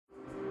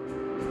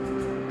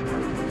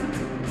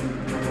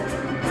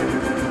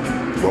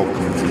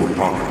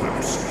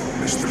apocalypse,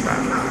 Mr.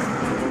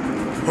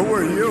 Mannheim. Who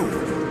are you?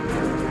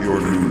 Your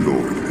new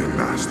lord and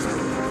master.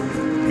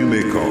 You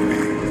may call me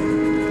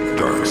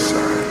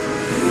Darkseid.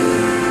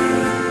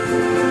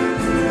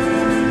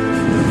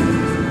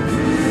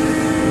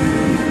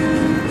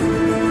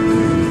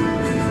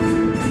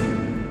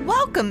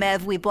 Welcome,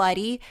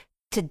 everybody,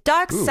 to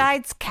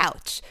Darkseid's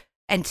Couch.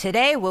 And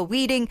today we're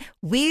reading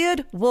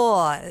Weird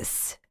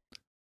Wars.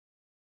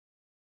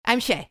 I'm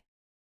Shay.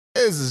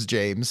 This is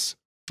James.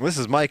 This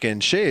is Mike,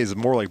 and Shay is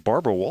more like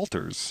Barbara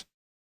Walters.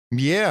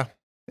 Yeah,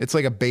 it's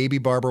like a baby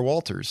Barbara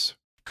Walters.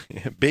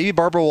 Baby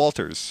Barbara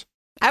Walters.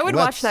 I would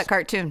Well, watch that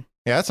cartoon.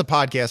 Yeah, that's a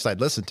podcast I'd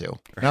listen to.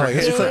 Not like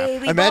this crap.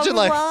 Baby Imagine, Barbara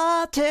like-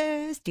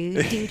 Walters.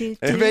 Imagine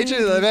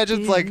Imagine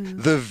it's like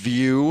The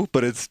View,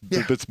 but it's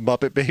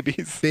Muppet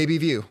Babies. Baby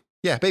View.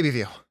 Yeah, Baby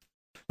View.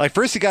 Like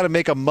first you got to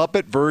make a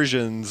Muppet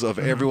versions of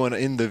everyone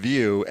in The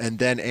View, and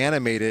then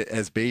animate it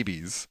as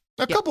babies.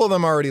 A couple of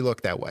them already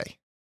look that way.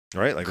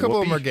 Right? A Like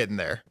couple of them Whoopi. are getting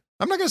there.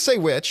 I'm not going to say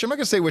which. I'm not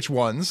going to say which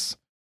ones.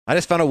 I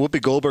just found out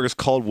Whoopi Goldberg is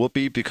called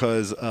Whoopi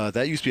because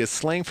that used to be a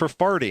slang for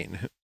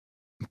farting.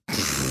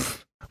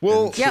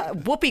 Well, Yeah,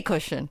 whoopee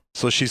cushion.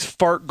 So she's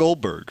Fart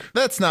Goldberg.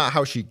 that's not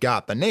how she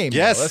got the name. though.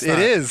 Yes, That's it not-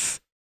 is.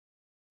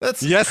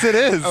 That's Yes, it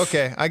is.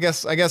 Okay, I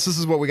guess this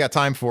is what we got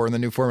time for in the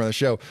new format of the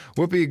show.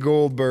 Whoopi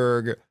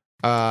Goldberg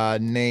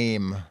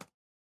name.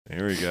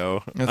 Here we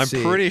go. Let's I'm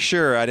see. pretty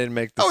sure I didn't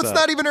make this Oh, it's up.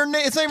 not even her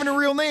name. It's not even a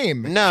real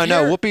name. No,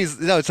 Karen-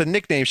 it's a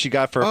nickname she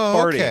got for Oh,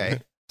 farting. okay.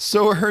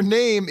 So her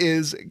name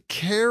is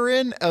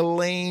Karen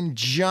Elaine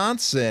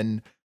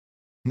Johnson.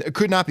 It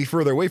could not be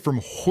further away from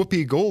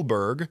Whoopi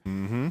Goldberg.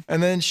 Mm-hmm.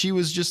 And then she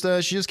was just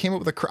she just came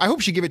up with I hope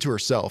she gave it to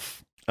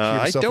herself. She gave I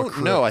herself a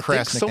don't know.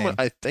 crass nickname.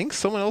 I think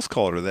someone else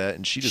called her that,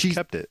 and she just She's-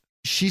 kept it.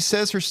 She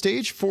says her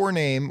stage 4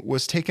 name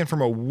was taken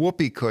from a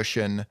whoopee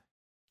cushion.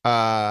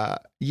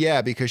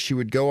 Yeah, because she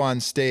would go on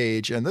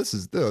stage, and this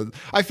is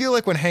I feel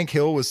like when Hank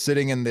Hill was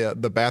sitting in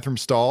the bathroom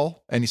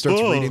stall and he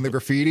starts Oh. reading the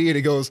graffiti and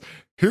he goes,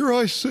 "Here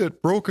I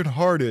sit,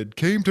 brokenhearted,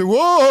 came to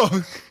whoa."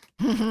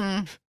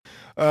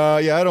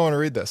 Yeah, I don't want to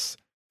read this.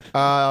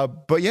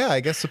 But yeah, I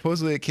guess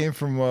supposedly it came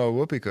from a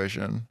whoopee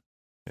cushion.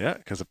 Yeah,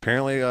 because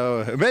apparently,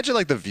 imagine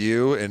like The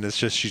View, and it's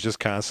just she's just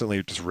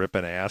constantly just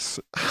ripping ass.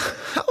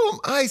 How am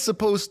I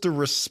supposed to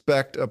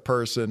respect a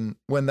person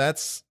when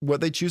that's what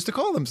they choose to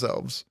call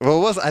themselves?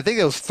 Well, I think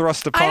it was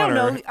thrust upon I don't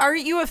her. know. Are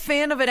you a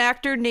fan of an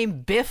actor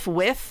named Biff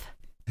Whiff?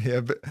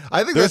 Yeah, but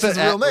I think that's his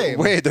real name.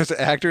 Wait, there's an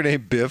actor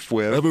named Biff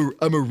Whiff.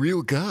 I'm a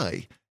real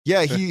guy.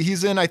 Yeah,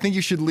 he's in I Think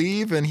You Should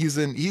Leave, and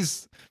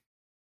he's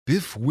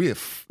Biff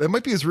Whiff. That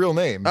might be his real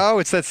name. Oh,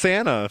 it's that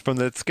Santa from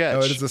that sketch.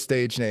 Oh, it is a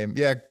stage name.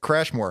 Yeah,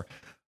 Crashmore.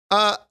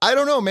 I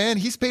don't know, man.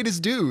 He's paid his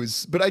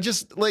dues, but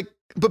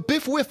but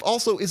Biff Whiff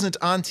also isn't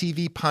on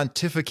TV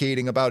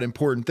pontificating about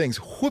important things.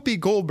 Whoopi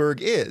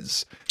Goldberg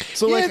is.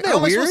 So Yeah, like, isn't that how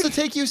am I weird? supposed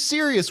to take you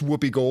serious,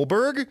 Whoopi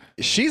Goldberg?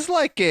 She's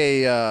like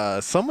a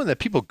someone that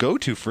people go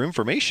to for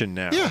information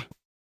now. Yeah.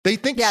 They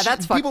think Yeah,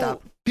 that's fucked people,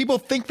 up. people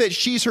think that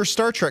she's her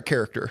Star Trek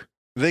character.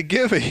 They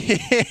give it.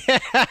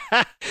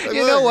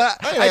 You know what?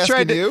 I ain't I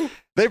tried asking to. you.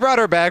 They brought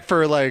her back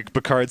for like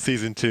Picard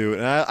season 2,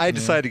 and I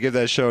decided to give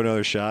that show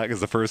another shot because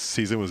the first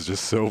season was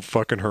just so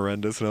fucking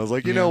horrendous. And I was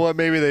like, you know what?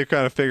 Maybe they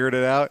kind of figured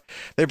it out.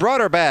 They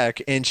brought her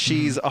back, and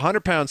she's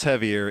 100 pounds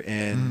heavier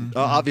and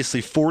obviously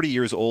 40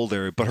 years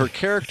older. But her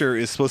character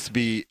is supposed to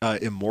be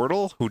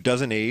immortal, who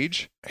doesn't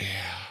age. Yeah.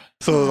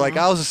 So like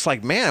I was just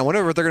like, man, I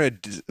wonder if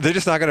they're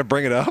just not gonna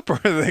bring it up,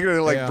 or are they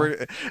gonna like Yeah. bring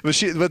it?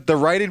 But the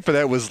writing for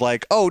that was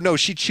like, oh no,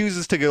 she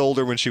chooses to get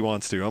older when she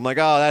wants to. I'm like,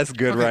 oh, that's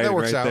good Okay, that writing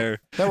works right out. there.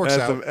 That works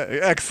That's out. some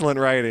excellent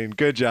writing.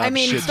 Good job. I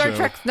mean, shit Star show.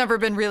 Trek's never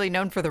been really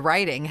known for the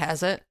writing,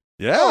 has it?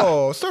 Yeah.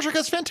 Oh, Star Trek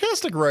has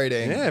fantastic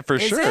writing. Yeah, for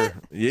Is sure. it?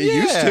 It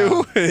used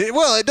to.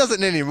 Well, it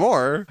doesn't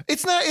anymore.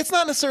 It's not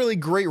necessarily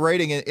great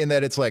writing in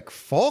that it's like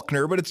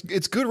Faulkner, but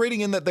it's good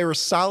writing in that there are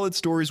solid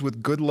stories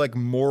with good like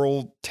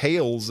moral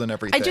tales and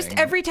everything.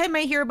 Every time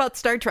I hear about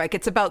Star Trek,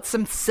 it's about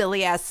some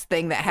silly ass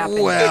thing that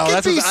happened. Well, It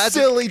could be that's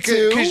silly,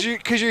 too.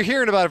 Because you're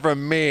hearing about it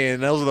from me,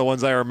 and those are the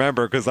ones I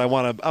remember because I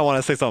want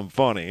to say something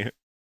funny.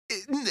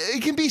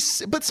 it can be,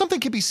 but something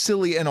can be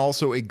silly and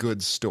also a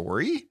good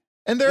story.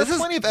 And there are This is-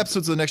 plenty of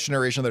episodes of the Next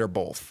Generation that are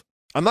both.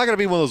 I'm not gonna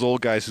be one of those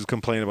old guys who's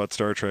complaining about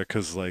Star Trek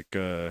because like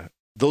the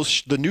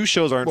new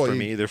shows aren't for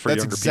me. They're for That's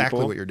younger exactly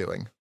people. what you're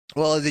doing.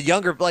 Well, the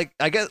younger, like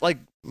I guess, like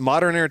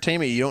modern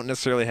entertainment, you don't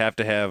necessarily have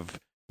to have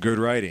good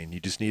writing. You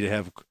just need to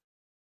have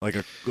like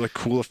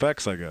cool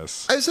effects, I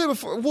guess. I said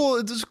before, well,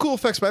 it's cool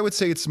effects, but I would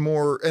say it's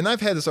more, and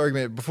I've had this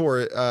argument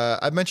before.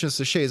 I've mentioned this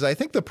to Shays. I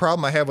think the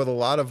problem I have with a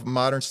lot of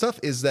modern stuff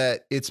is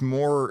that it's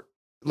more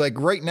like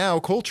right now,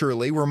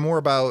 culturally, we're more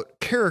about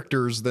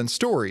characters than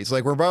stories.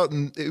 Like we're about,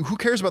 who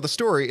cares about the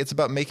story? It's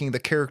about making the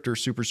character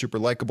super, super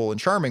likable and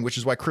charming, which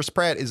is why Chris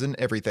Pratt is in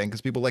everything because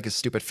people like his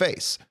stupid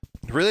face.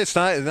 Really, it's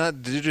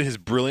not due to his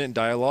brilliant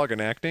dialogue and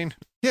acting.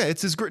 Yeah,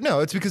 it's his great. No,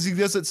 it's because he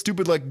does that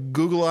stupid like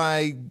Google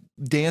Eye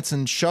dance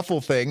and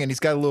shuffle thing, and he's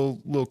got a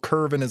little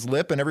curve in his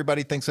lip, and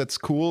everybody thinks that's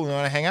cool and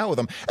want to hang out with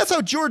him. That's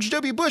how George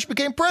W. Bush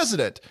became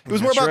president. It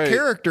was more That's about right.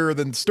 character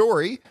than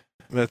story.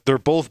 That they're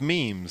both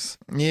memes.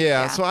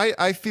 Yeah, so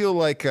I feel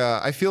like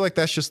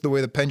that's just the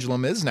way the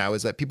pendulum is now.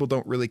 Is that people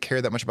don't really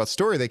care that much about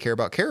story; they care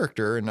about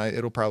character, and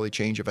it'll probably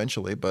change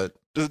eventually. But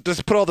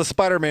Just put all the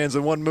Spider-Mans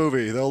in one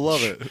movie; they'll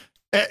love it.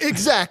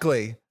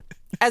 Exactly.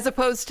 As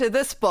opposed to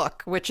this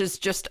book, which is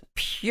just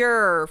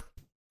pure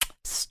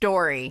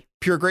story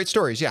Pure great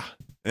stories, yeah.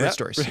 Yep.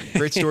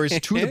 Great stories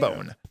to the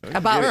bone.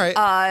 about, All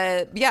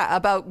right.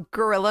 about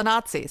guerrilla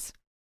Nazis.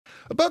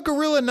 About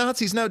guerrilla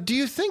Nazis. Now, do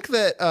you think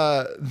that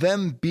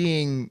them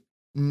being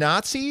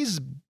Nazis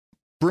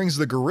brings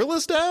the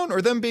guerrillas down,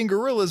 or them being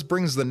guerrillas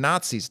brings the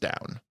Nazis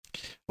down?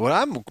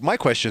 My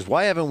question is,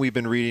 why haven't we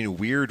been reading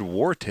weird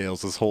war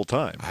tales this whole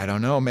time? I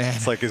don't know, man.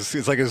 It's like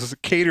it's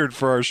catered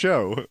for our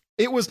show.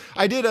 It was.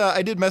 I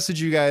did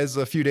message you guys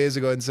a few days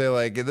ago and say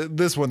like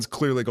this one's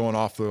clearly going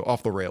off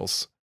the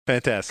rails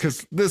Fantastic.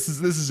 because this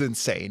is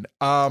insane.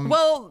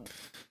 Well,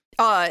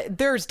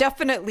 there's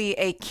definitely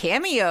a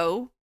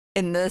cameo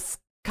in this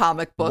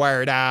comic book.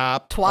 Wired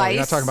Up. Twice. Oh, you're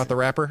not talking about the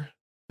rapper.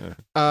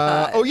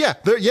 Uh, oh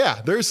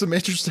yeah, there's some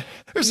interesting.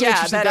 There's some Yeah,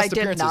 interesting that I guest did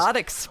appearances. not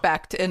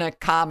expect in a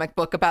comic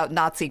book about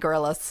Nazi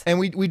guerrillas. And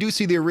we do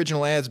see the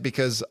original ads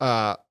because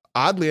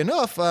oddly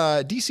enough,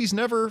 DC's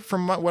never,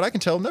 from what I can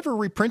tell, never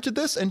reprinted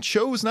this and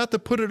chose not to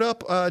put it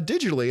up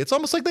digitally. It's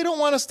almost like they don't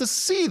want us to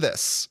see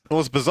this. Well,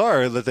 it's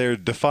bizarre that they're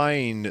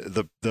defying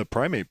the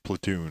primate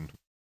platoon.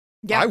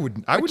 Yeah, I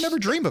would never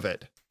dream of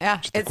it. yeah.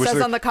 It which says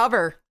they're- on the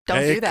cover,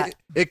 don't do that.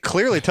 It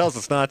clearly tells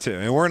us not to,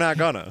 and we're not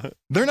gonna.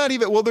 They're not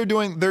even. Well, they're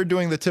doing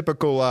the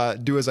typical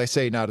do as I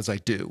say, not as I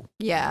do.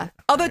 Yeah.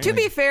 Although to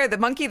be fair, the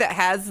monkey that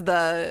has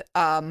the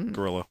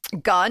Gorilla.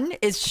 gun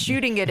is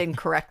shooting it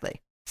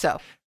incorrectly. So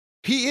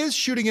He is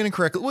shooting it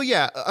incorrectly. Well,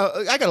 yeah,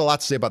 I got a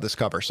lot to say about this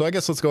cover, so I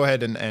guess let's go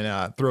ahead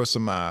and throw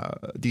some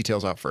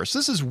details out first.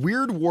 This is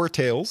Weird War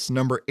Tales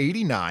number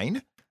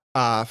 89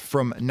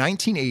 from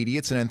 1980.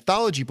 It's an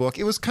anthology book.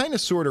 It was kind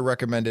of sort of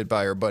recommended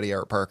by our buddy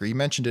Art Parker. He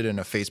mentioned it in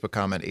a Facebook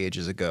comment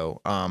ages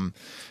ago. And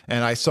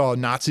I saw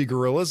Nazi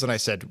guerrillas, and I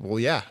said, well,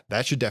 yeah,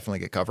 that should definitely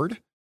get covered.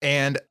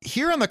 And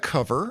here on the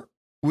cover,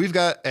 we've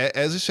got,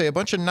 as you say, a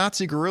bunch of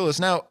Nazi guerrillas.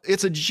 Now,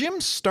 it's a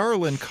Jim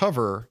Starlin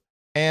cover.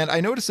 And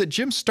I noticed that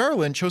Jim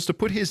Starlin chose to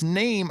put his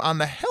name on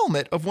the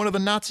helmet of one of the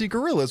Nazi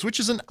guerrillas, which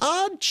is an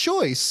odd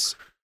choice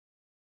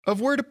of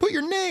where to put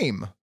your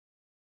name.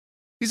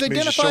 He's Maybe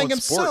he's just identifying showing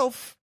support.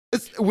 himself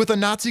with a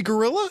Nazi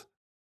gorilla?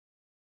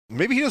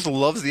 Maybe he just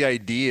loves the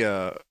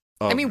idea.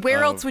 I mean,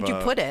 where else would you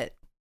put it?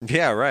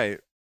 Yeah, right.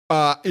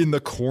 In the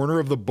corner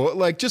of the book,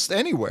 like just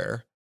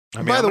anywhere. I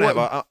mean, By I'm the gonna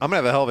way, have I'm gonna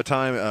have a hell of a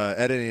time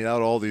editing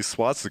out all these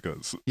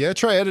swastikas. yeah,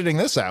 try editing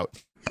this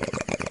out.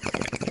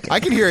 I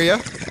can hear you.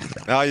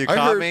 Oh, you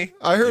caught me.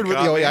 I heard. You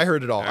caught me? I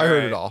heard it all. All I heard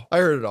right. it all. I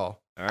heard it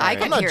all. All I right.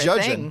 can I'm not hear a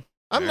judging. thing.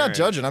 I'm All not right.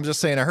 judging. I'm just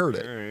saying I heard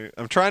All it. right.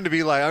 I'm trying to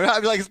be like,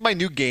 I'm like, it's my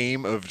new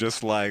game of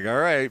just like, all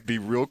right, be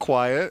real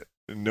quiet.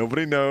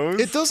 Nobody knows.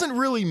 It doesn't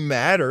really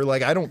matter.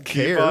 Like I don't Keep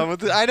care. on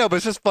with it. I know, but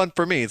it's just fun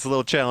for me. It's a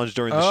little challenge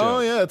during the show. Oh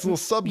yeah, it's a little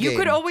sub game. You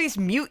could always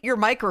mute your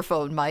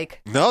microphone, Mike.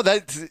 No,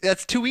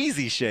 that's too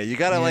easy, Shay. You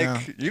gotta Yeah.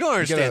 like, you don't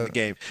understand gotta- the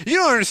game. You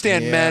don't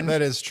understand Yeah, men.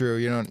 that is true.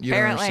 You don't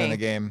Apparently. understand the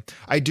game.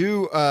 I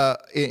do.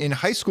 In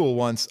high school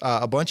once,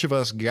 a bunch of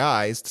us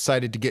guys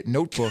decided to get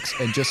notebooks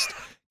and just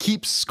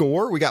keep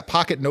score. We got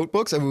pocket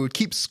notebooks and we would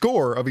keep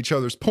score of each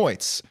other's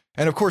points.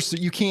 And of course,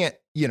 you can't,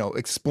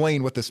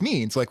 explain what this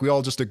means. Like we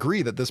all just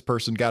agree that this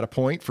person got a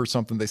point for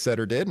something they said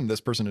or did, and this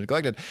person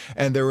neglected.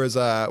 And there was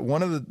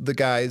one of the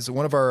guys,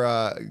 one of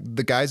our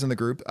the guys in the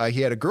group.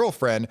 He had a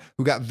girlfriend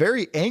who got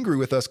very angry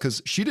with us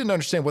because she didn't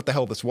understand what the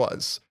hell this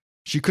was.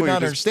 She could Well, you not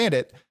just- understand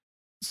it.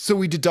 So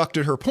we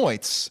deducted her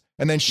points.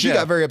 And then she Yeah.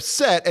 got very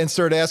upset and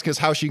started asking us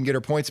how she can get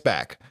her points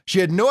back. She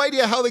had no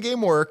idea how the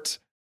game worked,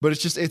 but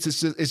it's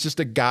just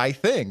a guy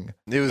thing.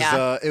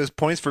 It was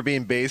points for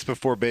being base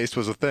before base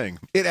was a thing.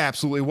 It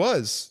absolutely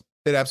was.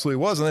 It absolutely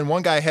was. And then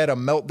one guy had a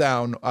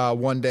meltdown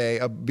one day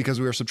because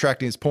we were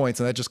subtracting his points,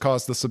 and that just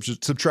caused us to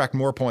subtract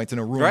more points in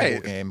a ruined the whole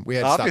Right. game. We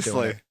had to stop Obviously.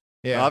 doing it.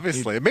 Yeah,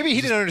 Obviously. Maybe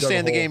he just didn't dug a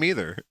understand the hole. game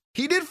either.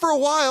 He did for a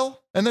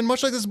while, and then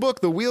much like this book,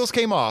 the wheels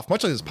came off.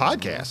 Much like this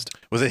podcast.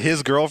 Was it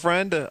his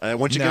girlfriend?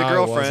 Once you get No, a it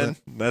girlfriend,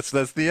 that's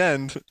the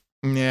end.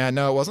 Yeah,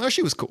 no, it wasn't. No,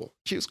 she was cool.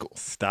 She was cool.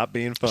 Stop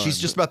being fun. She's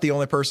just about the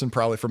only person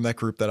probably from that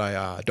group that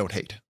I don't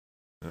hate.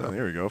 Oh,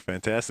 there we go.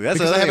 Fantastic. That's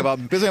Because the I thing haven't,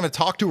 about because I haven't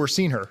talked to or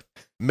seen her.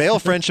 male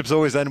friendships.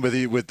 Always end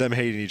with them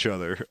hating each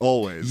other.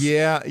 Always.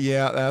 Yeah,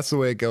 that's the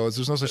way it goes.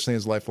 There's no such thing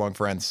as lifelong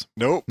friends.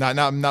 Nope. Not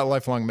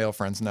lifelong male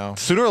friends. No.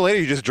 Sooner or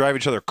later, you just drive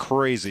each other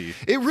crazy.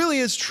 It really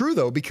is true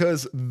though,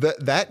 because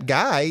that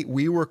guy,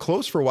 we were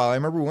close for a while. I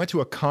remember we went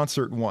to a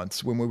concert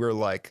once when we were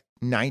like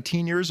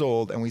 19 years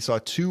old, and we saw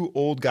two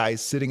old guys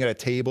sitting at a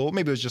table.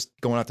 Maybe it was just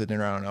going out to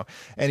dinner. I don't know.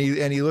 And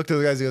he looked at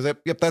the guys. He goes,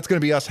 "Yep, that's going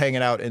to be us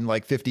hanging out in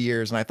like 50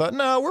 years." And I thought,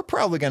 no, we're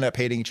probably going to end up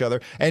hating each other.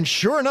 And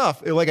sure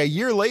enough, like a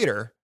year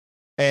later,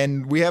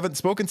 and we haven't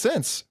spoken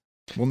since.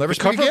 We'll never The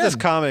speak cover again. of this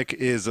comic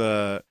is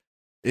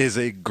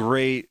a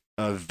great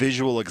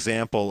visual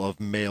example of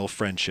male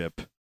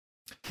friendship.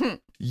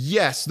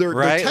 Yes, they're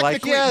Right? technically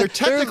Like, yeah, they're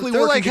technically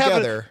they're working like having-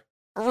 together.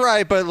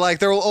 Right, but like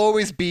there will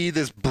always be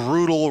this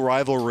brutal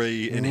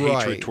rivalry and Right.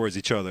 hatred towards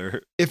each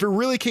other. If it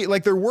really came,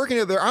 like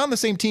they're on the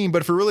same team,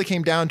 but if it really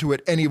came down to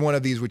it, any one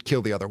of these would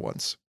kill the other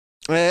ones.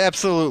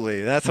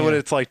 Absolutely. That's what Yeah.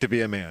 it's like to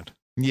be a man.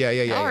 Yeah.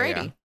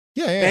 Alrighty.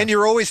 Yeah. And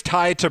you're always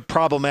tied to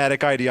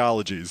problematic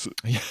ideologies.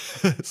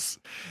 Yes.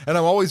 And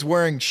I'm always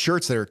wearing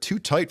shirts that are too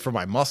tight for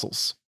my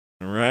muscles.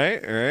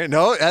 Right?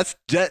 No, that's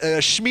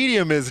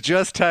medium is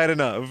just tight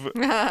enough.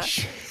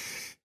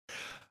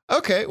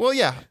 Okay, well,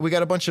 yeah, we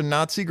got a bunch of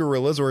Nazi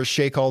gorillas, or as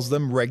Shay calls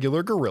them,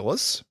 regular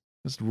gorillas.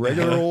 Just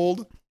regular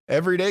old,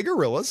 everyday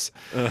gorillas.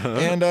 Uh-huh.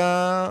 And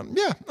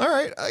yeah, all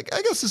right. I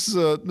guess this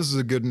is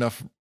a good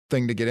enough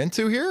thing to get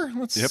into here.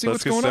 Let's see Let's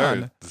what's get going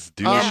started. on. Let's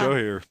do the Yeah. show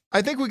here.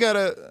 I think we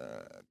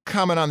gotta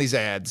comment on these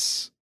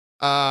ads.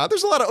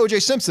 There's a lot of O.J.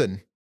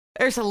 Simpson.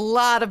 There's a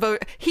lot of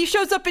he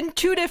shows up in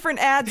 2 different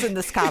ads in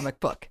this comic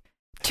book.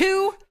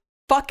 2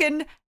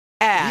 fucking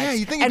ads. Yeah,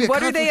 you think it'd and be a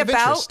what are they conflict of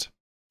about? interest.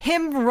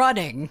 Him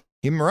running.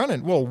 Him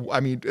running. Well, I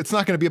mean, it's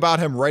not going to be about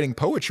him writing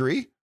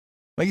poetry.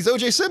 Like he's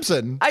O.J.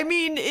 Simpson. I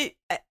mean,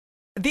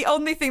 the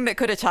only thing that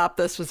could have topped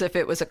this was if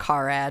it was a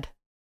car ad.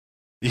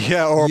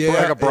 Yeah, or Yeah,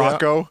 like a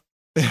Bronco.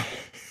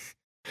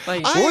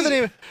 Like, What were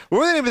the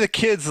name of the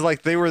kids?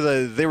 Like they were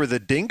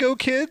the Dingo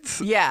kids?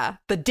 yeah,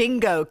 the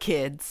Dingo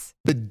Kids.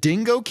 The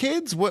Dingo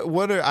Kids?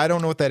 What are, I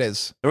don't know what that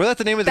is. Or was that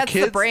the name of the That's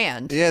kids? the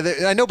brand. Yeah,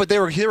 I know, but they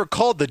were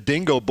called the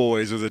Dingo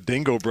Boys or the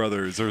Dingo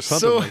Brothers or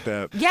something So- like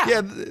that. Yeah.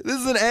 Yeah, this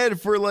is an ad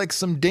for like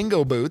some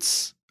dingo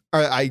boots.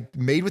 I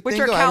made with Which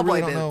are dingo. cowboy I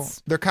really don't boots.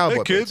 know. They're cowboy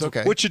Hey kids, boots.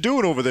 Okay. what you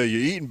doing over there? You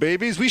eating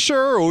babies? We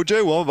sure are,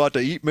 OJ. Well, I'm about to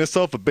eat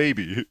myself a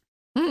baby.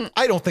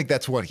 I don't think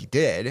that's what he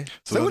did. Is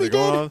So that then what he they're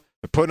going did? on,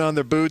 they're putting on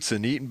their boots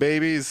and eating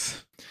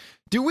babies.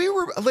 Do we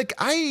like?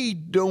 I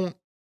don't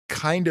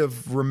kind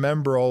of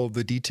remember all of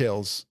the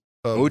details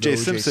of the OJ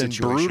Simpson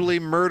situation. brutally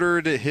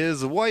murdered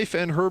his wife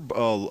and her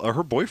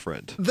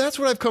boyfriend. That's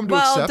what I've come to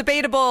Well, accept.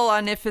 debatable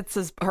on if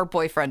it's her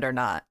boyfriend or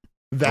not.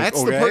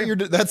 That's the Okay.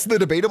 part that's the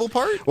debatable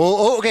part.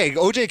 Well, okay,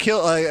 OJ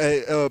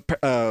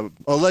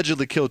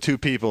allegedly killed 2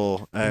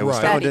 people, was Right.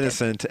 That found he did.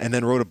 innocent, and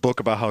then wrote a book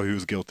about how he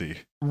was guilty.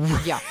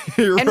 Yeah.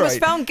 You're And was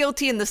right. found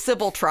guilty in the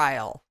civil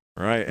trial.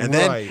 Right, and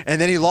Right.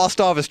 then he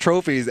lost all of his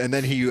trophies, and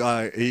then he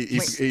Tried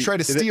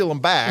to steal him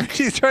back,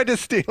 He tried to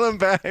steal him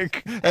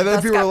back. and then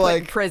Thus people got were put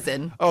in like,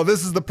 prison. "Oh,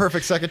 this is the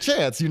perfect second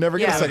chance. You never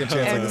get Yeah. a second chance."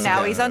 like And this now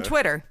again." he's on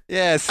Twitter.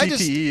 Yeah, I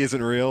just- CTE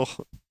isn't real.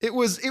 It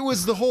was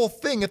the whole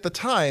thing at the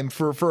time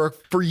for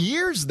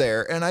years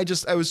there, and I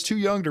was too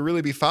young to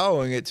really be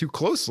following it too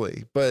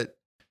closely. But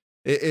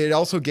it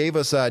also gave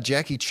us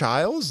Jackie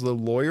Childs, the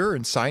lawyer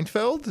in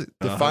Seinfeld,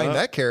 defined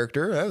that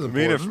character. That was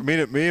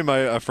important. Me and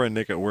my friend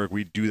Nick at work,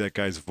 we do that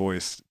guy's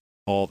voice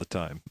all the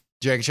time.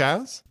 Jackie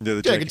Childs. Yeah,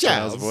 the Jackie Jackie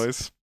Childs Childs.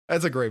 voice.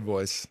 That's a great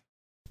voice.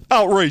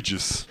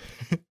 Outrageous.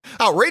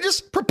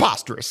 Outrageous,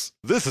 preposterous.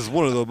 This is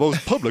one of the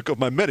most public of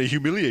my many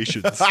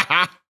humiliations.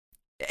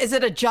 Is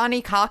it a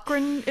Johnny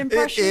Cochran It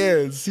impression?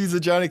 is. He's a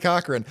Johnny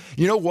Cochran.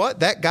 You know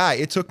what? That guy,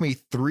 it took me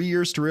 3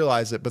 years to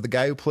realize it, but the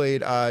guy who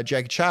played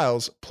Jackie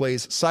Childs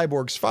plays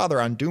Cyborg's father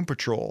on Doom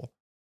Patrol.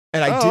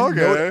 And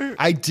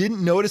I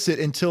didn't notice it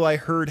until I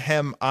heard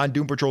him on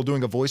Doom Patrol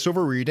doing a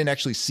voiceover where you didn't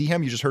actually see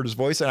him, you just heard his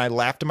voice, and I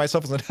laughed to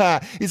myself and said, "Ha,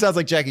 he sounds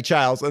like Jackie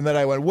Childs." And then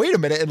I went, "Wait a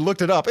minute," and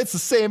looked it up. It's the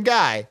same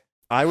guy.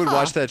 I would Huh.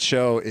 watch that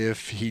show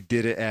if he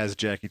did it as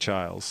Jackie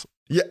Childs.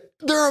 Yeah,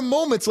 there are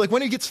moments like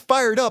when he gets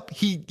fired up,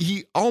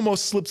 he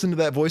almost slips into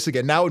that voice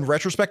again. Now, in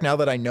retrospect, now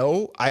that I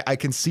know, I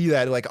can see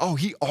that like, oh,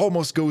 he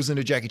almost goes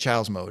into Jackie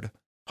Childs mode.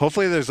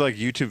 Hopefully there's like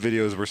YouTube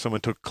videos where someone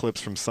took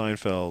clips from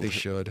Seinfeld They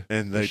should.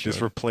 and They they just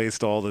should.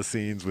 replaced all the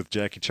scenes with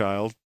Jackie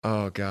Child.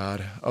 Oh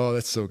God. Oh,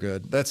 that's so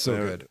good. That's so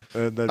good.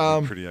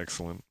 That'd be pretty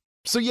excellent.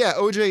 So yeah,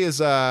 OJ is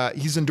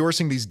he's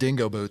endorsing these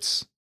dingo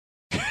boots.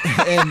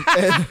 and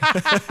and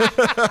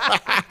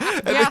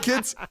Yeah. the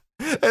kids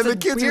and It's the a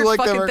kids who weird like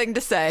them fucking are, thing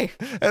to say.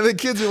 and the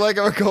kids who like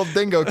them are called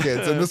dingo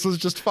kids, and this was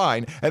just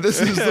fine. And this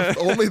is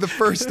only the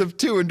first of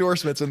 2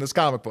 endorsements in this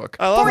comic book.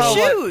 I love For how,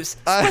 shoes.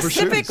 For shoes.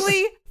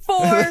 Specifically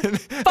for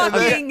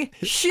fucking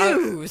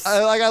shoes.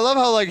 I love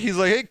how like he's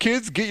like, hey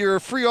kids, get your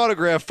free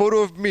autograph photo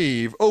of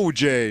me,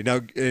 OJ,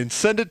 now and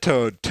send it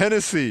to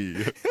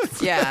Tennessee.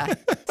 Yeah.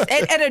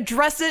 And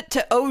address it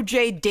to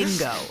OJ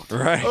Dingo.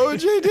 Right?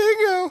 OJ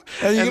Dingo,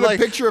 and you And get like-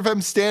 a picture of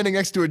him standing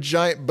next to a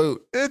giant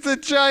boot. It's a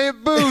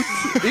giant boot.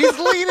 He's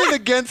leaning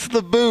against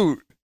the boot,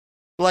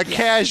 like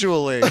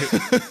casually.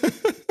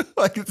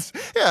 Like it's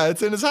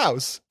in his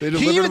house. They He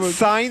delivered even him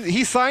signs.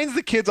 He signs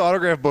the kid's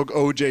autograph book,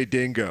 OJ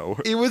Dingo.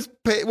 He was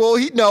he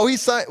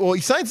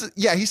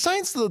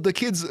signs the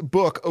kid's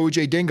book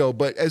OJ Dingo,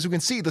 but as you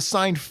can see, the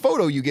signed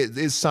photo you get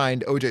is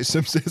signed OJ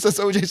Simpson. It says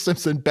OJ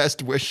Simpson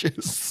best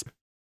wishes.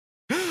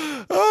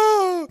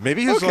 Oh,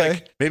 Maybe he was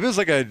okay. maybe it was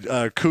like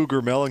a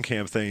Cougar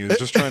Mellencamp thing. He was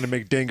just trying to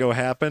make Dingo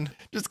happen.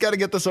 Just got to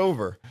get this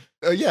over.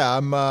 Yeah,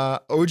 I'm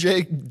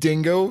OJ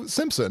Dingo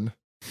Simpson.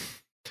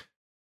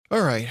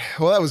 All right.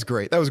 Well, that was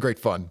great. That was great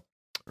fun.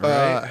 All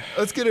right.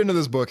 Let's get into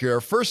this book here.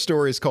 Our first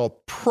story is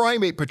called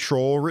Primate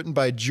Patrol, written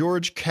by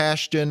George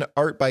Cashton,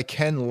 art by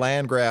Ken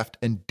Landgraf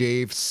and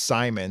Dave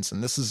Simons.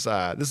 And this is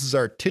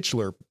our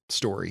titular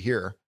story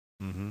here.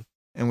 Mm-hmm.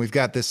 And we've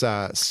got this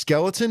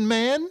skeleton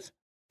man.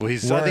 Well, I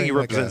think wearing he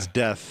like represents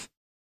death.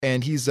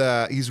 And he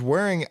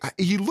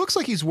looks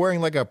like he's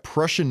wearing like a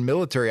Prussian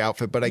military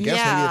outfit, but I guess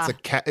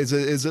maybe it's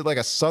is it like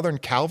a Southern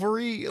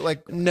cavalry?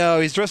 Like, No,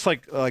 he's dressed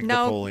like No,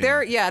 Napoleon.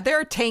 there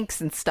are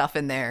tanks and stuff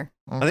in there.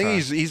 I think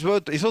he's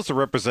supposed to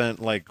represent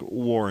like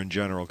war in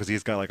general because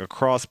he's got like a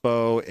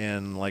crossbow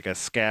and like a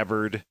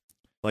scabbard,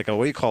 like a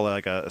what do you call it,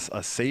 like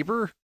a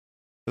saber?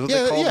 Is what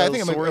they call I those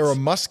think swords? or a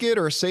musket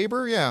or a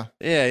saber, yeah.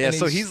 Yeah. And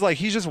So he's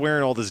just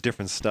wearing all this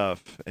different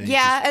stuff. And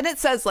And it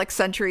says like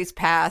centuries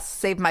past,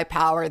 save my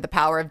power, the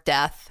power of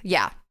death.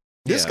 Yeah.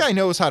 This guy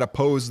knows how to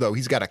pose, though.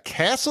 He's got a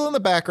castle in the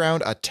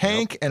background, a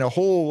tank, and a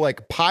whole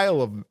like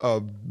pile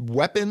of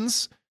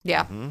weapons.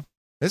 Yeah. Mm-hmm.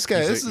 This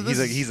guy,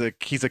 he's a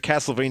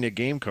Castlevania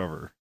game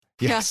cover.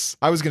 Yes,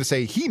 I was going to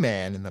say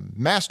He-Man and the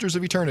Masters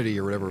of Eternity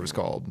or whatever it was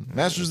called,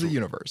 Masters of the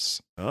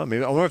Universe. Oh,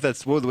 maybe I wonder if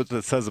that's what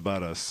that says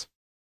about us.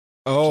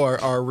 Oh,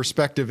 our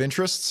respective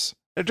interests.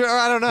 I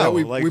don't know. That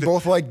we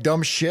both like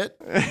dumb shit.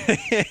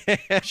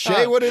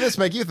 Shay, what did this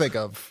make you think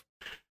of?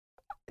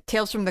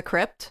 Tales from the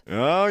Crypt.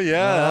 Oh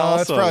yeah,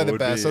 that's probably the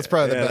best. That's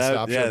probably the best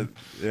option.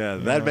 Yeah,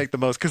 that'd make the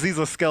most because he's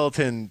a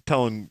skeleton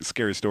telling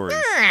scary stories.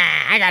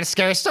 I got a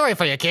scary story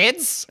for you,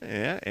 kids.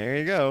 Yeah, there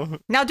you go.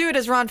 Now do it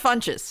as Ron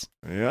Funches.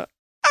 Yeah.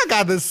 I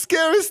got this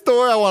scary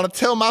story I want to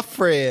tell my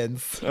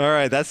friends. All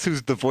right, that's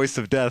who's the voice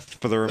of death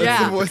for the remainder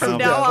Yeah, of the from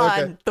comic. now on,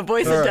 Okay. the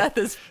voice of death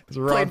is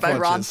played by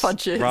Ron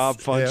Funches. Rob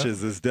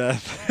Funches is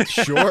death.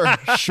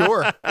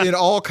 Sure. In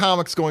all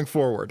comics going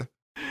forward.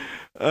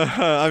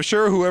 I'm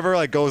sure whoever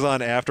like goes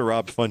on after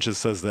Rob Funches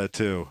says that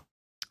too.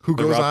 Who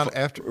But goes Rob on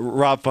after?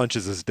 Rob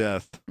Funches is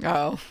death.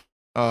 Oh.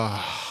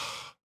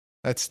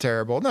 That's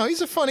terrible. No,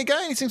 he's a funny guy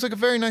and he seems like a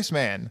very nice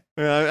man.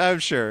 Yeah, I'm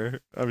sure.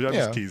 I'm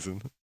just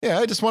teasing. Yeah,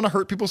 I just want to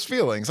hurt people's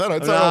feelings. I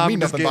don't mean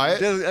nothing by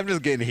it. I'm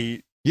just getting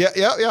heat. Yeah.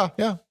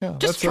 Just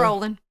That's,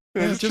 trolling.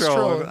 just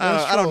trolling. trolling.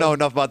 I don't know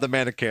enough about the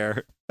man to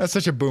care. That's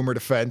such a boomer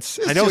defense.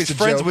 It's I know just he's a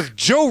friends joke. with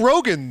Joe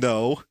Rogan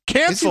though.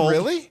 Canceled. Is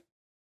he really?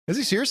 Is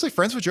he seriously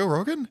friends with Joe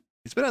Rogan?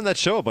 He's been on that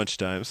show a bunch of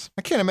times.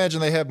 I can't imagine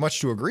they have much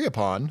to agree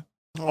upon.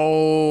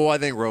 Oh, I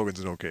think Rogan's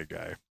an okay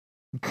guy.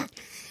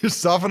 You're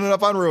softening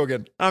up on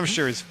Rogan. I'm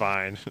sure he's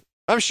fine.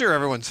 I'm sure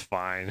everyone's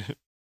fine.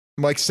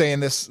 Mike's saying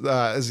this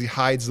as he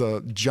hides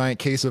the giant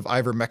case of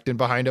ivermectin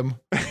behind him.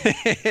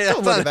 Don't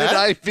Don't look at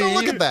that. IV. Don't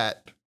look at that.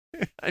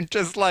 I'm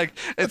just like,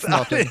 That's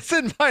nothing. it's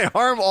in my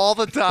arm all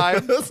the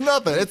time. It's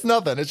nothing. It's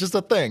nothing. It's just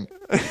a thing.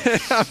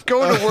 I'm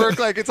going to work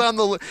like it's on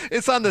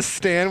the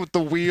stand with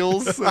the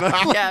wheels. And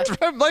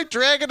I'm like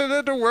dragging it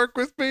into work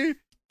with me.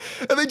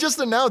 And they just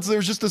announced there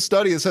was just a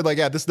study that said like,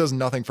 yeah, this does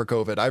nothing for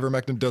COVID.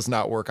 Ivermectin does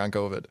not work on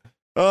COVID.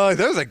 Oh,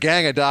 there was a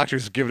gang of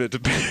doctors giving it to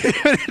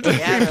people.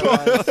 Yeah, there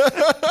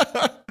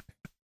was.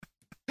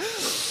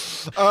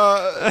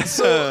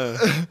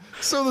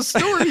 So the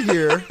story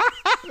here,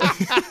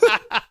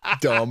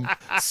 dumb,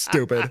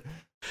 stupid.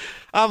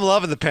 I'm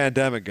loving the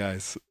pandemic,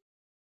 guys.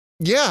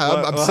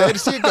 Yeah, I'm sad to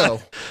see it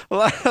go. A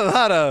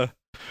lot of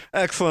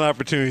excellent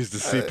opportunities to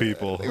see I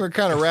people. think we're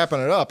kind of wrapping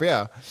it up,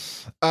 yeah.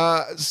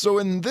 So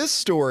in this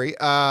story,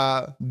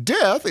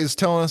 Death is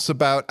telling us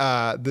about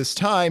this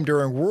time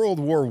during World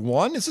War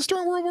One. Is this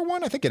during World War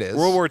One? I think it is.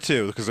 World War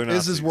II, because they're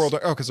Nazis. This is World.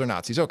 Oh, because they're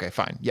Nazis. Okay,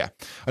 fine. Yeah,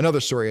 another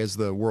story as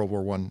the World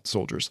War One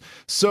soldiers.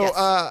 So,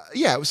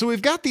 Yes. So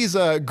we've got these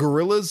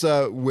gorillas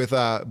with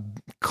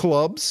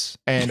clubs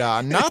and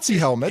Nazi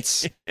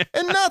helmets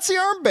and Nazi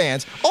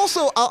armbands.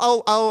 Also,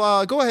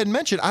 I'll go ahead and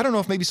mention. I don't know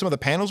if maybe some of the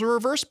panels were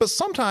reversed, but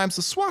sometimes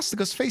the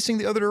swastika's facing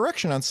the other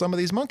direction on some of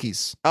these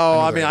monkeys. Oh,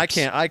 I Anyway, mean, I it's-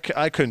 can't.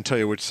 I couldn't tell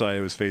you which side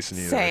it was facing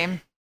either.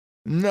 Same.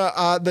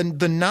 No,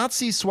 the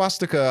Nazi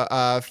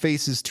swastika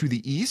faces to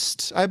the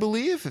east, I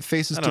believe. It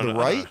faces I to don't the know.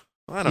 right.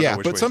 I don't Yeah, know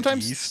which but way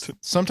sometimes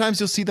sometimes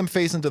you'll see them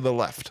facing to the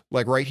left,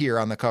 like right here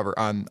on the cover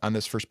on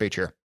this first page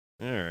here.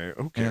 All right,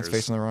 who And cares? it's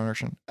facing the wrong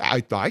direction.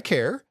 I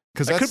care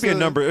because That could be a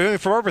number. I mean,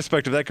 from our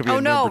perspective, that could be Oh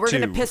a no, number we're 2.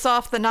 gonna piss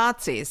off the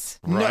Nazis.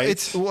 No,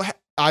 Right?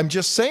 I'm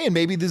just saying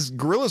maybe these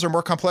gorillas are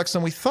more complex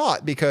than we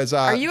thought because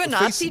Are you a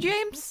Nazi,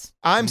 James?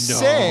 I'm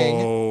saying,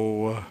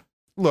 No,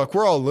 look,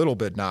 we're all a little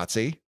bit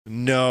Nazi.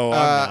 no, I'm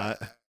not.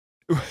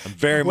 I'm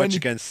very when- much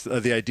against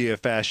the idea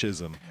of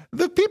fascism.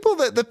 The people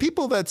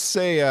that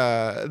say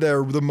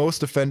they're the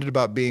most offended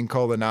about being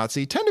called a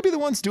Nazi tend to be the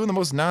ones doing the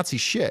most Nazi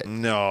shit.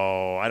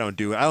 No, I don't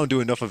do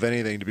enough of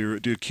anything to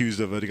be accused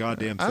of a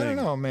goddamn thing. I don't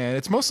know, man.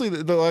 It's mostly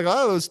like a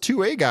lot of those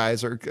 2A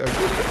guys are.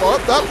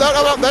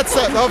 That's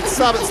it. Oh,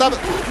 stop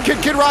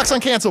it. Kid Rock's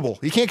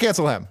uncancelable. You can't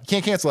cancel him. You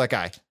can't cancel that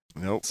guy.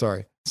 Nope.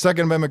 Sorry.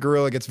 Second Amendment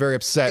gorilla gets very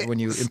upset when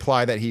you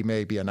imply that he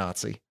may be a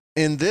Nazi.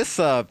 In this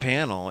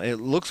panel, it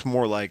looks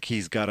more like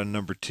he's got a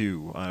number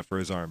 2 for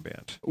his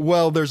armband.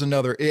 Well, there's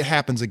another. It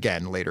happens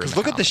again later. Because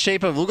look at the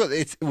shape of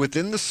it's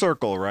within the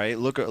circle, right?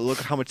 Look at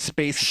how much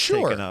space it's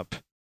Sure. taken up.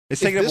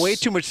 It's if taking up this- way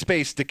too much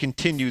space to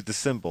continue the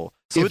symbol.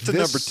 So if it's a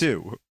number this-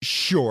 2.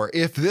 Sure.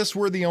 If this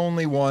were the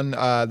only one,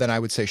 then I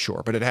would say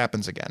sure, but it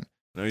happens again.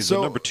 No, he's So-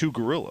 the number 2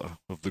 gorilla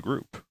of the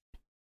group.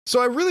 So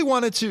I really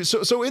wanted to.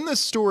 So in this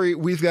story,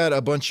 we've got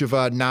a bunch of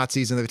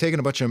Nazis, and they've taken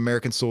a bunch of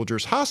American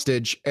soldiers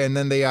hostage, and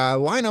then they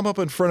line them up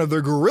in front of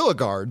their guerrilla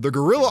guard, the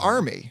guerrilla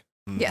army,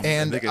 Yes.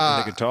 and they can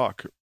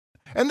talk.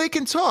 and they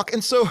can talk,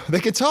 and so they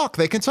can talk,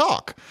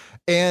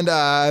 and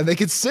they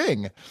can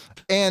sing,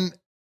 and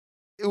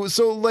it was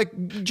so like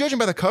judging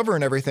by the cover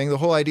and everything, the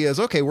whole idea is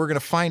okay. We're gonna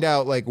find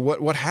out like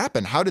what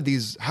happened. How did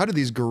these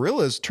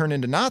guerrillas turn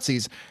into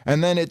Nazis?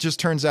 And then it just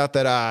turns out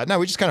that no,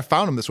 we just kind of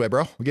found them this way,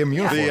 bro. We gave them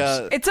Yeah.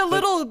 uniforms. It's a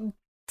little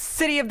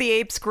City of the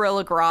Apes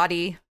gorilla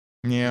grotty.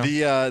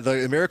 Yeah.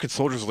 The American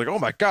soldiers were like, oh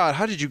my God,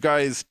 how did you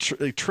guys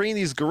train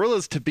these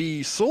gorillas to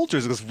be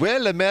soldiers? He goes,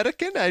 well,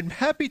 American, I'm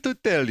happy to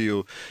tell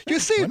you. You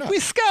see, why not? we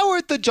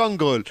scoured the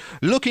jungle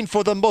looking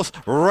for the most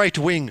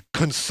right-wing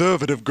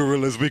conservative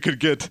gorillas we could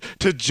get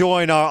to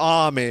join our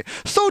army.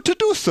 So to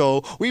do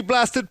so, we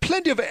blasted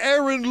plenty of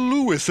Aaron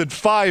Lewis and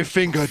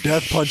Five-Finger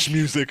Death Punch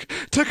music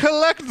to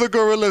collect the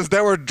gorillas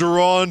that were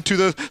drawn to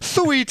the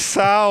sweet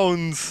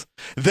sounds.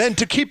 Then,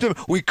 to keep them,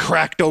 we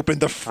cracked open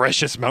the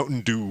freshest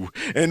Mountain Dew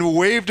and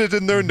waved it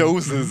in their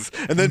noses.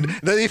 And then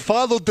they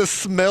followed the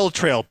smell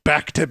trail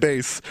back to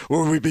base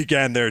where we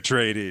began their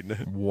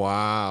training.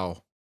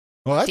 Wow.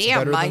 Well, that's Damn,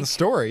 better than Mike. the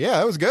story. Yeah,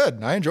 that was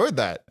good. I enjoyed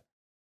that.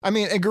 I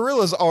mean, and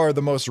gorillas are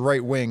the most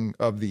right wing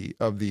of the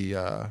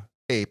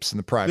apes and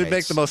the primates. It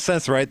makes the most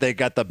sense, right? They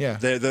got Yeah.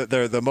 they're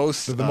the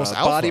most, They're the most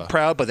body alpha.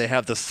 proud, but they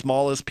have the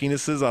smallest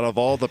penises out of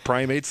all the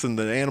primates in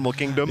the animal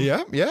kingdom.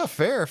 Yeah,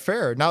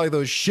 fair. Not like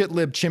those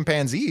shit-libbed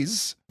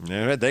chimpanzees.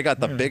 Yeah, they got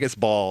the biggest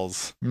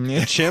balls.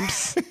 Yeah.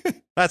 Chimps.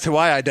 That's who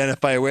I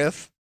identify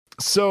with.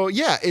 So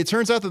yeah, it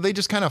turns out that they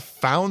just kind of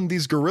found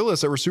these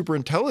gorillas that were super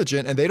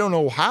intelligent, and they don't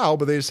know how,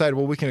 but they decided,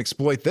 well, we can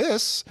exploit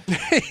this.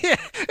 Yeah,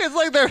 it's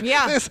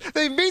like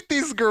they meet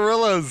these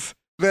gorillas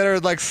that are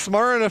like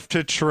smart enough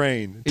to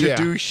train to Yeah.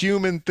 do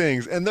human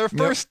things, and their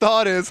first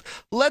thought is,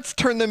 let's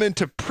turn them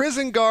into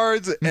prison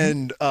guards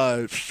and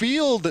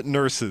field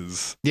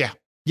nurses. Yeah.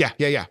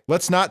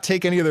 Let's not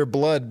take any of their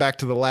blood back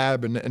to the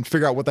lab and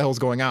figure out what the hell's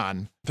going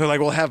on. They're like,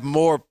 we'll have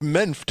more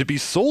men to be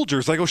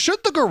soldiers. Like, oh,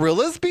 should the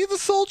gorillas be the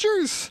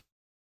soldiers?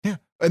 Yeah.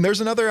 And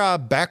there's another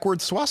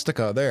backward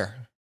swastika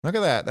there. Look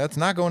at that. That's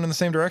not going in the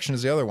same direction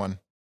as the other one.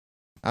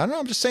 I don't know.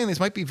 I'm just saying these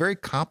might be very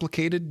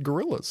complicated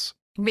gorillas.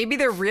 Maybe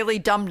they're really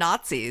dumb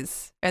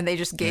Nazis and they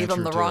just gave Yeah,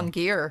 them the true, wrong too.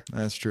 gear.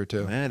 That's true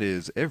too. That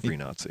is every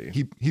Nazi.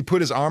 He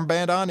put his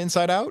armband on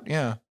inside out.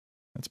 Yeah,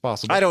 that's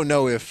possible. I don't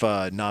know if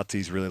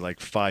Nazis really like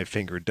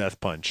Five-Finger Death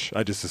Punch.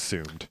 I just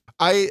assumed.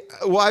 I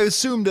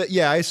assumed that.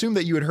 Yeah, I assumed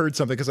that you had heard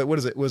something because what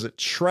is it? Was it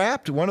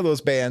Trapped? One of those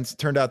bands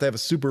turned out to have a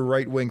super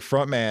right wing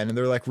frontman, and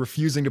they're like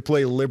refusing to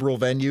play liberal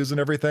venues and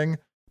everything.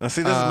 Now,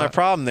 see, this is my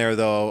problem there,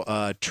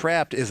 though.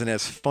 Trapped isn't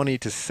as funny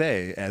to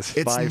say as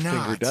It's Five-Finger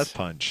not. Death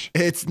Punch.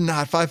 It's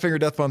not. Five Finger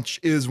Death Punch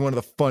is one of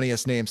the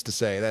funniest names to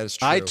say. That is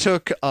true. I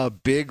took a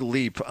big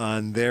leap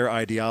on their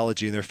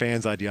ideology and their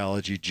fans'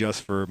 ideology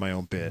just for my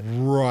own bit.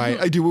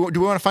 Right. Do we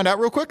want to find out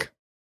real quick?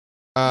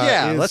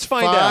 Yeah, is let's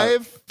find out.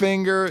 Five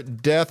Finger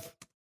Death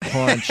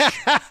Punch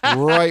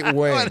right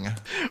wing.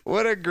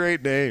 What a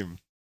great name.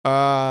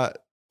 Five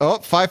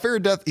Finger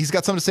Death. He's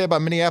got something to say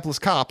about Minneapolis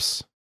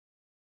cops.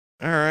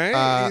 All right.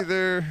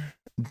 Either.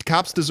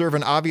 Cops deserve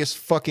an obvious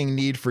fucking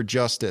need for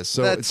justice.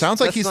 So it That's- sounds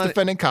like that's he's not-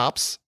 defending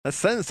cops. That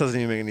sentence doesn't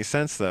even make any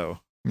sense, though.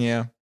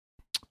 Yeah.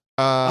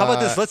 How about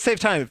this? Let's save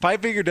time.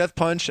 Five-Finger Death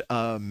Punch,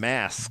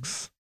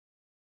 masks.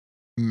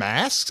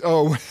 Masks?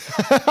 Oh.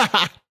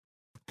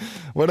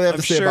 What do they have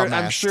to say about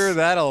masks? I'm sure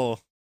that'll.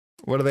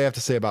 What do they have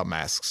to say about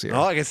masks here?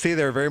 Oh, I can see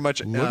they're very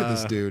much. Look at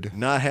this dude.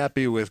 Not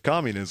happy with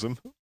communism.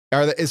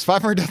 Is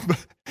 500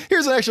 Death?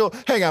 Here's an actual.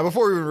 Hang on,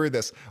 before we even read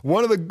this,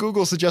 one of the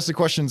Google suggested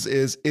questions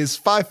is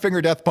Five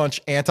Finger Death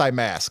Punch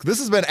anti-mask? This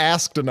has been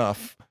asked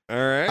enough. All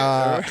right.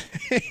 I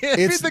mean,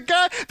 it's- the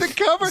guy, the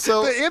cover,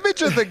 So- the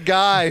image of the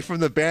guy from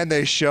the band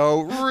they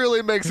show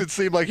really makes it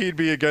seem like he'd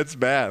be against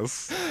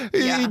masks.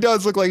 He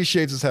does look like he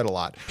shaves his head a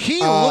lot. He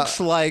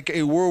looks like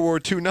a World War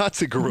II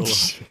Nazi gorilla.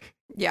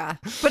 Yeah.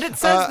 But it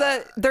says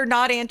that they're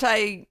not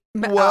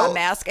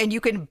anti-mask and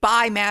you can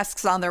buy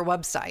masks on their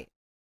website.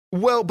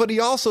 Well, but he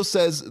also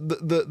says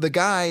the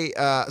guy.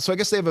 So I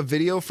guess they have a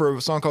video for a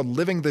song called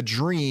 "Living the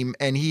Dream,"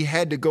 and he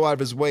had to go out of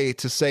his way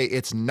to say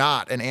it's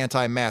not an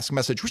anti-mask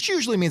message, which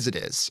usually means it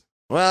is.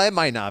 Well, it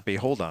might not be.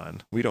 Hold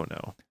on. We don't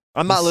know.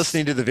 I'm not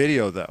listening to the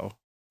video, though.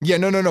 Yeah,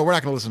 no. We're not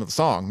going to listen to the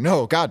song.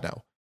 No, God,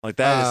 no. Like,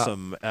 that is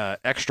some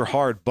extra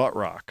hard butt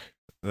rock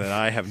that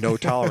I have no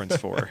tolerance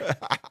for.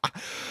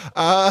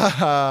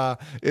 Are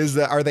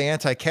they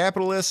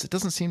anti-capitalist? It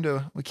doesn't seem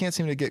to. We can't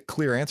seem to get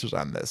clear answers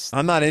on this.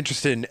 I'm not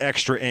interested in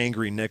extra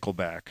angry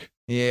Nickelback.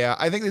 Yeah,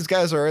 I think these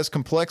guys are as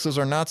complex as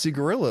our Nazi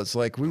gorillas.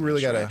 Like, we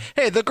really got to.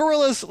 Hey, the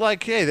gorillas,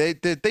 like, hey,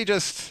 they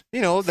just, they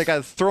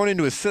got thrown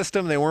into a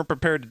system they weren't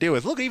prepared to deal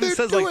with. Look, it even They're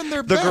says like doing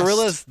their the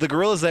best.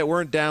 gorillas that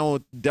weren't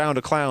down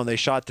to clown, they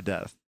shot to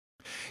death.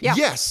 Yeah.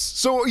 Yes.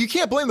 So you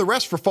can't blame the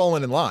rest for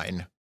falling in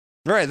line.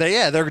 Right.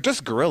 They're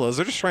just gorillas.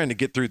 They're just trying to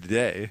get through the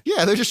day.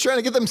 Yeah, they're just trying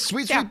to get them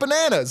sweet Yeah.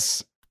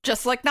 bananas.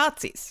 Just like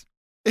Nazis.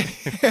 Yeah,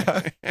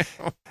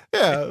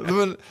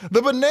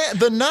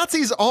 the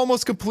Nazis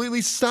almost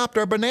completely stopped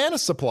our banana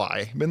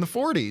supply in the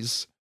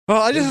 40s.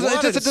 Well, They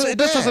wanted it so it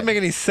just doesn't bad. make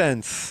any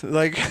sense.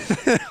 Like,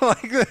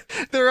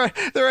 their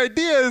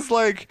idea is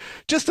like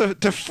just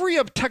to free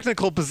up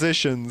technical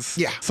positions,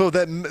 Yeah. so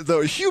that the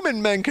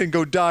human men can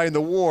go die in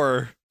the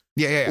war,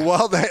 Yeah.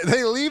 while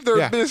they leave their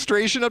Yeah.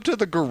 administration up to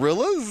the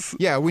gorillas.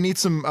 Yeah, we need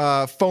some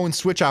phone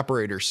switch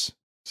operators.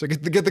 So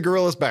get the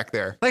gorillas back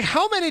there. Like,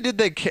 how many did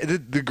the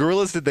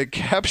gorillas did they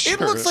capture?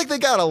 It looks like they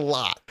got a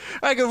lot.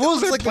 Like, what was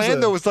looks their like there's plan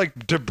a- though? Was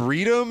like to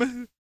breed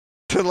them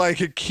to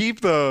like keep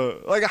the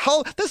like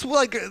how this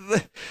like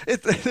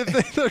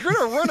they're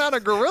gonna run out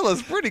of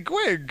gorillas pretty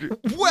quick.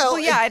 Well, Well,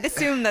 yeah, I'd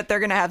assume that they're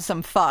going to have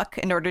some fuck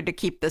in order to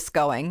keep this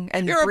going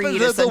and Yeah, but breed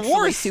the essentially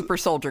wars- super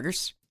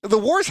soldiers. The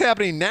war's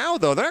happening now,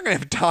 though. They're not going to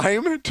have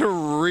time to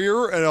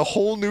rear a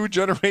whole new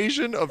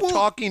generation of Well,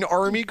 talking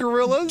army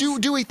gorillas.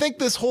 do we think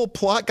this whole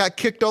plot got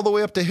kicked all the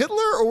way up to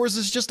Hitler, or was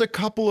this just a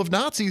couple of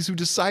Nazis who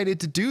decided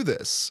to do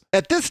this?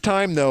 At this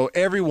time, though,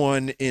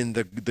 everyone in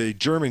the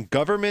German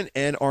government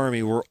and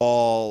army were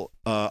all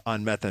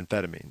on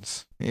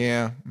methamphetamines.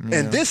 Yeah.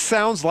 And this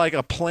sounds like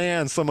a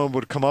plan someone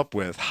would come up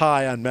with,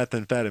 high on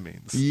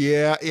methamphetamines.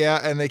 Yeah,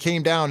 and they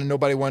came down and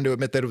nobody wanted to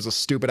admit that it was a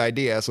stupid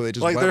idea, so they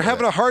just Like, went they're with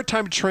having it. a hard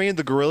time training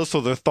the gorillas, so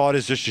their thought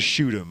is just to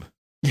shoot them.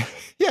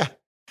 Yeah.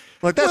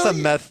 Like, that's Well, a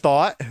meth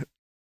thought.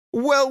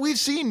 Well, we've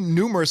seen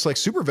numerous like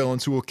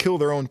supervillains who will kill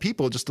their own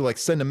people just to like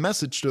send a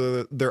message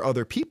to their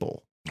other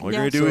people. All Yeah.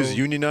 you're going to do is So-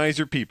 unionize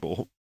your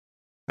people.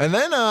 And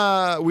then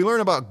we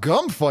learn about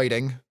gum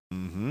fighting.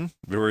 Mm-hmm.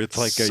 Where it's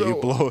like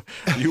So-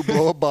 you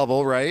blow a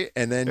bubble, right?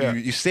 And then Yeah.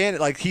 you stand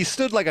like he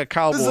stood like a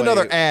cowboy. This is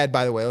another ad,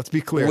 by the way. Let's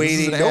be clear. This is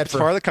Waiting, an nope, ad it's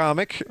part of the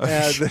comic.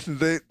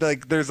 Okay.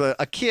 Like there's a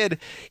kid.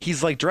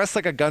 He's like dressed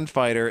like a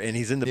gunfighter, and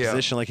he's in the Yeah.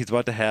 position like he's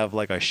about to have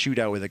like a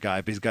shootout with a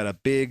guy, but he's got a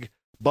big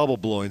bubble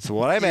blowing. So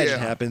what I imagine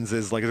Yeah. happens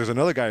is like there's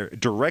another guy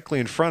directly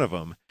in front of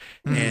him,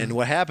 Mhm. and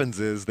what happens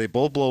is they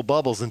both blow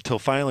bubbles until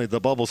finally the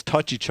bubbles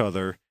touch each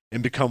other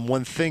and become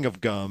one thing of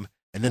gum,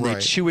 and then they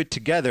Right. chew it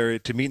together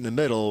to meet in the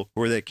middle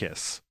where they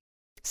kiss.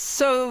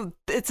 So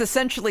it's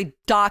essentially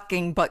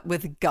docking, but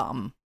with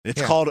gum. It's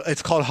Yeah. called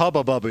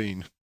hubba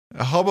bubbing.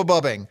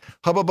 Hubba-bubbing.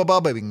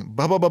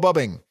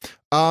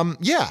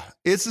 Yeah,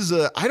 this is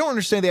I don't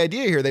understand the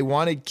idea here. They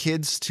wanted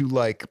kids to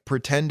like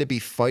pretend to be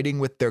fighting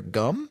with their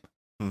gum.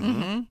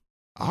 Mm-hmm.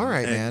 All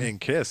right, and, man. and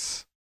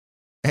kiss.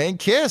 And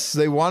kiss.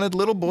 They wanted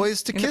little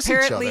boys to And kiss each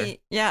apparently, other.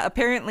 yeah,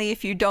 apparently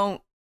if you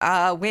don't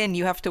win,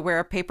 you have to wear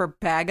a paper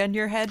bag on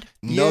your head.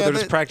 No, Yeah, they're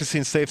just but-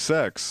 practicing safe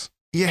sex.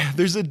 Yeah,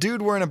 there's a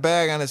dude wearing a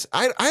bag on his.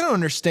 I don't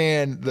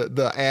understand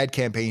the ad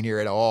campaign here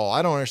at all.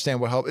 I don't understand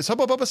what help. Is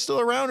Hubba Bubba still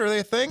around? Are they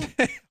a thing?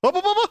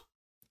 Hubba bubba.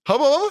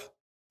 Hubba Bubba?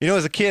 You know,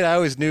 as a kid, I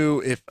always knew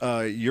if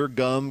your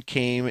gum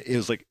came, it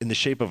was like in the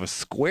shape of a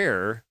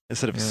square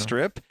instead of a Yeah.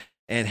 strip,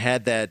 and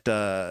had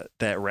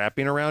that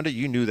wrapping around it.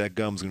 You knew that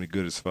gum's gonna be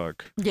good as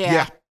fuck.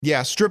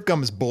 Yeah. Strip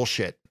gum is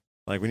bullshit.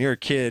 Like when you're a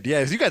kid,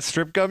 yeah. If you got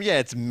strip gum, yeah,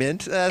 it's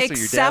mint. That's what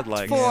your Except dad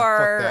likes.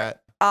 for- Yeah, fuck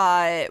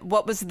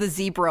what was the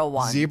zebra that.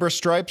 one? Zebra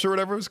stripes or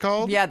whatever it was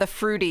called. Yeah, the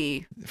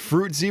fruity.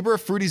 Fruity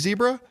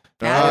zebra.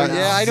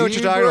 Yeah, I know what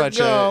you're talking about.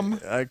 Zebra Chad. gum.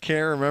 I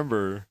can't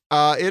remember.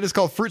 It is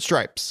called fruit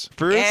stripes.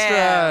 Fruit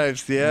Yeah.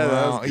 stripes. Yeah, that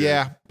Well, was good.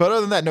 yeah. But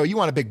other than that, no, you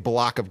want a big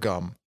block of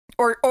gum.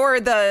 Or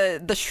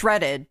the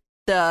shredded,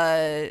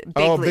 the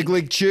Big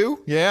League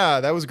Chew? Yeah,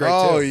 that was great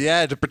Oh too.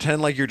 yeah, to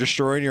pretend like you're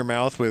destroying your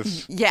mouth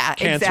with Yeah,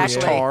 cancerous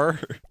exactly. tar.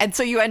 And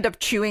so you end up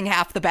chewing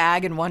half the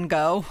bag in one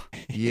go.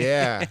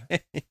 Yeah.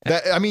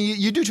 I mean,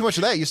 you do too much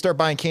of that, you start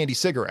buying candy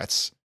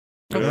cigarettes.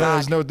 Oh, And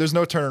God. there's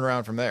no turning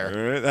around from All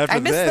there. right, after I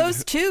miss that,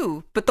 those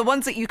too, but the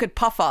ones that you could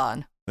puff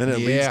on. Then it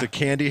leads Yeah. to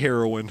candy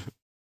heroin.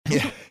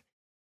 Yeah.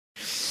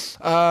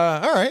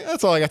 All right,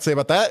 that's all I got to say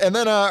about that. And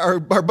then our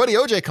buddy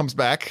OJ comes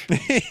back.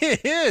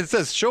 It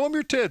says, "Show him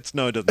your tits."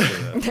 No, it doesn't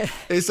say that.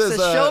 It says,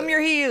 So show them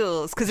your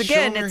heels, because show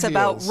again, 'em your it's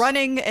about heels.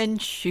 running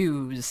and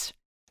shoes.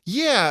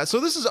 yeah. So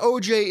this is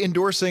OJ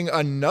endorsing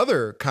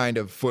another kind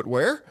of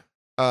footwear,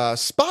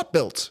 spot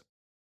built.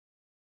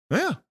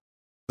 Yeah.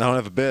 I don't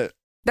have a bit.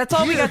 That's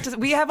all we Here. got to.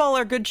 We have all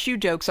our good shoe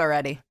jokes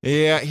already.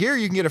 Yeah. Here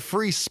you can get a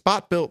free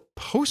spot built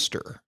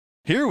poster.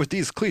 Here with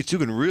these cleats, you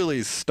can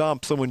really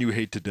stomp someone you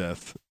hate to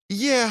death.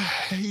 Yeah.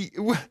 He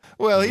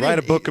Write a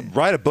didn't- book.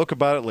 Write a book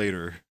about it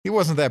later. He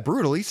wasn't that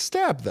brutal. He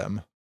stabbed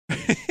them.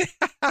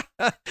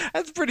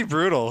 That's pretty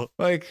brutal.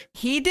 Like,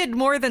 He did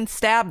more than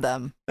stab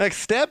them. Like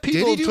stab did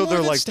people he do until more they're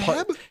than like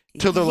stab?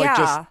 till they're like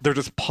Yeah.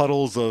 just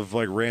puddles of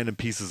like random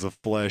pieces of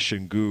flesh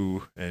and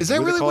goo. And Is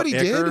that what do they really call what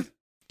it? he Ichor? did?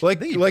 Like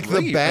I think he the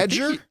brutally-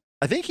 badger?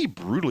 I think he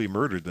brutally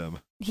murdered them.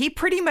 He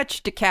pretty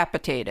much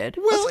decapitated.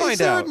 Well, Let's find is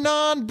there out. a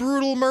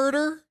non-brutal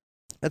murder?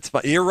 That's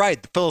fine. You're right.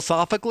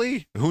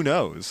 Philosophically, who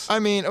knows? I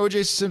mean,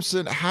 O.J.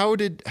 Simpson. How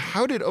did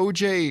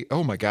O.J.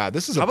 Oh my God,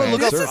 this is a How about bad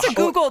look up- This search. is a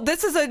Google.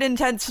 This is an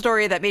intense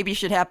story that maybe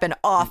should happen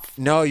off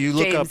No, you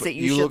look James up. that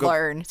you should look up.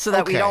 learn so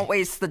that we Okay. don't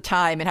waste the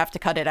time and have to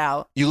cut it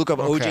out. You look up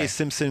Okay. O.J.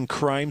 Simpson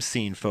crime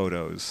scene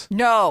photos.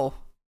 No.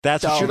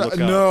 That's what Don't. you Should I, look up.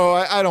 no,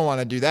 I don't want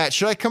to do that.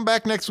 Should I come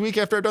back next week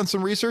after I've done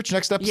some research?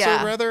 Next episode,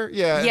 Yeah. rather?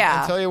 Yeah. and- Yeah.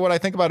 And tell you what I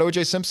think about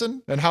O.J.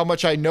 Simpson and how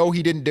much I know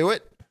he didn't do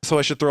it. So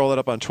I should throw that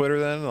up on Twitter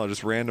then? I'll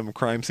just random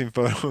crime scene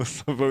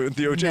photos of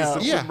the O.J. No.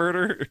 Simpson Yeah.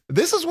 murder.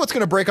 This is what's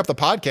going to break up the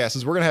podcast.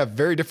 Is we're going to have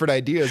very different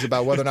ideas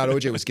about whether or not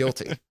O.J. was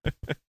guilty.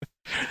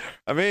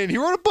 I mean, he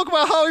wrote a book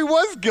about how he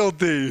was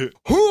guilty.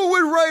 Who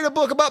would write a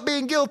book about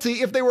being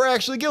guilty if they were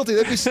actually guilty?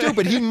 That'd be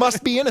stupid. He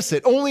must be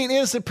innocent. Only an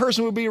innocent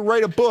person would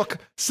write a book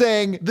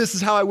saying, this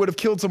is how I would have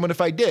killed someone if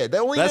I did. The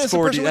only That's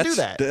innocent 4D. person would do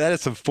that. That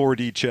is some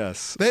 4D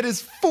chess. That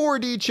is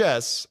 4D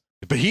chess.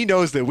 But he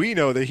knows that we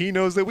know that he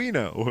knows that we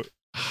know.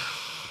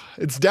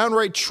 It's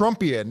downright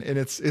Trumpian in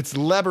its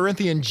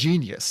labyrinthian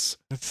genius.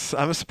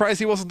 I'm surprised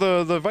he wasn't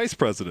the vice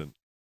president.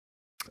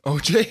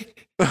 OJ?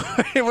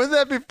 Wouldn't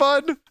that be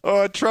fun?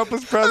 Oh, Trump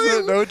was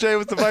president, and OJ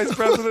was the vice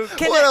president.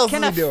 What else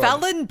Can is a he doing?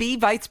 felon be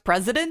vice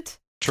president?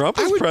 Trump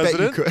I is would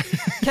president. bet you could.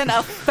 Can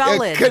a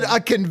felon? A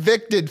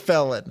convicted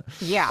felon.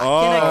 Yeah. Can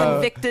Oh. a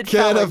convicted Can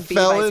felon a be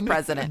felon vice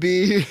president?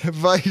 be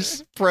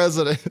vice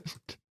president?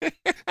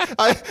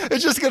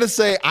 It's just going to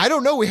say, I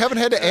don't know. We haven't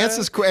had to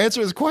answer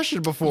his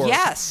question before.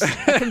 Yes.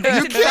 A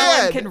convicted You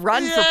felon can. can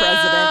run for president.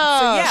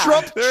 So yeah.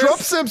 Trump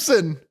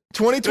Simpson,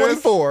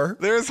 2024.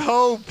 There's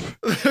hope.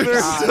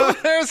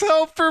 There's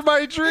hope for my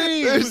There's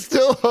dreams.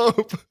 still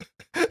hope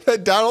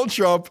that Donald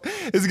Trump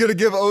is going to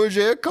give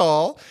OJ a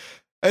call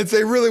and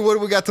say, really, what do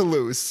we got to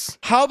lose?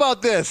 How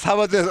about this?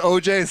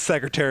 OJ is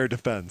Secretary of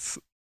Defense.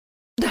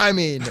 I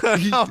mean,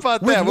 How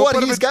about with that? We'll what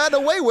put him he's in-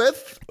 gotten away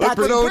with. Let's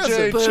put being OJ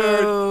in president.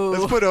 charge. Boo.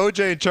 Let's put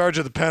OJ in charge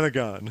of the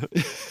Pentagon.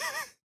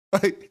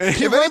 Like, And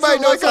he if runs anybody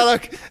a- knows how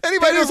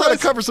to,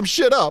 runs- cover some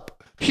shit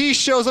up, He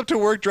shows up to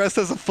work dressed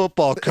as a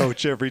football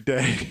coach every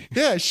day.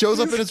 yeah, shows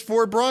up in his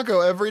Ford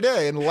Bronco every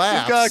day and He's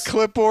laughs. got a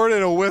clipboard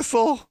and a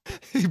whistle.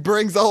 He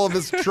brings all of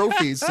his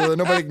trophies so that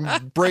nobody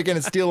can break in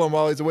and steal them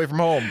while he's away from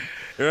home.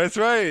 That's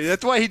right.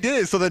 That's why he did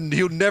it. So then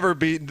they'll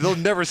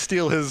never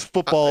steal his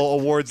football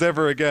awards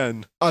ever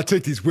again. I'll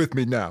take these with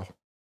me now.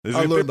 He's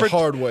I learned the pro-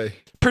 hard way.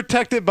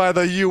 protected by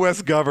the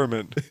U.S.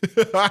 government.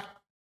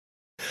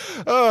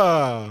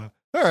 All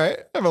right.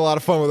 Having a lot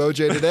of fun with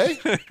OJ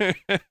today.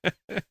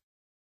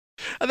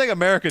 I think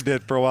America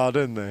did for a while,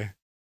 didn't they?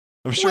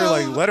 I'm sure Well-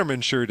 like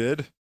Letterman sure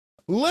did.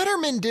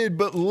 Letterman did,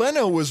 but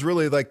Leno was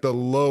really like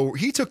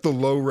he took the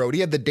low road.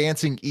 He had the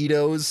dancing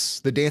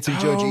Itos, the dancing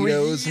Judge Oh,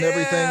 Itos and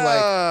everything.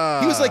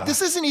 Like he was like, yeah.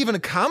 this isn't even a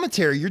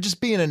commentary. You're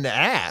just being an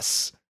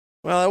ass.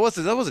 Well, that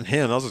wasn't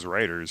him. That was his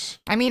writers.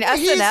 I mean,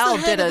 He's the SNL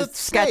head did of a the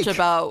sketch snake.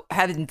 about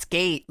Heaven's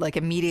Gate like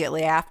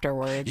immediately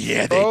afterwards.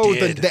 Yeah, they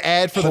did. The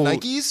ad for the Hol-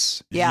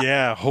 Nikes? Yeah.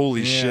 Yeah.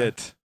 Holy Yeah.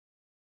 shit.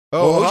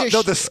 Oh, Well,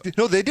 OJ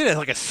no, they did it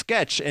like a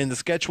sketch, and the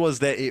sketch was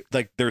that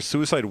their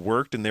suicide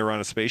worked, and they were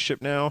on a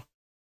spaceship now.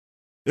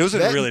 It was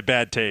in That- really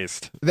bad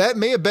taste. That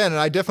may have been,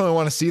 and I definitely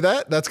want to see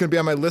that. That's going to be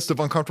on my list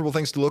of uncomfortable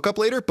things to look up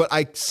later. But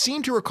I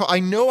seem to recall, I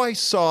know I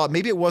saw,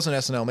 maybe it wasn't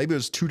SNL, maybe it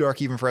was too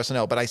dark even for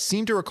SNL, but I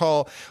seem to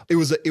recall it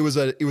was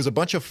a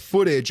bunch of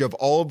footage of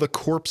all of the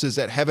corpses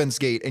at Heaven's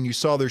Gate, and you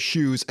saw their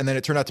shoes, and then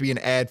it turned out to be an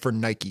ad for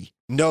Nike.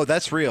 No,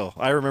 that's real.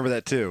 I remember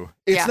that too.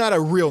 It's Yeah. not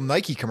a real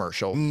Nike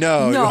commercial.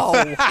 No, No.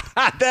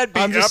 that'd be.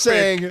 I'm just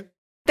epic. saying,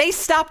 They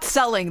stopped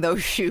selling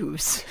those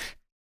shoes.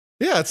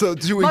 yeah, so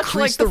to Much increase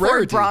like the Ford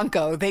rarity.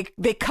 Bronco,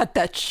 they cut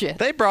that shit.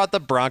 They brought the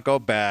Bronco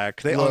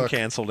back. They Look.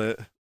 uncanceled it.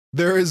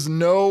 There is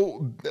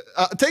no,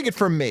 take it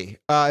from me.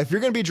 If you're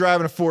going to be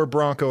driving a Ford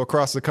Bronco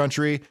across the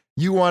country,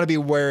 you want to be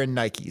wearing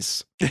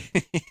Nikes.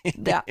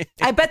 Yeah.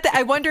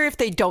 I wonder if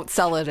they don't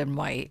sell it in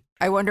white.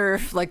 I wonder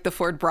if like the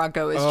Ford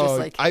Bronco is just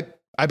like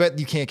I bet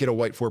you can't get a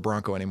white Ford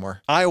Bronco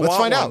anymore. I Let's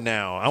want find one out.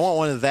 now. I want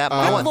one of that. Good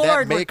I want Lord, that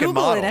we're make and Googling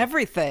model.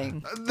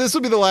 everything. This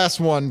will be the last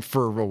one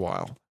for a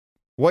while.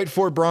 White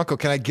Ford Bronco.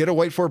 Can I get a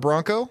white Ford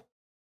Bronco?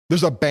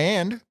 There's a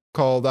band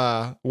called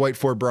White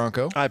Ford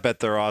Bronco. I bet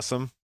they're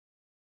awesome.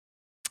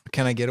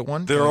 Can I get it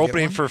one? They're Can I get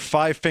opening one? for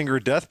Five Finger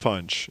Death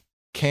Punch.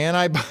 Can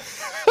I buy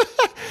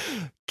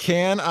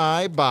Can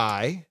I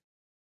buy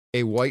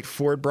a white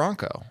Ford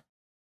Bronco?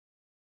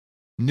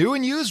 New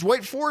and used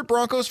white Ford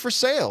Broncos for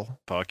sale.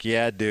 Fuck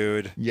yeah,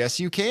 dude. Yes,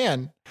 you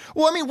can.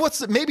 Well, I mean,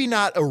 maybe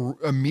not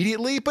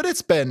immediately, but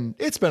it's been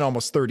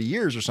almost 30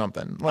 years or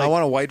something. I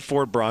want a white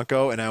Ford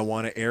Bronco, and I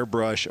want to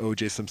airbrush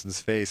O.J.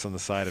 Simpson's face on the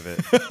side of it.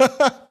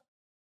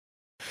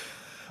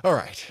 All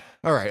right.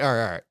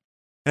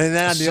 And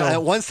then So-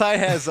 one side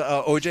has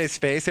O.J.'s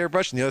face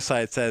airbrushed, and the other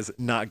side says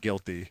 "not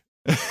guilty."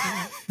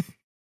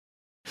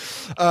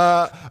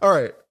 All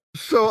right.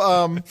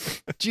 So,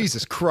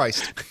 Jesus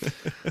Christ.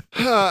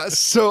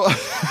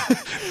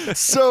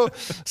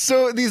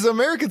 So these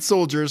American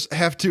soldiers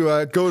have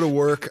to go to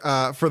work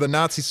for the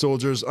Nazi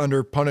soldiers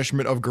under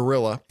punishment of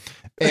guerrilla.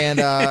 And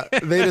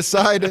they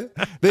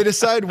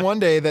decide one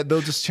day that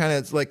they'll just try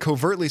to like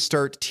covertly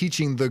start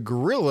teaching the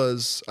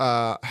gorillas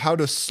how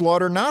to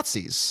slaughter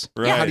Nazis,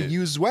 how to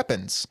use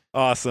weapons.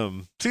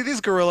 Awesome. See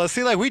these gorillas.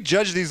 See, like we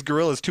judge these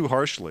gorillas too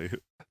harshly.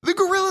 The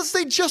gorillas,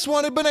 they just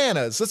wanted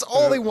bananas. That's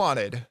all they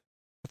wanted.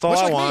 That's all Much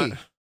I like want. me.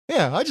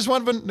 Yeah, I just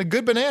want a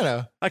good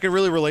banana. I can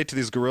really relate to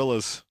these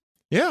gorillas.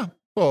 Yeah.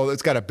 Well,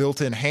 it's got a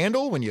built-in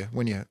handle when you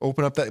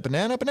open up that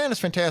banana. Banana's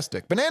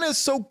fantastic. Banana is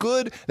so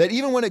good that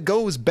even when it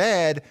goes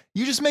bad,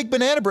 you just make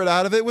banana bread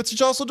out of it, which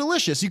is also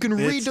delicious. You can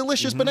read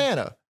delicious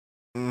banana.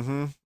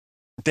 Mm-hmm.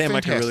 Damn,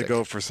 I can really Fantastic.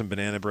 go for some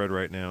banana bread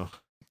right now.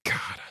 God,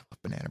 I love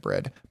banana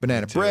bread.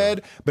 Banana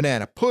bread,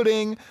 banana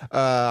pudding.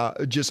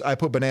 I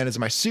put bananas in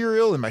my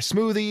cereal and my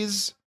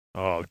smoothies.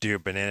 Oh,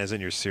 dude, bananas in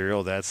your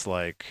cereal, that's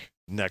like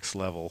next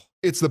level.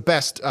 It's the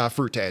best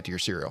fruit to add to your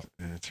cereal.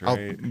 That's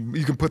right.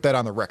 You can put that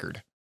on the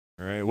record.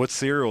 All right. What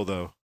cereal,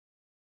 though?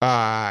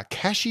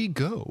 Cashy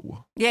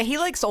Go. Yeah, he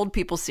likes old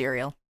people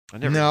cereal. I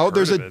never No, heard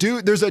there's of a it.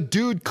 dude. There's a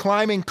dude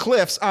climbing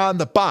cliffs on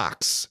the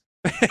box.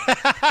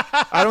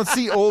 I don't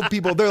see old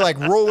people. They're like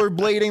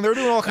rollerblading. They're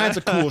doing all kinds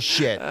of cool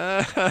shit.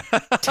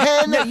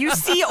 10, No, you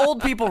see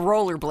old people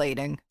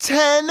rollerblading.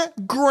 10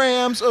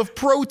 grams of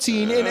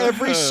protein in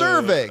every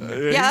serving.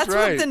 Yeah, that's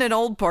right. something an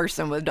old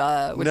person would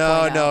No, point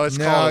out. no, it's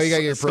No, called, you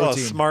gotta get it's called a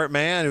protein. smart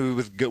man who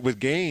with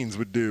gains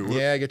would do.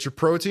 Yeah, get your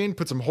protein,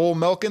 put some whole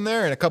milk in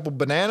there and a couple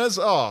bananas.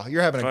 Oh,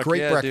 you're having a Fuck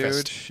great yeah,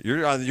 breakfast. Dude.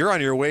 You're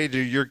on your way to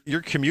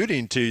you're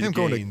commuting to I'm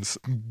going to- Gaines.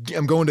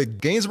 I'm going to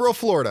Gainesboro,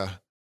 Florida.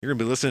 You're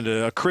gonna be listening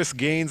to a Chris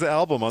Gaines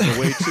album on the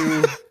way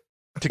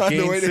to On the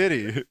Gaines way to-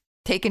 City.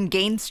 Taking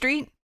Gain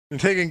Street? And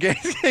taking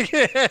Gaines.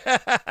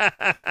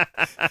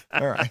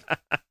 All right.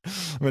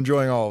 I'm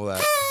enjoying all of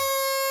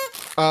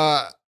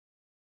that.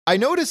 I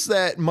noticed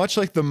that much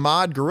like the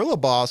mod gorilla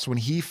boss when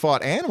he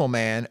fought Animal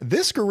Man,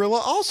 this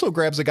gorilla also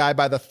grabs a guy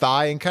by the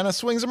thigh and kind of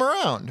swings him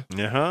around.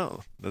 Yeah,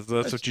 that's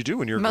what you do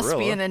when you're a Must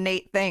gorilla. be an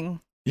innate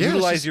thing. Yeah, it's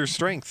Utilize just- your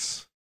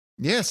strengths.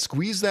 Yeah,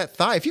 squeeze that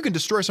thigh. If you can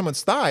destroy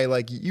someone's thigh,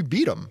 like you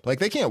beat them. Like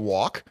they can't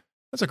walk.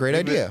 That's a great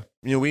idea.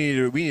 You know, we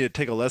need to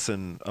take a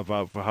lesson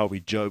about how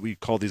we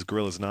call these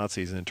gorillas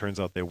Nazis, and it turns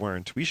out they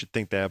weren't. We should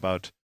think that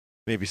about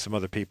maybe some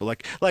other people,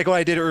 like what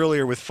I did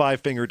earlier with Five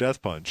Finger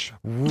Death Punch.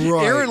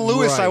 Right, Aaron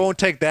Lewis, right. I won't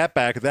take that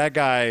back. That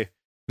guy's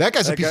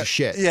a piece of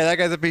shit. Yeah, that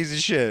guy's a piece of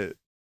shit.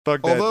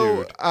 Fuck that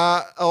dude.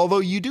 Although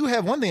you do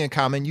have one thing in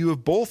common, you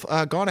have both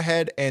gone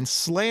ahead and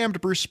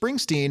slammed Bruce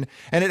Springsteen,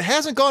 and it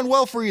hasn't gone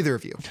well for either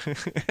of you.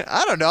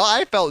 I don't know.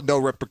 I felt no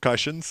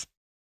repercussions.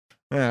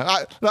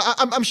 Yeah,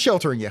 I'm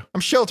sheltering you.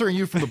 I'm sheltering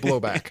you from the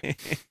blowback.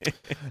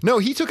 No,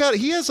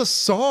 he has a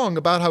song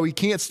about how he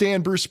can't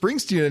stand Bruce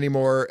Springsteen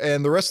anymore,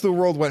 and the rest of the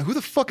world went, "Who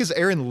the fuck is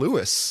Aaron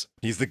Lewis?"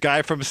 He's the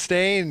guy from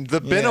Stain, the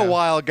Been Yeah. a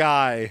While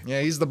guy.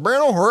 Yeah, he's the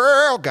Bernal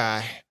Hurl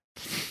guy.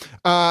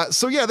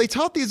 So yeah, they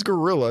taught these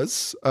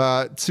gorillas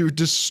to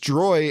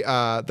destroy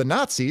the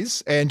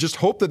Nazis and just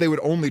hope that they would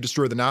only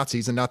destroy the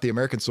Nazis and not the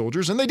American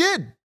soldiers, and they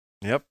did.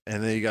 Yep,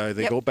 and they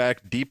Yep. go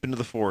back deep into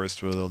the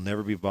forest where they'll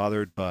never be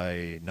bothered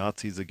by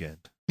Nazis again.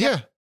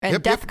 Yeah. And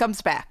Yep, death yep.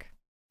 comes back.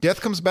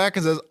 Death comes back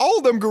and says, all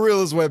them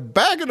gorillas went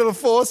back into the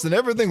forest and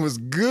everything was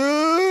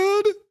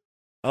good.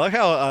 I like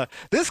how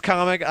this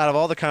comic, out of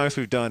all the comics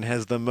we've done,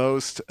 has the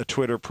most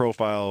Twitter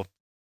profile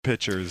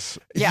pictures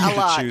Yeah, a to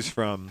lot. choose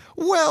from.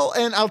 Well,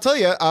 and I'll tell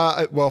you,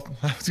 I was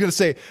going to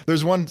say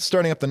there's one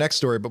starting up the next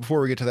story, but before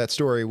we get to that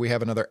story, we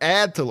have another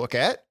ad to look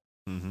at.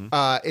 Mm-hmm.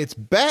 It's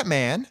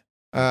Batman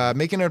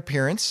making an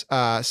appearance,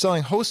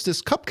 selling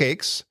Hostess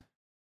cupcakes.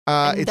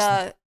 And,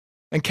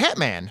 And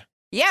Catman.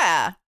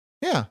 yeah,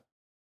 Yeah.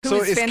 who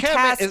So is is Catman-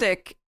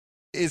 fantastic.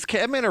 Is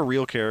Catman a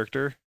real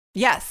character?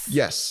 Yes.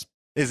 Yes.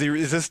 Is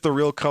this the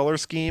real color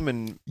scheme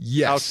and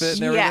Yes. outfit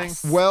and everything?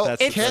 Yes. Well,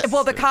 It's, that's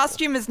well, the very cool.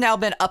 costume has now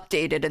been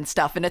updated and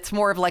stuff, and it's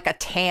more of like a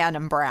tan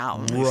and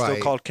brown. He's Right.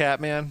 still called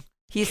Catman.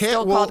 He's Cat-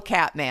 still well- called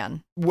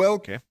Catman. Well,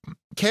 Okay.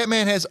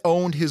 Catman has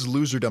owned his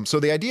loserdom. So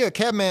the idea,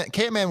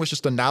 Catman was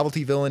just a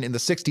novelty villain in the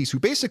 60s who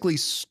basically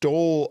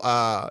stole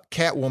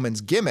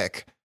Catwoman's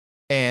gimmick,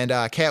 and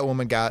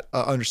Catwoman got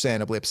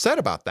understandably upset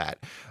about that.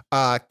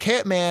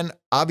 Catman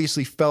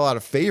obviously fell out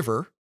of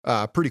favor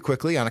pretty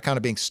quickly on account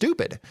of being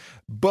stupid,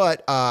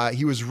 but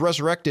he was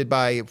resurrected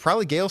by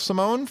probably Gail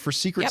Simone for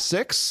Secret Yep.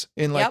 Six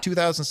in like Yep.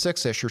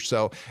 2006-ish or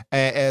so,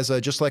 as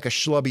just like a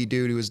schlubby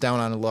dude who was down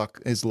on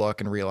his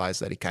luck and realized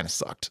that he kind of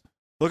sucked.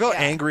 Look how Yeah.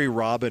 angry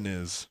Robin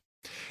is.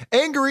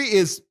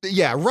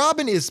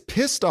 Robin is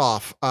pissed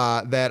off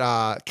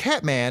that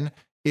Catman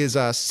is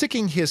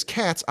sicking his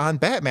cats on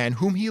Batman,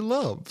 whom he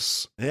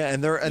loves. Yeah,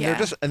 and they're Yeah.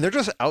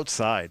 just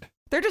outside.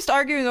 They're just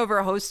arguing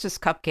over Hostess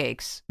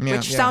cupcakes, Yeah,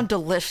 which yeah. sound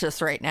delicious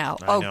right now.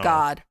 I Oh know.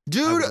 God.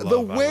 Dude, I would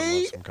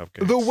love some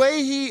cupcakes. the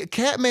way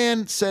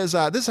Catman says,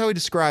 this is how he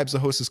describes the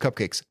Hostess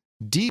cupcakes.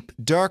 Deep,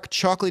 dark,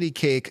 chocolatey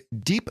cake,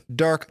 deep,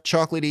 dark,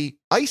 chocolatey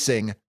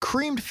icing,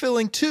 creamed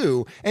filling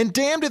too, and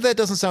damned if that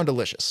doesn't sound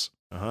delicious.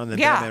 And then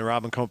Yeah. Batman and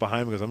Robin come up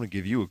behind him and goes, I'm going to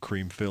give you a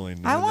cream filling.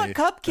 And I then want And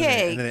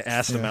cupcakes. then they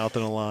ask him Yeah. out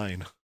in a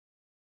line.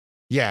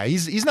 Yeah,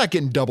 he's not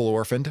getting double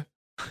orphaned.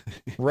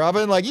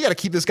 Robin, like, you got to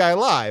keep this guy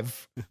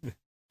alive.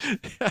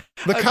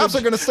 The cops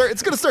are gonna start.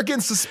 It's gonna start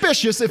getting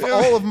suspicious if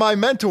all of my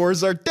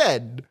mentors are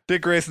dead.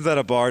 Dick Grayson's at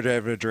a bar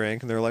having a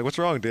drink, and they're like, "What's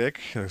wrong, Dick?"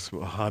 He goes,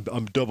 "Well,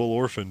 I'm double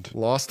orphaned."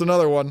 Lost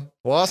another one.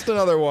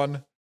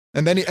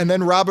 And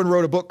then Robin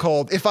wrote a book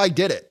called "If I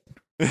Did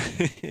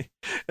It."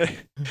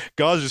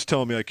 God's just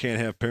telling me I can't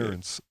have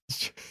parents.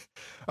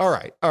 All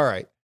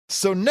right.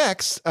 So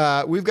next,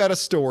 we've got a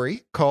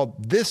story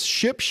called "This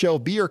Ship Shall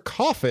Be Your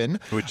Coffin,"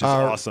 Which is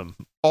awesome.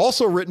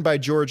 Also written by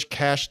George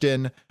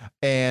Cashton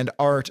and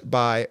art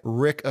by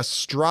Rick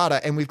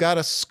Estrada. And we've got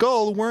a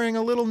skull wearing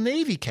a little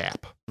Navy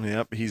cap.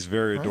 Yep, he's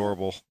very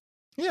adorable.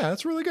 Yeah,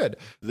 that's really good.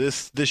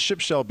 This ship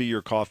shall be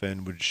your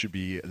coffin, which should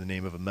be the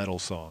name of a metal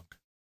song.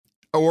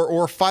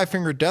 Or Five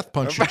Finger Death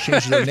Punch should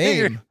change their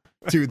name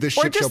to "This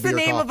Ship Shall Be Your Coffin." Or just the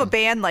name of a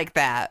band like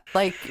that.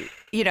 Like,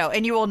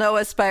 and you will know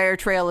us by our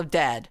Trail of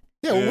Dead.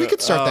 Yeah, well, we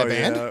could start that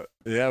band.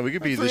 Yeah, we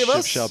could be Three "This of Ship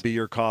us. Shall Be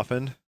Your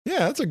Coffin."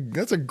 Yeah,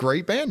 that's a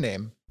great band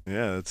name.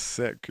 Yeah, that's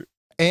sick.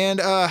 And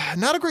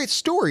not a great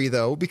story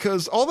though,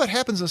 because all that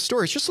happens in the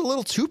story is just a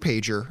little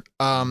 2-pager.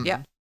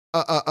 Yeah.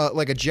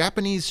 Like a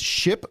Japanese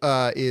ship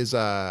is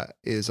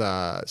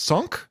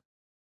sunk,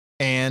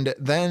 and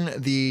then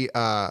the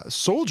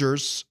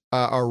soldiers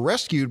are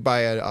rescued by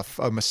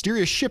a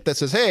mysterious ship that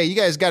says, "Hey, you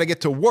guys got to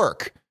get to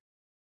work."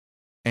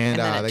 And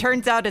then it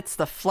turns out it's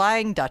the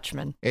Flying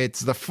Dutchman. It's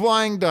the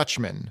Flying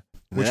Dutchman,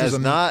 which Yeah, is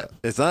it's not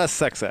a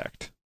sex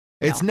act.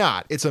 It's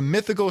not. It's a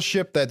mythical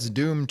ship that's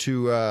doomed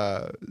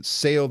to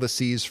sail the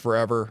seas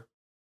forever,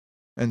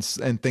 and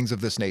things of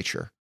this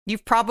nature.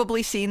 You've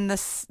probably seen the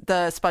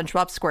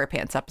SpongeBob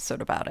SquarePants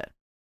episode about it.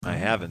 I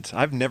haven't.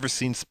 I've never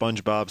seen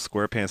SpongeBob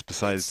SquarePants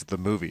besides the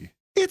movie.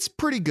 It's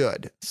pretty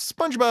good.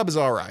 SpongeBob is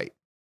all right.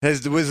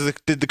 Did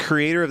the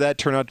creator of that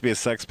turn out to be a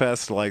sex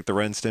pest like the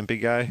Ren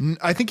Stimpy guy?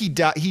 I think he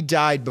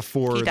died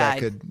before that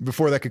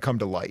could come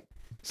to light.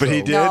 But So-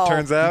 he did, No.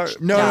 turns out.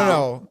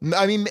 No.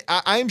 I mean,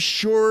 I'm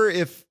sure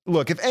if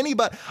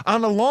anybody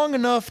on a long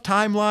enough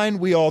timeline,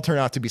 we all turn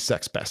out to be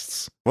sex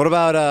pests. What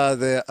about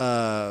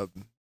the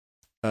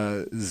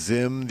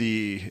Zim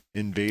the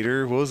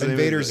Invader? What was the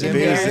Invader name? Zim,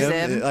 yeah.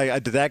 Zim. Zim.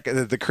 Like,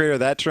 did the creator of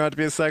that turn out to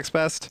be a sex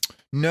pest?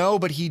 No,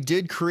 but he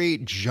did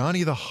create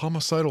Johnny the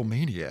Homicidal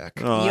Maniac.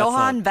 Oh,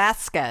 Johann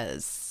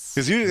Vasquez.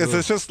 Because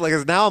it's just like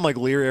now I'm like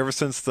leery ever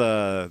since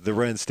the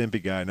Ren and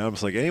Stimpy guy. Now I'm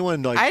just like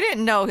anyone like I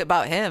didn't know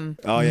about him.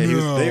 oh yeah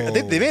No.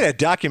 they made a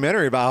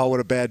documentary about what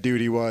a bad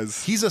dude he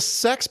was. He's a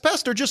sex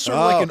pest, or just sort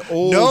of like an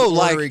old, no,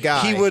 ornery like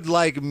guy. he would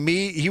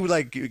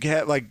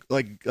have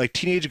like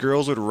teenage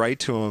girls would write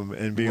to him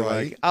and be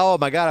Right. like, "Oh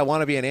my god, I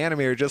want to be an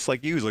animator just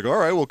like you." He's like, "All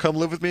right, well come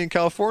live with me in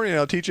California and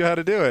I'll teach you how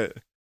to do it."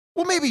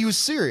 Well, maybe he was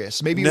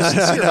serious. Maybe he was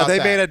sincere about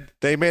that.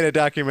 They made a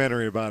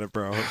documentary about it,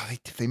 bro.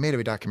 If they made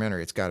a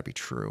documentary, it's got to be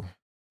true.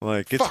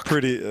 Like it's Fuck.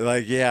 pretty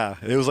like yeah,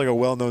 it was like a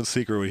well-known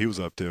secret what he was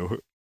up to.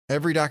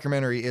 Every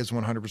documentary is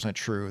 100%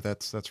 true.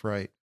 That's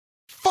right.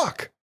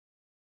 Fuck.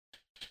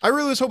 I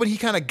really was hoping he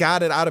kind of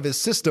got it out of his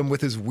system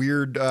with his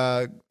weird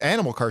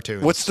animal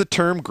cartoons. What's the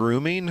term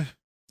grooming?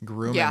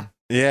 grooming? Yeah.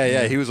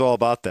 Yeah, he was all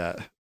about that.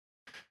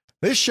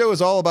 This show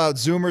is all about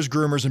Zoomers,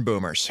 groomers, and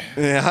boomers.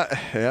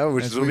 Yeah,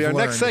 which As will be our we've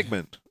next learned.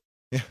 segment.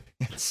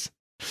 Yes.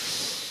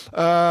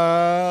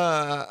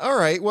 All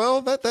right.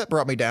 Well, that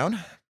brought me down.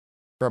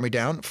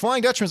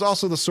 Flying Dutchman is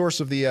also the source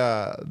of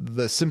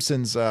the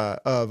Simpsons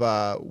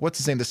what's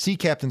his name? The sea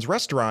captain's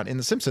restaurant in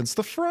The Simpsons,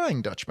 the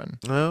Frying Dutchman.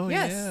 Oh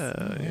Yes.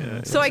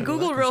 yeah. So I Where did that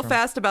Googled come real from?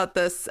 fast about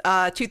this.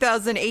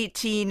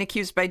 2018,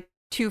 accused by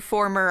 2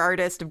 former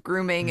artists of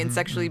grooming and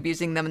sexually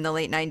abusing them in the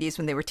late 90s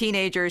when they were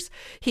teenagers.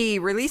 He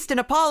released an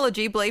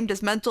apology, blamed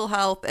his mental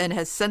health, and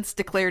has since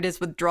declared his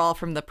withdrawal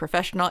from the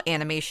professional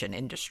animation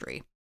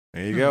industry.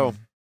 There you go.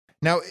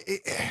 Now,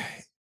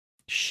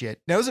 shit.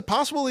 Now, is it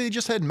possible he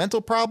just had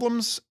mental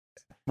problems?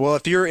 Well,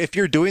 if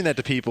you're doing that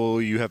to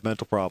people, you have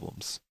mental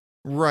problems.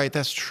 Right,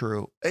 that's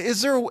true.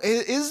 Is there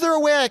a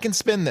way I can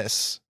spin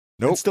this?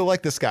 Nope. And still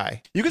like this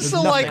guy. You can There's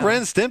still like nothing. Ren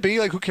and Stimpy.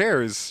 Like, who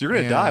cares? You're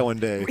gonna Yeah. die one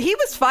day. He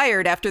was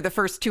fired after the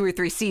first 2 or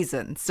 3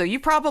 seasons, so you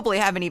probably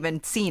haven't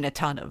even seen a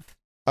ton of.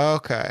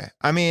 Okay.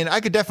 I mean, I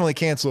could definitely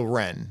cancel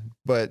Ren,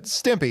 but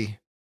Stimpy,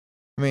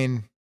 I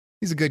mean,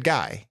 he's a good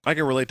guy. I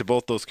can relate to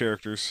both those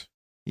characters.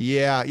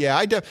 Yeah.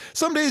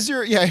 Some days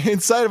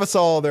inside of us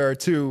all, there are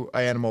 2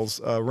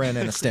 animals, Ren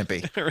and a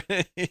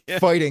Stimpy, yeah.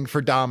 fighting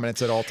for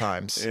dominance at all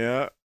times.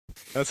 Yeah.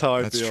 That's how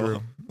I That's feel.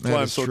 true. That's That why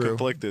I'm is so true.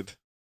 conflicted.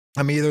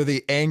 I'm either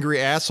the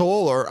angry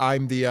asshole or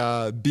I'm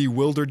the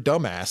bewildered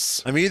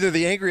dumbass. I'm either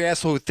the angry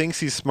asshole who thinks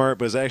he's smart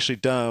but is actually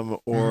dumb,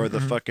 or the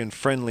Mhm. fucking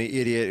friendly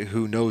idiot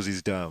who knows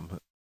he's dumb.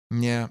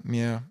 Yeah.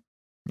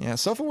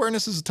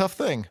 Self-awareness is a tough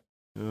thing.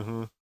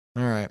 Uh-huh.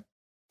 All right.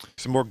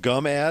 Some more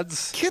gum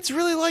ads. Kids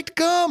really liked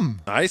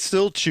gum. I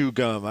still chew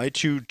gum. I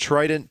chew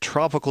Trident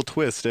Tropical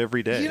Twist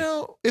every day. You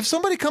know, if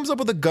somebody comes up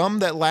with a gum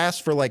that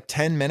lasts for like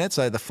 10 minutes,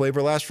 the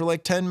flavor lasts for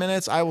like 10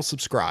 minutes, I will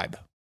subscribe.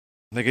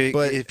 Like,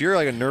 But- if you're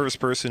like a nervous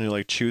person who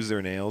like chews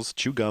their nails,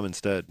 chew gum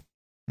instead.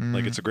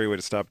 Like, Mm. it's a great way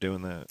to stop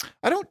doing that.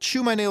 I don't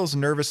chew my nails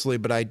nervously,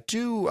 but I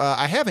do.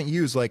 I haven't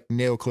used like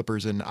nail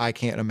clippers in I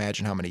can't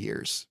imagine how many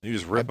years. You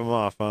just rip them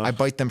off, huh? I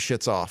bite them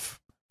shits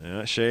off.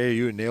 Yeah, Shay, are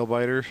you a nail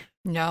biter?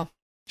 No,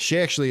 She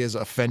actually is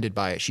offended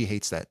by it. She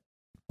hates that.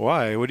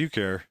 Why? What do you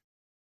care?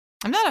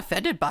 I'm not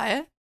offended by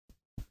it.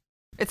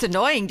 It's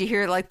annoying to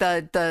hear like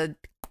the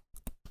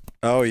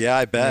Oh yeah,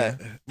 I bet.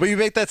 But you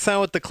make that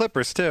sound with the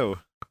clippers too.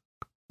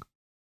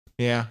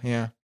 Yeah,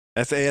 yeah.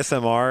 That's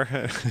ASMR.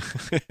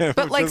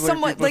 but like Just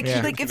someone people like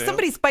Yeah. like if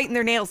somebody's biting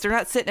their nails, they're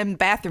not sitting in the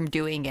bathroom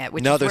doing it,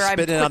 which No, is they're where I'm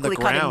spitting on the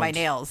quickly cutting my ground.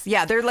 nails.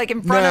 Yeah, they're like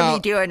in front No. of me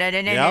doing it.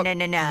 Yep.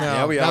 No.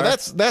 Yeah, we now are.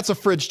 that's a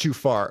fridge too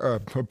far.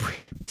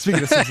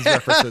 Speaking of Simpsons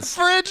references,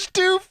 Fridge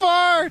too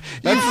far. You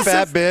That's-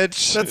 fat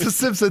bitch. that's a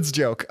Simpsons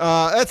joke.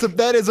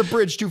 That is a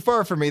bridge too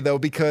far for me though,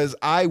 because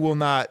I will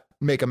not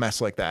make a mess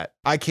like that.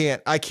 I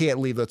can't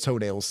leave the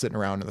toenails sitting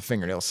around and the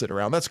fingernails sitting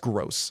around. That's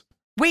gross.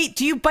 Wait,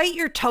 do you bite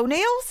your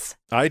toenails?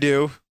 I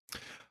do.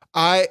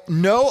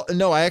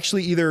 No, I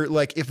actually either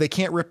like if they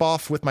can't rip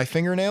off with my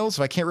fingernails,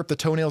 if I can't rip the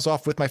toenails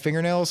off with my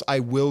fingernails, I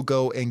will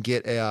go and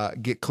get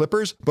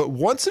clippers. But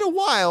once in a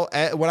while,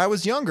 when I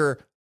was younger,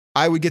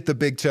 I would get the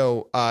big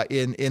toe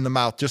in the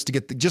mouth just to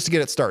get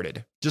it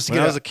started. Just to When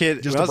get I was a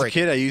kid, just when I to was a break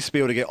kid, I used to be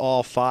able to get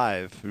all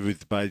 5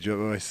 by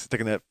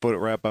sticking that foot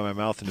right by my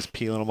mouth and just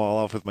peeling them all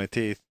off with my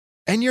teeth.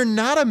 And you're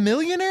not a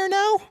millionaire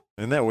now?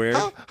 Isn't that weird?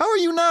 How are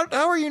you not?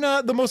 How are you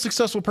not the most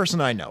successful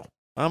person I know?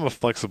 I'm a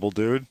flexible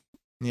dude.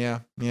 Yeah.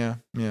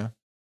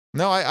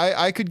 No,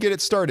 I could get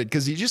it started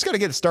because you just got to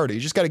get it started. You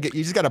just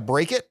got to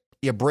break it.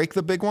 You break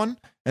the big one,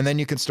 and then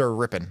you can start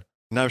ripping.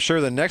 Now I'm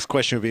sure the next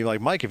question would be like,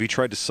 Mike, have you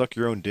tried to suck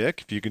your own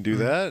dick? If you can do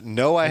that,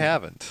 no, I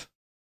haven't.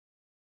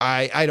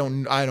 I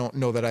don't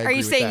know that I. Are agree you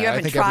with saying that. you I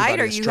haven't think tried,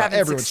 everybody or has you tried. haven't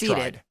Everyone's succeeded?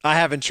 tried. I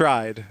haven't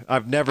tried.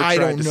 I've never I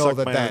tried don't to know suck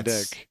that my own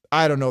that's. dick.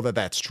 I don't know that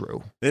that's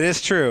true. It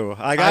is true.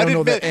 I don't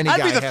know that any I'd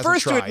guy be the hasn't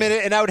first to tried. admit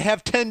it, and I would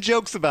have 10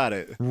 jokes about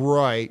it.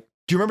 Right.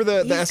 Do you remember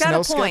the He's got a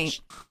SNL point.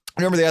 sketch?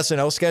 Remember the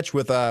SNL sketch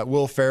with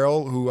Will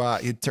Ferrell, who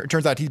it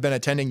turns out he's been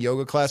attending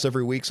yoga class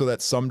every week so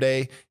that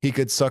someday he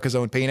could suck his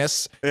own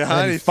penis.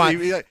 Yeah, And he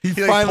he like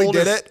finally pulled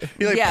did his- it.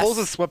 He like Yes. pulls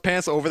his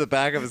sweatpants over the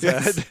back of his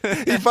Yes.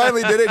 head. He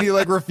finally did it. And he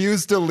like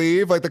refused to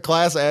leave. Like the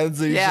class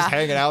ends and he's Yeah. just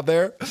hanging out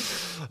there.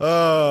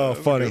 Oh,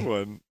 funny. Good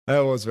one.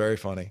 That was very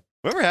funny.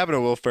 Whatever happened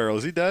to Will Ferrell?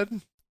 Is he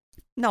dead?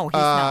 No, he's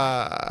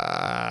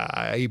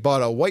not. He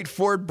bought a white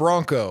Ford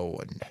Bronco.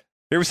 And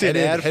You ever see an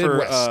ad Headed for?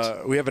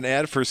 west. We have an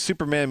ad for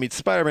Superman meets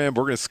Spider-Man.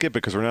 But we're gonna skip it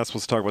because we're not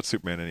supposed to talk about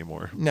Superman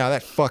anymore. no,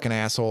 that fucking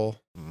asshole.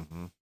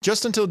 Mm-hmm.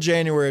 Just until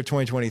January of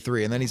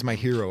 2023, and then he's my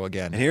hero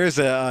again. And here's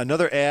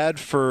another ad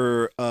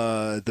for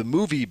the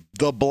movie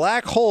The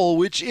Black Hole,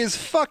 which is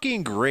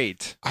fucking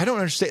great. I don't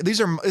understand. This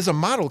is a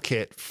model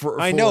kit for.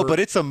 I know, but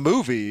it's a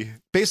movie,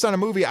 based on a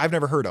movie I've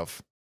never heard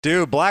of.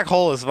 dude. Black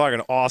Hole is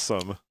fucking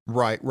awesome.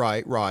 Right.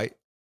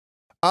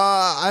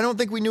 I don't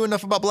think we knew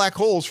enough about black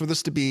holes for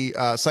this to be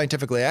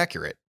scientifically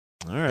accurate.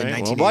 All right, well,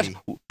 1980.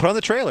 put on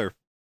the trailer.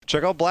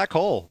 Check out Black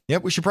Hole.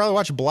 Yep, we should probably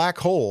watch Black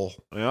Hole.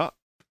 Yeah,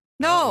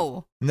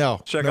 No.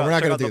 No, Check no, out- we're not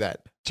check going out to do the- that.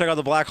 check out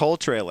the Black Hole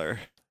trailer.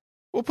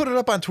 We'll put it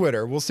up on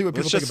Twitter. We'll see what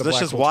people think of the Let's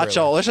Black just Hole watch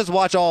trailer. all. Let's just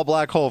watch all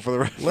Black Hole for the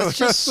rest. Let's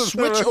the just rest of the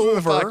switch rest of the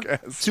over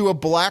podcast. to a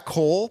Black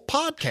Hole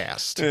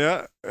podcast.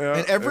 Yeah,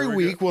 And every there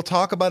we week we'll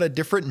talk about a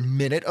different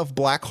minute of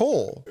Black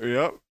Hole. go.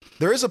 Yep.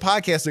 There is a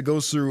podcast that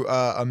goes through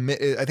I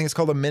think it's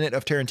called A Minute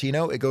of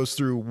Tarantino. It goes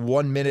through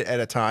 1 minute at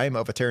a time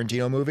of a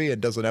Tarantino movie and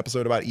does an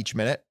episode about each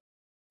minute.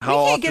 We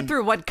can't get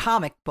through one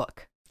comic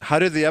book. How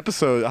did the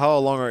episode? How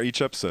long are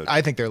each episode?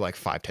 I think they're like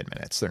 5-10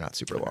 minutes. They're not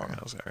super long.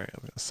 I was gonna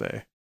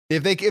say.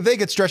 If they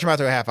could stretch them out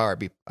to a half hour,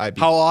 I'd be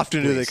How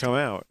often do they pleased. come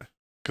out?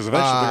 Because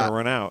eventually they're gonna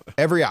run out.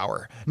 Every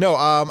hour. No,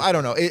 I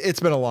don't know.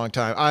 It's been a long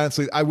time.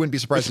 Honestly, I wouldn't be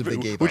surprised if they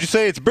gave Would up. you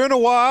say it's been a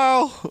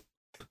while?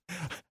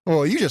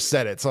 Well, you just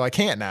said it, so I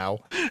can't now.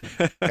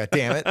 God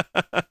damn it.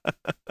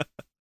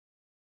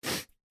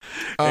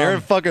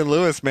 Aaron fucking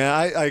Lewis,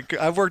 man.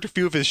 I've worked a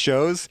few of his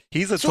shows.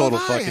 He's a So total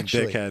have I, fucking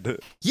actually. dickhead.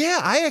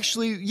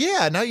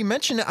 Yeah, now you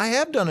mention it, I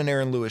have done an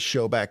Aaron Lewis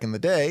show back in the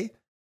day.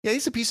 Yeah,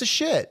 he's a piece of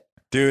shit.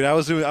 Dude, I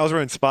was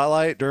running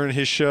Spotlight during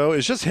his show.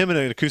 It's just him and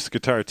an acoustic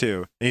guitar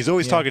too, and he's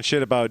always Yeah. talking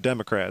shit about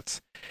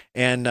Democrats.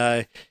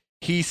 And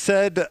he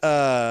said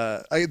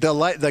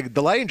the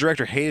lighting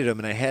director hated him,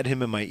 and I had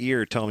him in my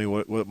ear telling me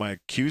what my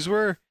cues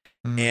were.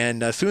 Mm.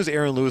 And as soon as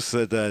Aaron Lewis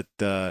said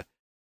that,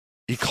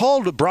 he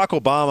called Barack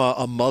Obama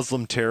a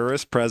Muslim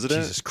terrorist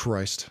president. Jesus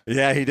Christ.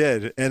 Yeah, he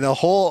did, and the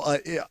whole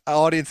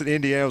audience in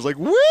Indiana was like,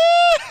 "Woo!"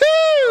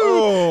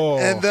 Oh.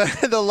 And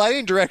the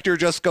lighting director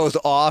just goes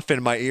off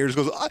in my ears.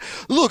 Goes,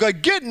 "Look, I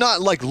get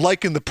not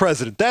liking the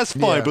president. That's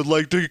fine, Yeah. but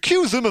like to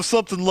accuse him of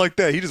something like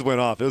that, he just went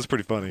off. It was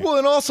pretty funny. Well,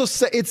 and also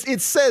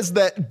it says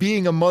that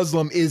being a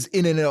Muslim is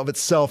in and of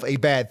itself a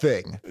bad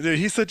thing. Dude,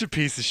 he's such a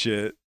piece of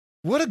shit.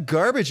 What a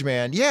garbage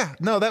man. Yeah,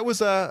 no, that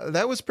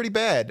was pretty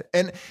bad.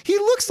 And he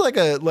looks like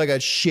a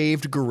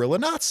shaved gorilla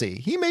Nazi.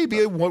 He may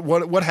be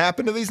what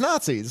happened to these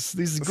Nazis,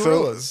 these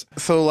gorillas.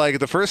 So like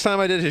the first time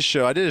I did his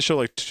show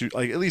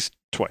like at least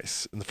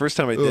twice. And the first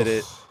time I did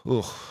it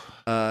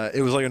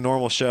was like a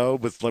normal show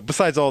with like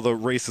besides all the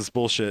racist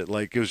bullshit,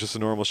 like it was just a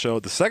normal show.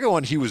 The second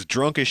one he was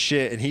drunk as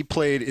shit and he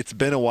played It's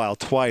Been a While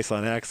twice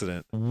on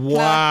accident.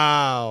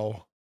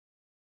 Wow.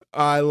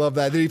 I love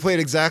that. Did he play it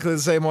exactly the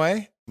same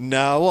way?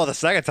 No, well, the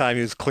second time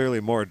he was clearly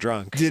more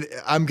drunk.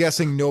 I'm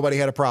guessing nobody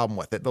had a problem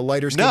with it. The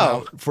lighters came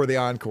out for the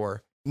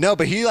encore. No,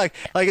 but he like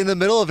in the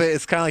middle of it,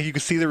 it's kind of like you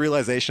can see the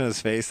realization on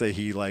his face that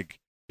he like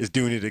is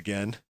doing it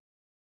again.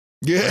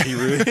 Yeah, like, he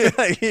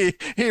really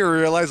he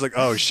realized like,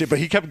 oh shit, but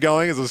he kept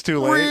going as it was too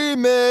late.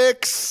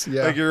 Remix.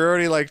 Yeah, like you're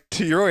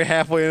already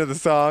halfway into the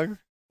song.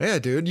 Yeah,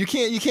 dude, you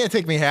can't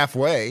take me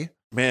halfway.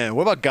 Man,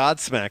 what about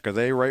Godsmack? Are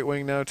they right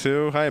wing now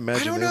too? I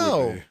imagine. I don't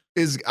know.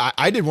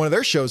 I did one of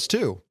their shows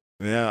too.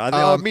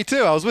 Yeah, me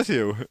too. I was with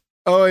you.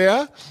 Oh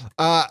yeah.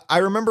 I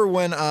remember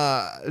when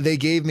they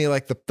gave me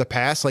like the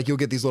pass. Like you'll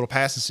get these little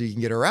passes so you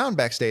can get around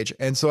backstage,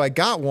 and so I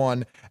got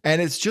one,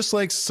 and it's just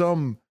like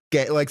some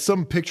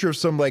picture of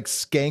some like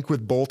skank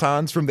with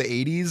bolt-ons from the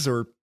 80s,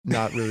 or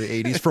not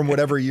really 80s, from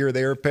whatever year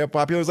they were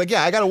popular. I was like,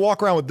 yeah, I got to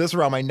walk around with this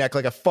around my neck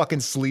like a fucking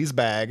sleaze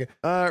bag.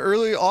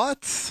 Early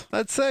aughts,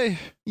 I'd say.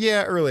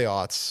 Yeah, early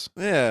aughts.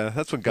 Yeah,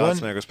 that's when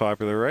Godsmack was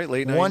popular, right?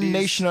 Late 90s. One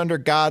Nation Under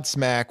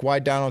Godsmack, Why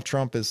Donald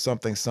Trump is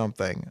Something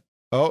Something.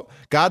 Oh,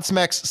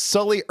 Godsmack's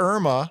Sully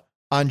Irma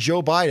on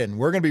Joe Biden.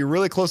 We're going to be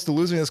really close to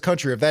losing this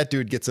country if that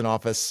dude gets in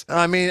office.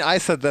 I mean, I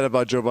said that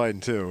about Joe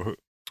Biden too.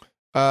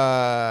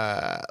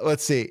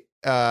 Let's see.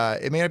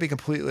 It may not be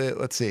completely.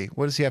 Let's see.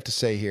 What does he have to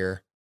say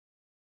here?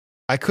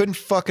 I couldn't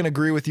fucking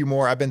agree with you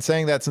more. I've been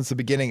saying that since the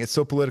beginning. It's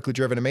so politically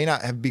driven. It may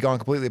not have begun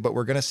completely, but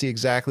we're going to see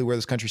exactly where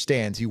this country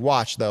stands. You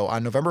watch, though.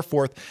 On November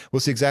 4th, we'll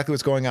see exactly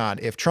what's going on.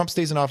 If Trump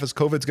stays in office,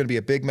 COVID's going to be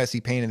a big, messy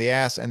pain in the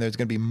ass, and there's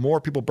going to be more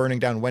people burning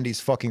down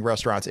Wendy's fucking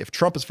restaurants. If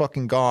Trump is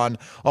fucking gone,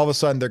 all of a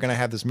sudden, they're going to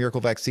have this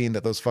miracle vaccine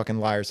that those fucking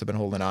liars have been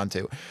holding on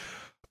to.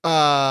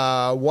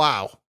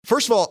 Wow.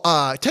 First of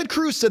all, Ted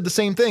Cruz said the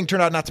same thing.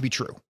 Turned out not to be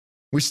true.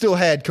 We still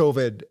had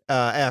COVID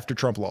after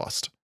Trump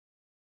lost.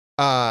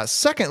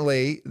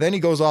 Secondly, then he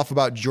goes off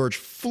about George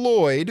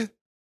Floyd.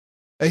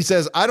 He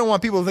says, I don't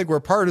want people to think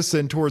we're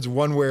partisan towards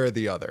one way or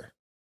the other.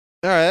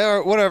 All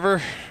right,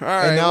 whatever. All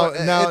right.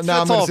 And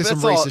now I'm going to say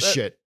some racist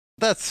shit.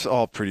 That's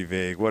all pretty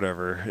vague.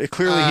 Whatever. It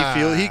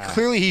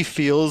clearly he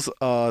feels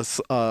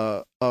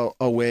a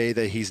way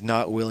that he's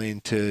not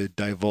willing to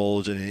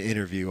divulge in an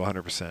interview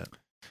 100%.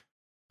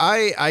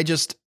 I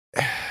just,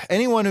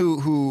 anyone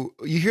who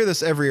you hear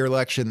this every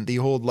election, the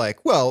whole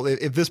like, well,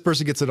 if this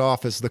person gets in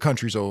office, the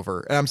country's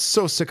over. And I'm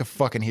so sick of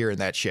fucking hearing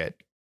that shit.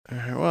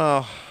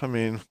 Well, I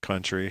mean,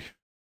 country.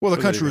 Well,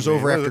 the country was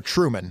over after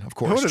Truman, of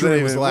course.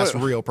 Truman was the last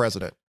real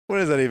president. What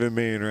does that even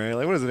mean, right?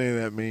 Like, what does any of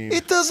that mean?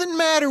 It doesn't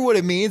matter what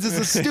it means. It's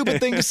a stupid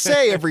thing to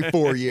say every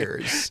 4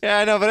 years. Yeah,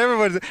 I know, but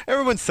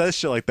everyone says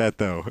shit like that,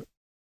 though.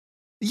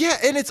 Yeah,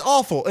 and it's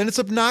awful, and it's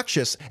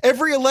obnoxious.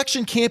 Every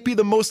election can't be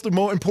the most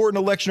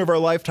important election of our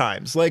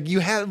lifetimes. Like,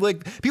 you have,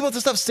 like, people have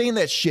to stop saying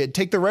that shit.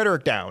 Take the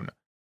rhetoric down.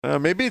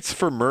 Maybe it's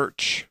for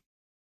merch.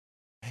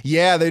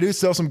 Yeah, they do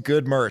sell some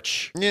good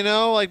merch. You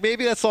know, like,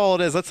 maybe that's all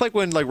it is. That's like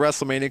when, like,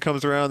 WrestleMania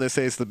comes around, they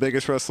say it's the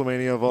biggest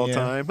WrestleMania of all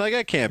time. Like,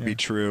 that can't be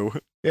true.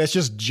 Yeah, it's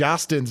just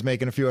Justin's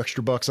making a few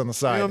extra bucks on the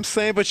side. You know what I'm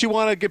saying? But you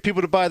want to get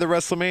people to buy the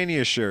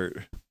WrestleMania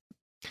shirt.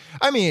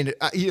 I mean,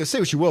 you say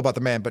what you will about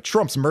the man, but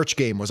Trump's merch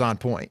game was on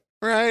point.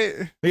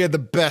 Right. He had the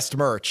best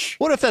merch.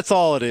 What if that's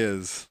all it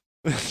is?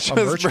 Just a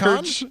merch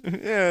con?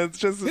 Yeah, it's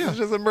just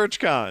a merch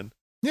con.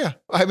 Yeah.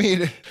 I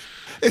mean,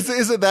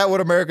 isn't that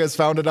what America is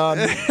founded on?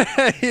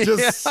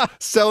 Just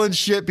selling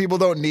shit people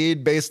don't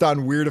need based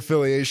on weird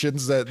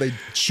affiliations that they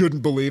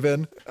shouldn't believe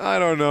in. I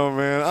don't know,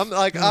 man.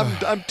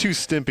 I'm too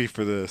stimpy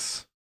for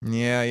this.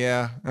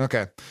 Yeah.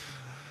 Okay.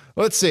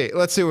 Let's see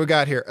what we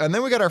got here. And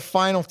then we got our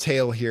final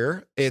tale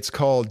here. It's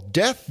called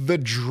Death the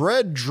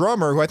Dread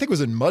Drummer, who I think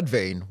was in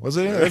Mudvayne. Was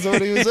it? Is that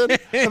what he was in? I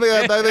think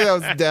that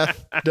was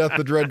Death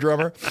the Dread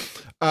Drummer.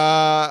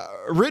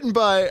 Written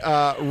by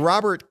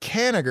Robert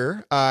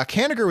Kanigher.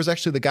 Kanigher was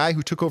actually the guy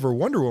who took over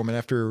Wonder Woman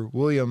after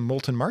William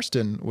Moulton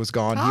Marston was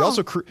gone. He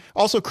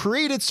also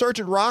created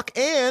Sergeant Rock,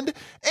 and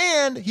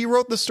he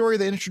wrote the story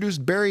that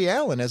introduced Barry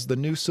Allen as the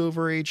new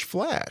Silver Age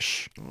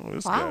Flash. Oh,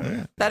 this guy.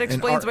 Yeah. That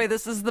explains why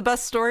this is the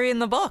best story in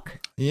the book.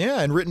 Yeah,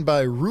 and written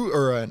by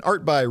an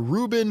art by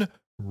Rubeny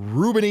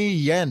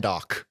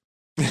Yandok.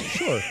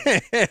 Sure.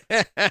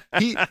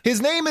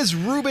 His name is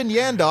Ruben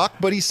Yandok,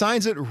 but he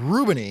signs it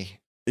Rubeny.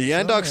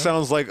 Yandok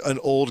sounds like an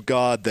old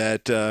god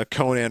that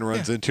Conan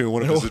runs into in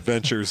one of his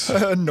adventures.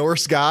 A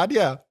Norse god,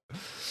 yeah.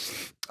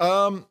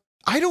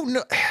 I don't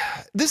know.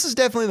 This is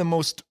definitely the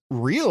most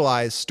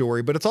realized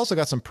story, but it's also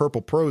got some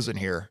purple prose in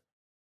here.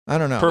 I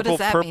don't know.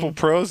 Purple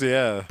prose,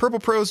 yeah. Purple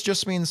prose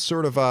just means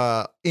sort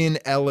of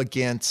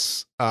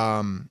inelegant,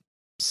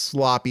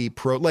 sloppy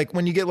like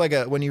when you get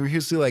when you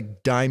usually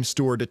like dime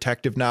store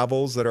detective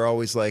novels that are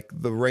always like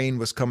the rain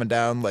was coming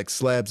down like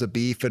slabs of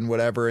beef and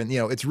whatever, and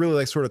it's really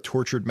like sort of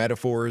tortured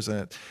metaphors,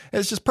 and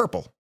it's just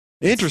purple.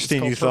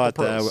 Interesting. You thought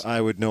that I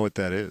would know what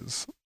that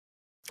is.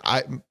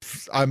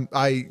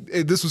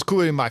 This was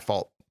clearly my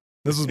fault.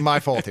 This was my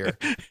fault here.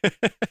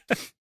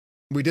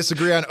 We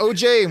disagree on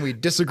OJ and we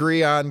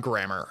disagree on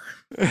grammar.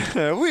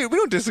 we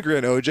don't disagree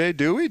on OJ,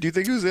 do we? Do you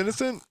think he was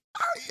innocent?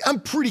 I'm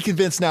pretty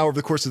convinced now over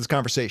the course of this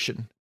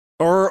conversation.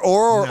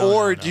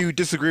 No. do you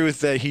disagree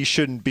with that he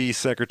shouldn't be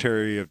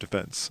Secretary of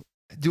Defense?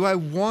 Do I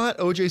want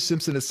O.J.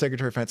 Simpson as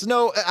Secretary of Defense?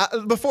 No.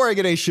 Before I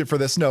get any shit for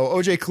this, no.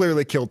 O.J.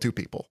 clearly killed 2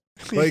 people.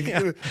 Like,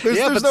 Yeah.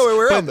 there's no way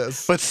around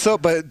this. But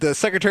the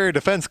Secretary of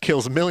Defense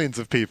kills millions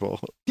of people.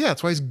 Yeah,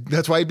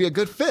 that's why he'd be a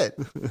good fit.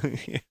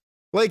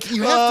 Like,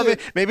 you have to.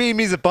 Maybe he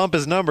needs to bump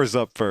his numbers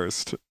up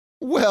first.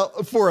 Well,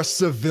 for a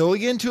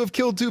civilian to have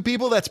killed 2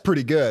 people, that's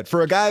pretty good.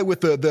 For a guy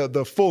with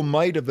the full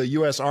might of the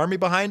U.S. Army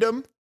behind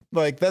him,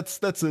 like that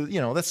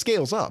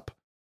scales up.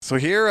 So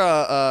here,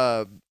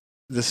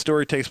 the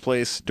story takes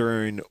place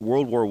during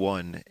World War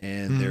I,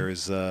 and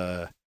there's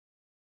a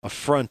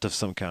front of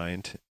some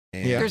kind.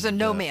 And, Yeah. There's a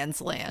no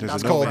man's land.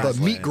 It's called the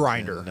meat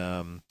grinder.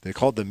 And, they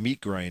called the meat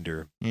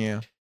grinder.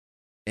 Yeah.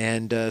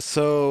 And I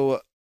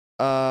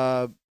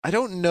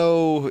don't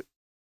know,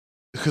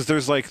 because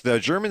there's like the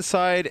German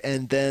side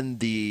and then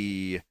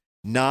the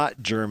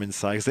not German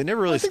side, because they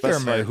never really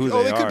specify who they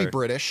are. They could be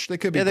British. They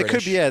could be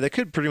British. They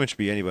could pretty much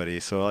be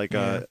anybody. So like,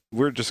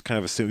 we're just kind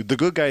of assuming the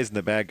good guys and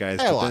the bad guys.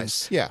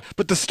 Allies.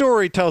 But the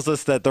story tells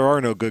us that there are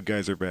no good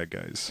guys or bad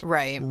guys.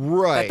 Right.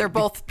 Right. That they're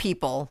both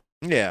people.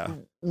 Yeah.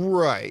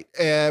 Right.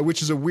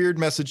 Which is a weird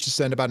message to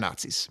send about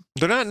Nazis.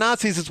 They're not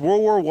Nazis. It's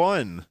World War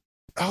I.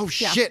 Oh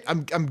Yeah. shit!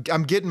 I'm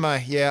getting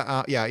my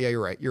yeah.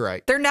 You're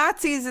right. They're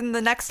Nazis in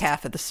the next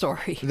half of the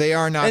story. They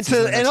are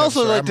Nazis. And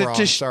also like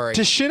sorry.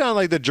 to shit on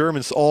like the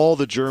Germans, all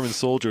the German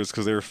soldiers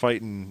because they were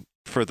fighting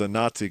for the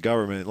Nazi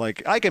government.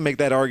 Like I can make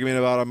that argument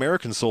about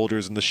American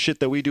soldiers and the shit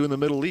that we do in the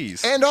Middle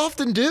East. And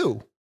often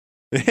do.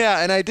 Yeah,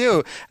 and I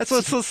do. That's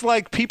what it's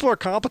like. People are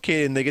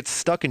complicated and they get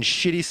stuck in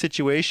shitty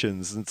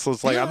situations, and so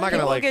it's like I'm not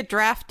gonna People like. get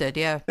drafted.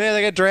 Yeah. Yeah,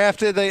 they get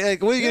drafted. They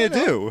like, what are you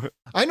gonna do?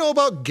 I know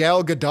about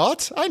Gal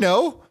Gadot. I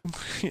know.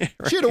 Yeah,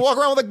 right. She had to walk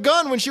around with a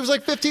gun when she was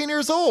like 15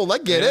 years old. I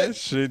get Yeah, it.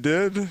 she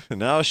did. And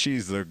now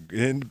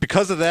and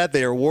because of that,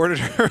 they awarded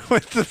her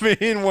with the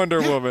being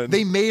Wonder Woman.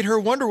 They made her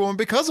Wonder Woman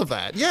because of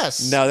that.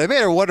 Yes. No, they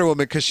made her Wonder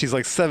Woman because she's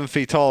like 7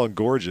 feet tall and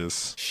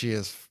gorgeous. She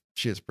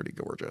is pretty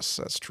gorgeous.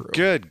 That's true.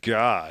 Good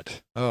God.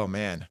 Oh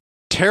man.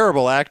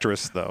 Terrible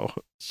actress though.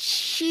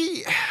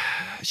 She's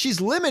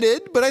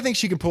limited, but I think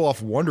she can pull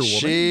off Wonder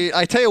Woman.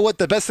 I tell you what,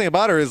 the best thing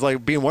about her is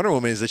like being Wonder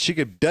Woman is that she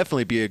could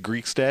definitely be a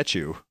Greek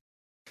statue.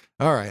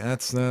 All right,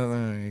 that's you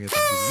get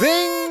that.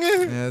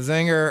 Zing! Yeah,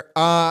 zinger.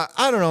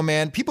 I don't know,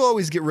 man. People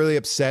always get really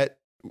upset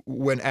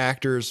when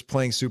actors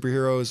playing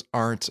superheroes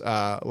aren't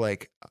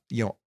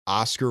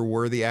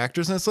Oscar-worthy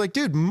actors, and it's like,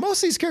 dude,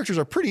 most of these characters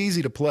are pretty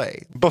easy to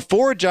play.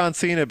 Before John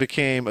Cena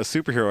became a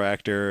superhero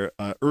actor,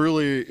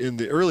 in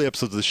the early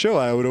episodes of the show,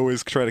 I would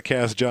always try to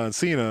cast John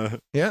Cena.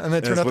 Yeah, and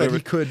then it turned out that he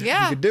could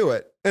do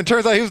it. And it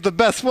turns out he was the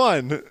best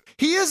one.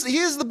 He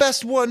is the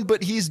best one,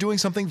 but he's doing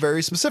something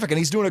very specific, and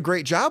he's doing a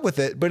great job with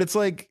it. But it's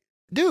like,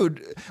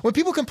 dude, when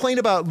people complain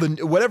about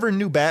whatever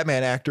new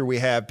Batman actor we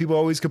have, people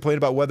always complain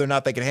about whether or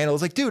not they can handle it.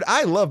 It's like, dude,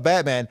 I love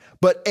Batman,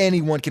 but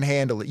anyone can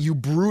handle it. You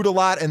brood a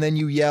lot, and then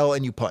you yell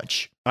and you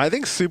punch. I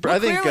think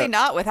clearly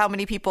not with how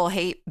many people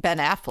hate Ben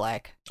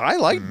Affleck. I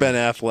like Ben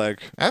Affleck.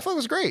 Affleck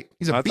was great.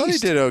 He's a I beast. thought he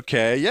did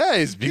okay. Yeah,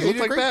 he looked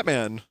like great.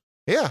 Batman.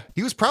 Yeah,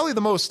 he was probably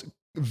the most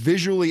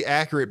visually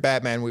accurate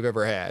Batman we've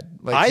ever had.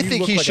 Like, I think he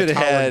looked like a should have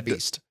towering had.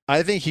 beast.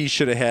 I think he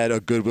should have had a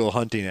Good Will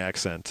Hunting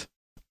accent.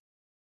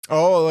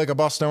 Oh, like a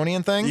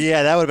Bostonian thing?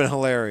 Yeah, that would have been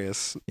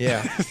hilarious.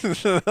 Yeah.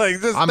 Like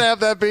just have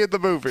that be in the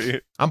movie.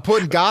 I'm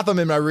putting Gotham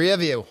in my rear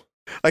view.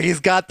 Like he's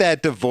got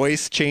that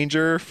voice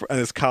changer on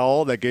his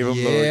cowl that gave him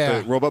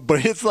the robot,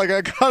 but it's like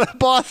a kind of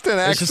Boston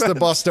accent. It's just the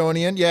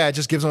Bostonian. Yeah, it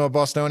just gives him a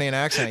Bostonian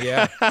accent.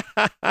 Yeah.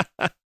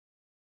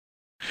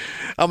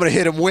 I'm going to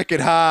hit him wicked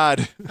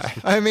hard.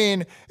 I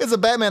mean, it's a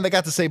Batman that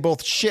got to say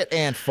both shit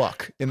and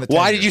fuck in the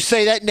Why did you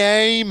say that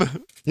name?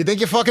 You think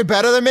you're fucking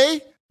better than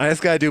me? I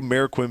just got to do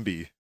Mayor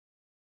Quimby.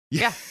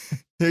 Yeah.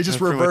 They just That's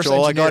pretty reverse much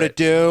all I engineer got to it.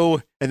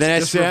 do. And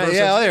then Just there reverse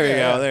you engineer. go.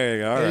 Yeah. There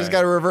you go. All You right. just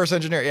got to reverse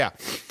engineer. Yeah.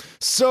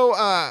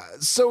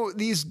 So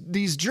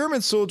these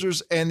German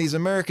soldiers and these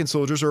American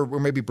soldiers, or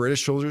maybe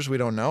British soldiers, we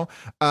don't know.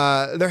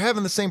 They're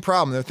having the same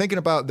problem. They're thinking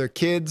about their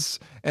kids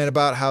and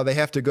about how they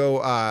have to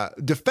go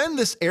defend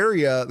this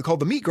area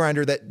called the meat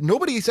grinder that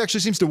nobody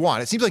actually seems to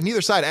want. It seems like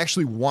neither side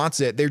actually wants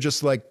it. They're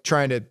just like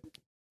trying to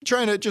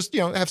just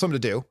have something to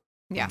do.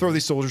 Yeah. Throw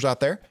these soldiers out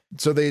there.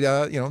 So they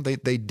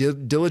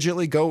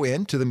diligently go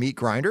into the meat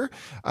grinder.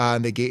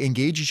 And they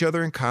engage each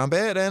other in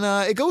combat, and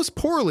it goes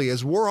poorly,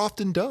 as war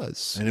often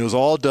does. And it was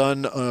all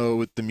done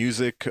with the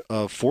music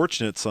of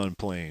Fortunate Son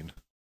playing.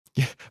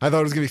 Yeah, I thought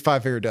it was gonna be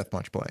Five Finger Death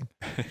Punch playing.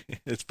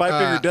 It's Five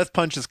Finger Death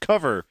Punch's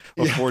cover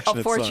of Fortunate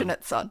Son.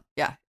 Fortunate Son.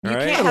 Yeah. You All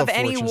right. can't I have love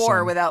any Fortunate war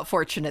Son. without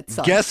Fortunate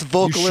Son. Guest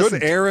vocalist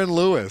shouldn't. Aaron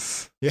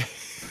Lewis. Yeah.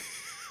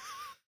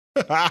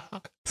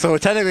 So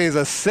technically, it's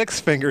a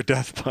six-finger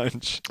death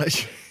punch.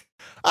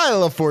 I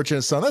love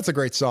Fortunate Son. That's a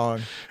great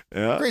song.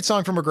 Yeah, Great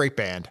song from a great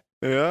band.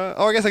 yeah.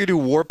 Oh, I guess I could do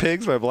War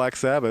Pigs by Black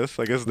Sabbath.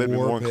 I guess they'd be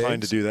War more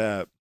inclined to Pigs. do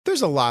that.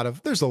 There's a lot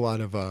of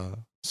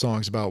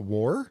songs about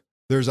war.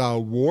 There's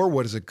war.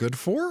 What is it good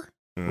for?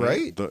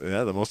 Right?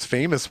 The most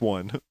famous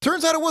one.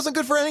 Turns out it wasn't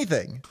good for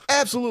anything.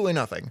 Absolutely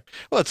nothing.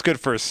 Well, it's good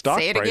for stock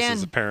Say it prices,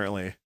 again.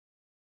 apparently.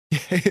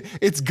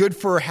 It's good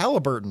for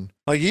Halliburton.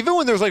 Like even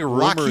when there's like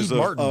rumors Lockheed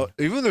Martin. of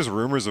even when there's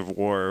rumors of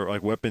war,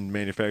 like weapon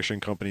manufacturing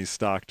companies'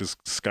 stock just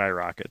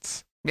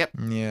skyrockets.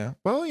 Yeah.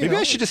 Well, Maybe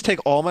I should just take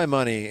all my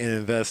money and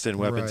invest in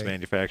weapons Right.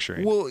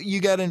 manufacturing. Well,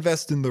 you got to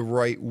invest in the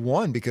right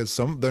one because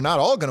they're not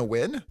all going to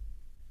win.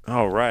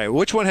 Oh right.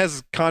 Which one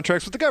has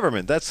contracts with the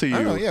government? That's who you.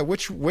 I don't know. Yeah.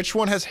 Which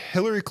one has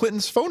Hillary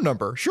Clinton's phone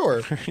number?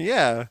 Sure.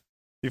 Yeah.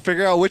 You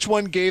figure out which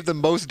one gave the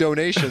most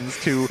donations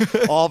to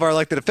all of our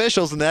elected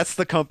officials, and that's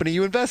the company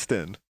you invest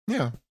in.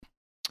 Yeah.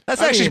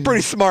 That's I actually mean,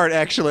 pretty smart,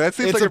 actually. That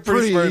seems It's like a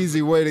pretty smart.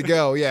 easy way to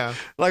go. Yeah.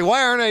 Like,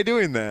 why aren't I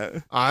doing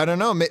that? I don't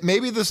know.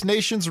 Maybe this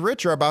nation's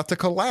rich are about to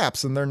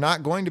collapse and they're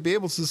not going to be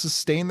able to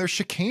sustain their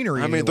chicanery.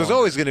 I any mean, there's longer.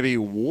 always going to be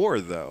war,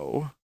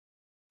 though.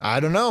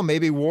 I don't know.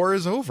 Maybe war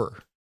is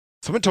over.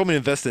 Someone told me to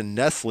invest in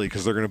Nestle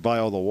because they're going to buy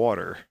all the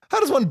water. How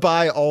does one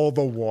buy all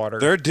the water?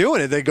 They're doing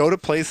it. They go to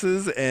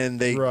places and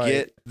they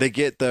Right.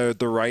 get the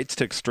rights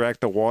to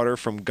extract the water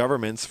from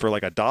governments for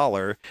like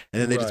 $1,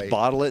 and then they just Right.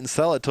 bottle it and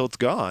sell it till it's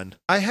gone.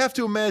 I have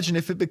to imagine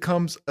if it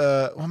becomes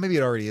well, maybe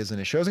it already is an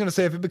issue. I was going to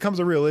say if it becomes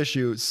a real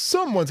issue,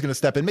 someone's going to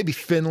step in. Maybe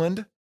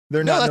Finland.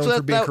 They're No, not that's known what-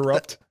 for being that-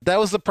 corrupt. That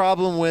was the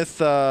problem with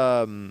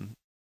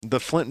the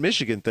Flint,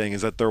 Michigan thing,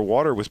 is that their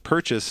water was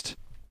purchased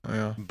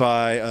Yeah.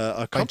 by a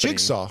By company.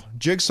 Jigsaw.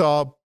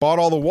 Jigsaw bought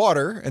all the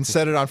water and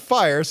set it on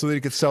fire so that he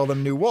could sell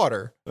them new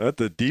water.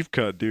 That's a deep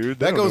cut, dude. They That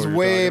don't know goes what you're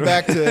way talking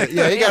back about. to,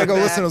 yeah, you got to go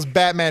back. listen to those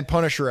Batman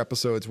Punisher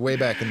episodes way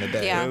back in the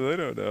day. Yeah. They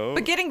don't know.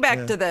 But getting back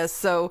Yeah. to this,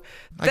 so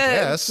I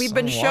guess. we've I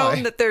been don't know shown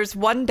why. that there's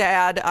one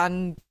dad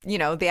on,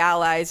 the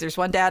Allies, there's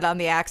one dad on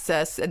the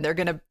Axis, and they're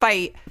going to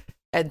fight,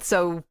 and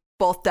so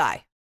both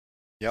die.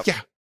 Yeah,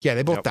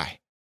 they both Yep. die.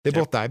 They Yep.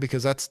 both die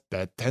because that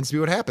tends to be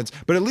what happens.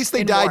 But at least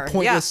they In died war, yeah.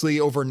 pointlessly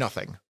over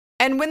nothing.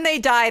 And when they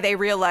die, they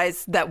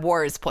realize that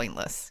war is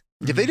pointless.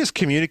 If they just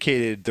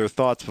communicated their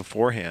thoughts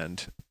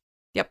beforehand,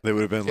 Yep. they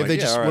would have been If like, they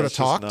yeah, just all right, would've let's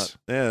just talked.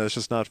 let's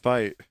just not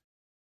fight.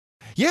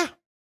 Yeah.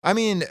 I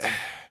mean,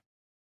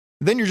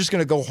 then you're just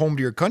going to go home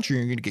to your country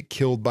and you're going to get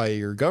killed by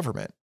your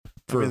government.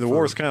 I mean, the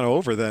war's kind of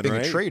over then, being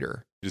right? a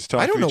traitor. You just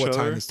talk I don't to know each what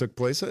other. time this took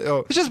place. Oh,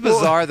 It's just well,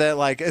 bizarre that,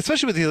 like,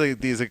 especially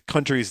with these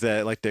countries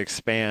that like to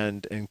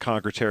expand and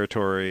conquer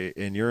territory,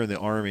 and you're in the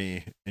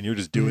army and you're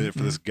just doing it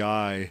for this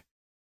guy.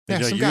 Yeah,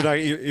 And some you're guy. not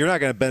you're not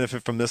going to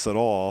benefit from this at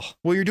all.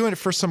 Well, you're doing it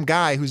for some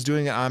guy who's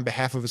doing it on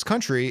behalf of his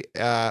country,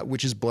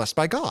 which is blessed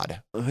by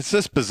God. It's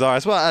just bizarre.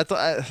 As well, I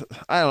don't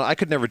know. I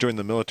could never join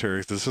the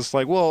military. It's just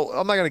like, well,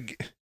 I'm not going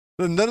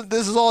to.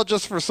 This is all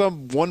just for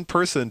some one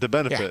person to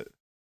benefit.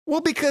 Well,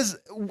 because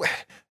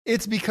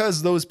it's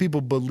because those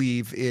people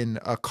believe in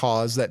a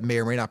cause that may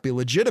or may not be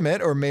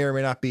legitimate or may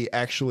not be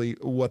actually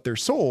what they're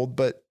sold.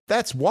 But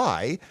that's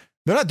why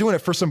they're not doing it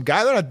for some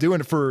guy. They're not doing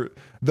it for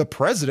the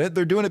president.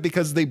 They're doing it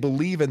because they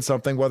believe in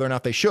something, whether or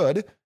not they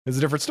should is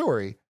a different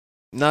story.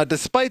 Now,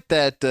 despite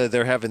that,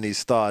 they're having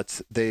these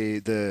thoughts.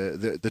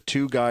 The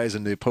two guys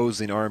in the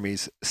opposing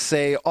armies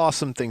say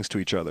awesome things to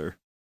each other.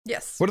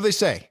 Yes. What do they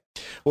say?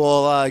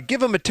 Well,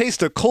 give them a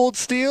taste of cold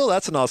steel.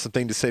 That's an awesome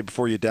thing to say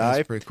before you die.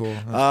 That's pretty cool.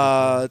 That's pretty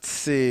cool. Let's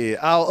see.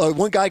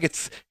 One guy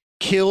gets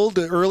killed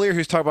earlier. He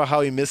was talking about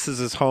how he misses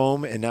his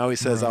home, and now he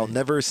says, "I'll Right.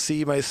 never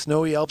see my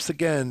snowy Alps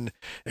again,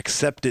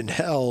 except in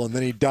hell." And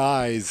then he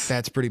dies.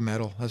 That's pretty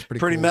metal. That's pretty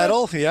Pretty cool.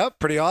 metal. Yep,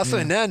 pretty awesome.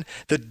 Yeah. And then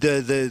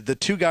the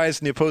two guys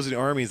in the opposing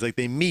armies, like,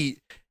 they meet.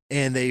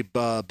 And they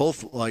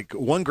both, like,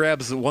 one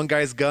grabs one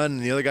guy's gun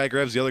and the other guy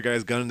grabs the other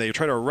guy's gun, and they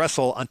try to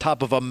wrestle on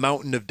top of a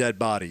mountain of dead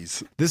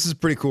bodies. This is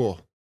pretty cool.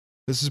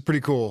 This is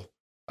pretty cool.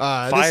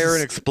 Fire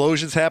and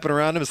explosions happen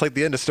around him. It's like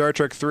the end of Star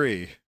Trek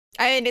 3.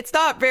 I mean, it's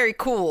not very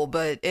cool,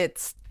 but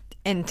it's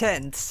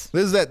intense.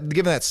 This is that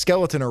giving that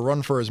skeleton a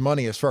run for his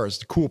money as far as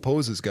the cool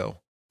poses go.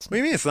 What do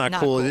you mean it's not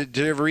Not cool? cool. Did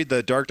you ever read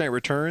The Dark Knight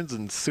Returns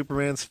and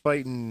Superman's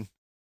fighting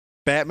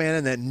Batman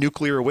in that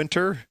nuclear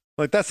winter?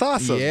 Like, that's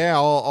awesome.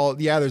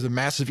 Yeah, there's a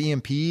massive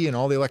EMP and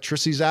all the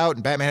electricity's out,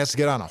 and Batman has to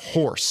get on a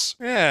horse.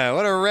 Yeah,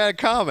 what a rad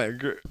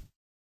comic.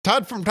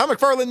 Todd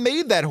McFarlane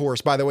made that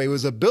horse, by the way. It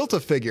was a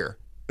built-a-figure.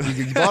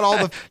 You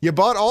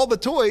bought all the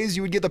toys.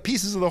 You would get the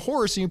pieces of the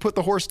horse, and you put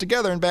the horse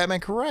together, and Batman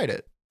could ride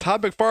it.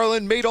 Todd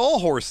McFarlane made all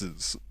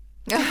horses.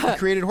 He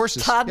created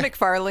horses. Todd Yeah.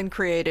 McFarlane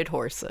created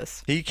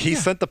horses. He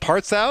sent the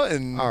parts out,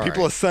 and All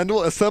people right.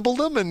 assembled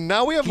them, and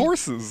now we have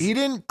horses. He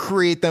didn't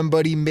create them,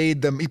 but he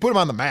made them. He put them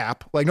on the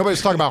map. Like, nobody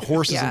was talking about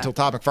horses Yeah. until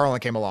Todd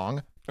McFarlane came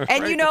along.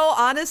 And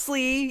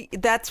honestly,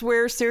 that's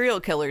where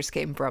serial killers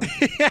came from.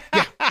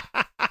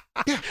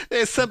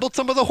 They assembled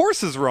some of the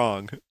horses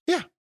wrong.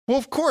 Yeah. Well,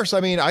 of course.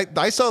 I mean,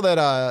 I saw that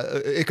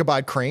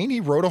Ichabod Crane.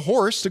 He rode a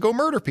horse to go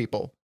murder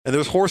people. And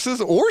there's horses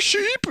or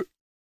sheep.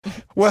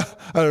 Well,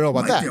 I don't know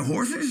about Like that. the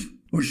horses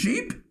or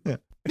sheep?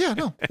 Yeah,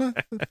 no.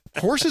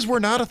 Horses were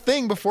not a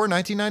thing before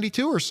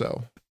 1992 or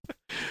so.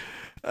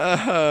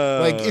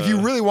 Like, if you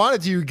really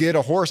wanted to, you get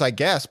a horse, I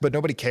guess, but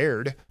nobody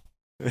cared.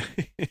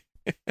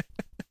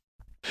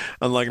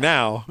 Unlike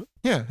now.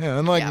 Yeah,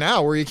 unlike Yeah.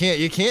 now, where you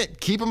can't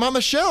keep them on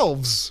the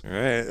shelves.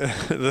 Right.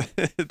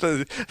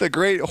 the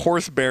great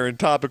horse baron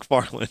Todd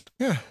McFarlane.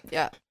 Yeah,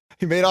 Yeah.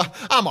 he made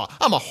I'm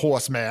a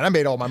horseman. I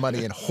made all my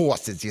money in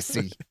horses. You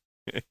see.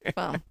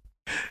 Well,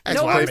 That's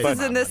no why I made horses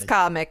my in this money.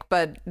 comic,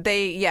 but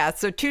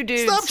so two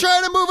dudes. Stop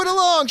trying to move it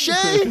along,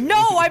 Shay.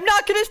 No, I'm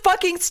not gonna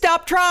fucking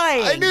stop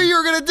trying. I knew you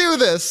were gonna do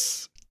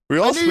this. We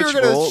all I knew you were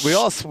switch gonna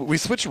roles. We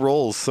switch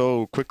roles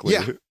so quickly.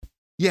 Yeah.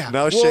 Yeah.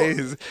 Now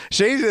well,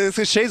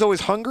 Shay's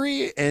always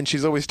hungry and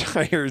she's always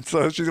tired,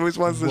 so she always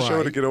wants the show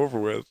to Right. get over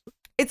with.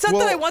 It's not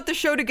Well- that I want the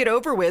show to get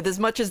over with as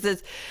much as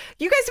this.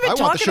 You guys have I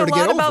been want the talking show a to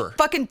get lot about over.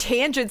 fucking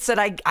tangents that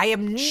I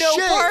am no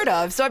Shay, part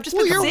of, so I've just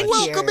well, been you're sitting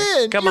welcome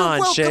here. in. Come You're on,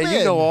 welcome Shay, in.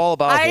 you know all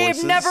about I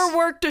horses. have never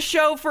worked a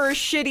show for a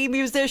shitty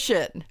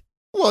musician.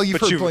 Well, you've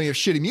But heard you've- plenty of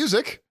shitty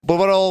music. But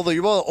what all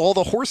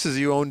the horses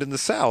you owned in the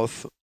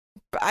South?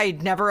 I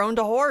never owned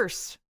a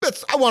horse.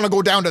 I want to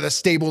go down to the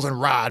stables and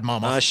ride,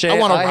 Mama. Shay, I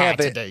want to I ride have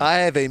today. I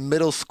have a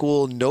middle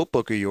school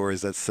notebook of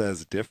yours that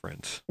says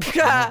different.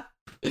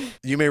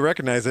 You may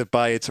recognize it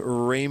by its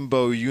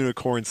rainbow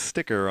unicorn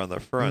sticker on the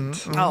front.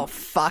 Mhm. Oh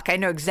fuck! I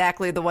know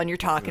exactly the one you're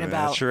talking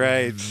about. That's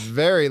right.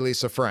 Very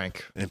Lisa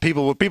Frank. And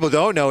what people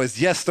don't know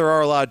is, yes, there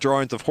are a lot of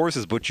drawings of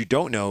horses, but what you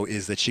don't know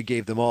is that she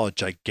gave them all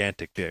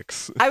gigantic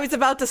dicks. I was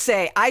about to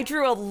say I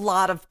drew a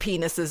lot of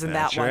penises in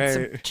That's that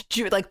one.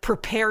 So right. like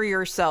prepare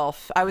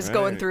yourself. I was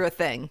going Right. through a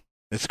thing.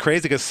 It's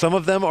crazy because some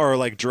of them are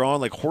like drawn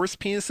like horse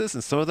penises,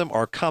 and some of them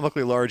are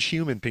comically large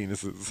human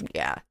penises.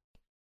 Yeah.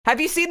 Have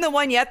you seen the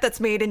one yet that's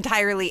made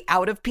entirely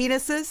out of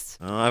penises?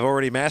 I've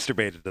already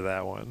masturbated to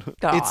that one.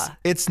 Aw.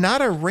 It's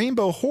not a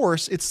rainbow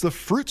horse. It's the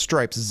Fruit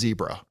Stripes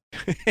zebra.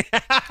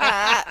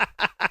 Ah.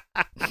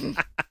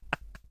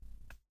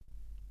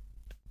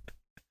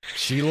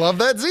 She loved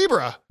that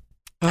zebra.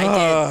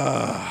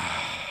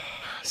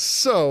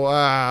 So,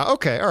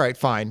 okay, all right,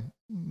 fine.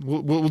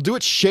 We'll do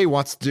what Shay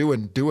wants to do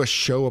and do a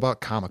show about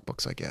comic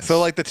books, I guess. So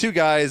like the two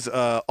guys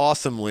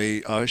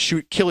awesomely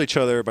kill each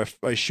other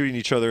by shooting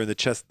each other in the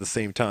chest at the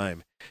same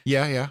time,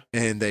 yeah.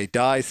 and they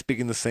die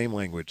speaking the same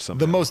language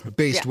somehow. The most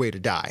based Yeah. way to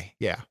die.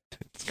 Yeah.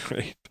 It's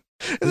great.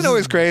 Isn't it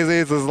always crazy?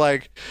 It's just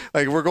like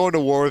we're going to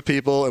war with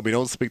people and we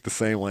don't speak the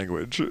same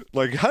language.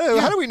 Like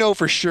how do we know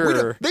for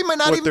sure? They might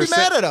not what even they're be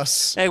mad sa- at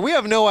us. Hey, we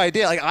have no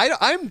idea. Like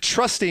I'm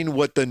trusting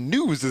what the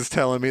news is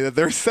telling me that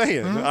they're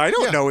saying. Mhm. I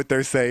don't Yeah. know what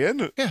they're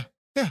saying. Yeah.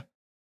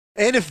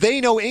 And if they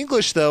know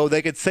English, though,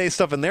 they could say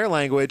stuff in their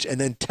language and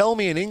then tell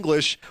me in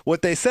English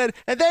what they said,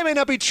 and that may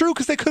not be true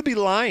because they could be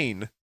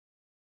lying.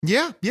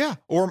 Yeah.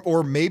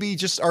 Or maybe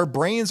just our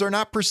brains are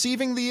not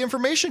perceiving the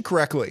information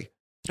correctly.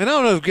 And I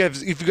don't know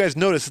if you guys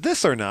noticed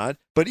this or not,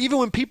 but even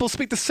when people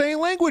speak the same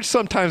language,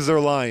 sometimes they're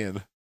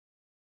lying.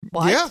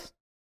 What? Yeah.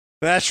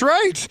 That's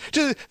right.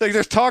 Just like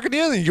they're talking to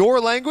you in your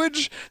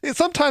language, and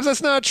sometimes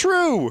that's not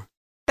true.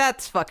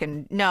 That's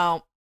fucking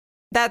no.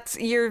 That's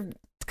your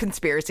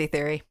conspiracy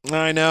theory.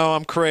 I know,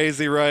 I'm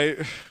crazy, right?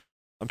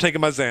 I'm taking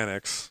my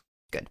Xanax.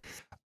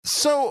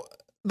 So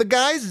the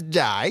guys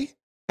die,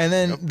 and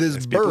then Yep, this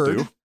as people bird,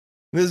 do.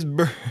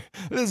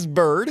 this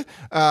bird,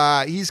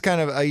 he's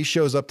kind of he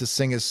shows up to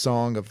sing his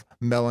song of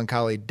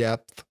melancholy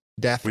death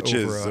Which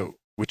over.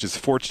 is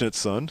Fortunate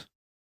Son.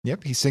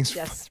 Yep, he sings.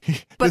 Yes.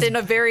 But this, in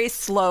a very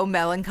slow,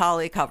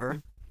 melancholy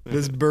cover.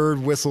 this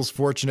bird whistles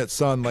 "Fortunate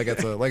Son" like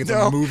it's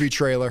No. a movie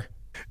trailer.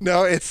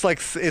 No, it's like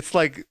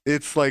whistling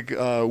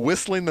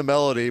the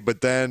melody,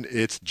 but then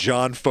it's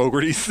John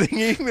Fogerty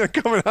singing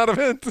coming out of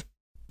it.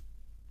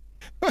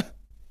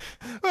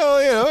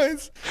 Well,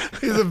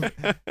 he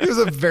was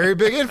a very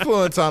big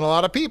influence on a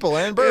lot of people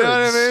and birds. You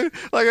know what I mean?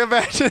 Like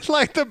imagine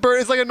like the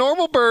bird. It's like a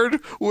normal bird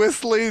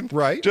whistling,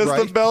 Right, Just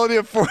right. the melody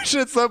of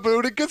Fortunate Son. But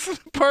when it gets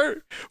to the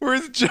part where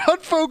it's John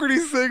Fogerty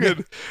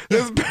singing,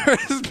 this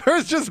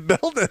bird's just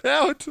belting it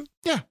out.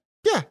 Yeah,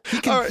 he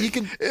can All right. he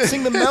can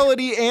sing the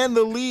melody and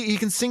the lead. He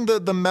can sing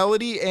the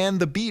melody and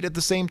the beat at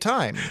the same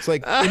time. It's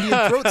like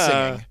Indian throat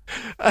singing.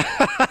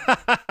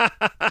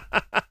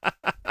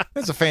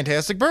 It's a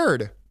fantastic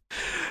bird.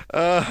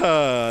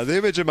 The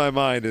image in my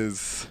mind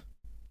is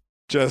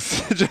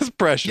just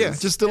precious. Yeah,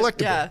 just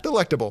delectable. Yeah.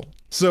 Delectable.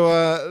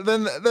 So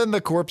then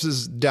the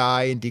corpses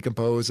die and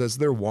decompose as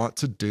they're wont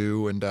to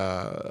do, and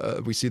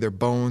we see their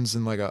bones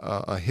in like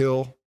a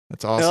hill.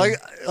 That's awesome. Yeah,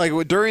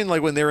 like during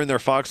like when they're in their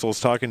foxholes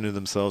talking to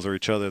themselves or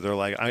each other, they're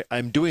like,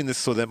 I'm doing this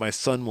so that my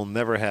son will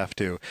never have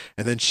to.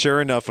 And then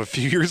sure enough, a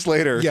few years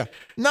later, yeah,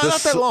 not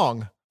that s-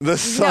 long. the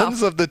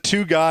sons of the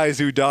two guys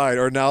who died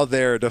are now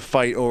there to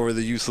fight over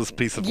the useless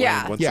piece of Yeah.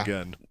 land once Yeah.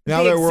 again.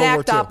 Now the they're World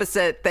War exact II.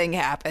 opposite thing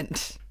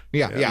happened.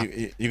 Yeah.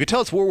 You can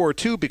tell it's World War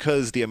II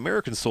because the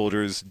American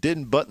soldiers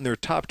didn't button their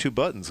top two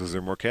buttons because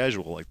they're more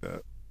casual like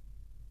that.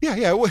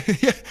 Yeah.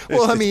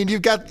 Well, I mean,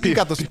 you've got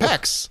those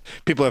pecs.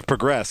 People have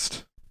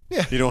progressed.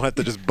 Yeah. You don't have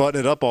to just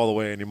button it up all the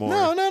way anymore.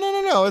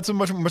 No. It's a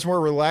much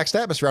more relaxed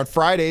atmosphere. On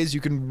Fridays,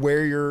 you can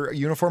wear your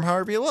uniform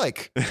however you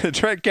like.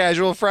 Try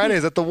casual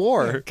Fridays at the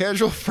war.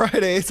 Casual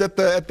Fridays at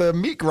the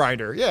meat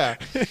grinder. Yeah.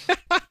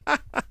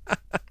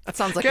 That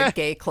sounds like a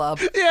gay club.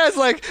 Yeah, it's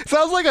like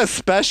sounds like a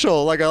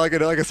special, like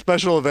a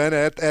special event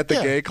at the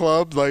Yeah. gay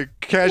club, like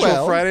casual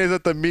Well- Fridays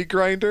at the meat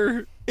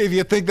grinder. If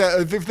you think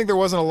there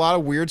wasn't a lot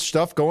of weird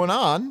stuff going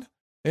on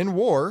in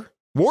war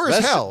is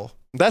That's- hell.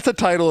 That's a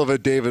title of a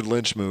David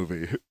Lynch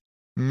movie.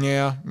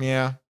 Yeah.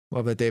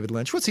 Love that David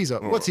Lynch. What's he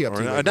up? What's he up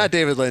to? lately? Not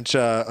David Lynch.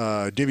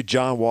 Maybe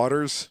John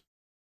Waters.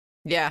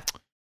 Yeah.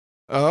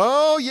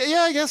 Oh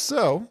yeah, I guess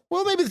so.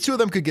 Well, maybe the two of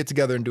them could get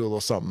together and do a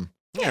little something.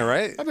 Yeah,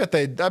 right. I bet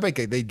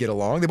they'd get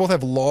along. They both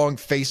have long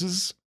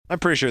faces. I'm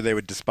pretty sure they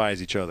would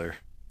despise each other.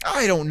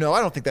 I don't know.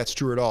 I don't think that's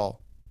true at all.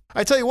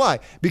 I tell you why.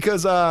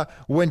 Because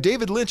when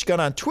David Lynch got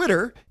on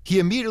Twitter, he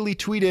immediately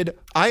tweeted,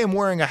 "I am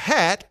wearing a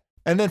hat,"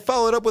 and then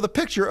followed up with a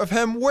picture of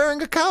him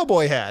wearing a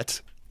cowboy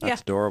hat.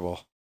 That's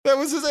adorable. That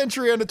was his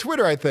entry onto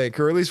Twitter, I think,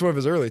 or at least one of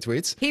his early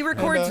tweets. He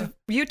records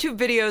YouTube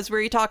videos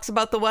where he talks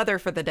about the weather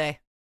for the day.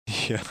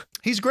 Yeah.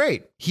 He's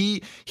great.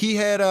 He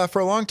had for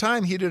a long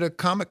time he did a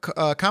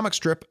comic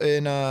strip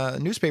in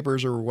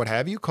newspapers or what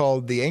have you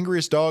called "The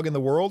Angriest Dog in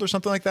the World" or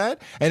something like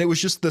that, and it was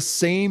just the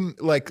same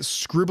like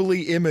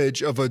scribbly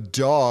image of a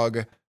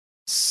dog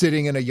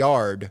sitting in a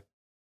yard,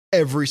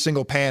 every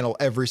single panel,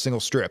 every single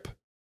strip.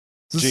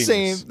 It's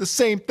the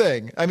same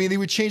thing. I mean, he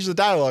would change the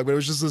dialogue, but it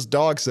was just this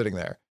dog sitting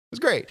there. It was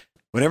great.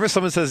 Whenever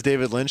someone says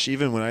David Lynch,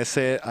 even when I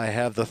say it, I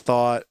have the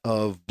thought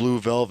of Blue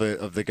Velvet,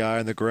 of the guy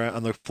on the ground,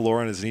 on the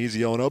floor on his knees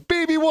yelling, "Oh,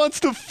 baby wants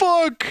to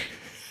fuck."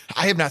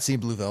 I have not seen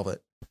Blue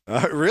Velvet.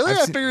 Really?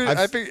 I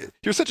figured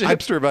you're such a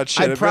hipster about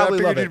shit. I'd probably I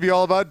figured love you'd be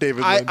all about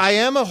David Lynch. I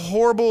am a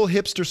horrible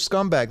hipster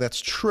scumbag. That's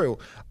true.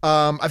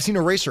 I've seen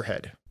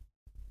Eraserhead,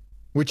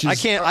 which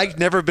is I've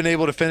never been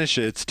able to finish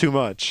it. It's too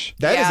much.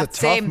 That is a tough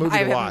same. movie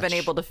to watch. I haven't been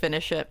able to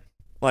finish it.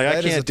 Like, I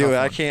That is can't a do it. tough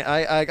I one.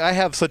 can't. I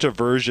have such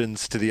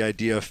aversions to the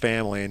idea of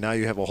family, and now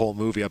you have a whole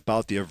movie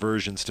about the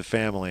aversions to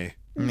family.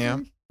 Yeah.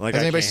 Like,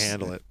 Has I anybody can't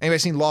handle it. Anybody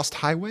seen Lost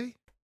Highway?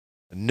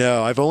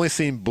 No, I've only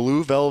seen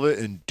Blue Velvet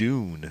and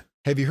Dune.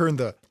 Have you heard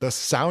the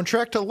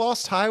soundtrack to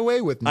Lost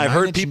Highway with I've Nine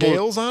heard Inch people-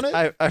 Nails on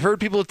it? I've heard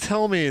people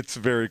tell me it's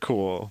very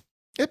cool.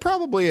 It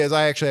probably is.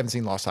 I actually haven't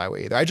seen Lost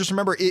Highway either. I just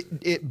remember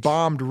it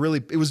bombed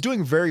really. It was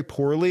doing very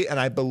poorly, and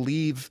I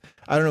believe,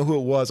 I don't know who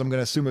it was, I'm going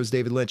to assume it was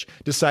David Lynch,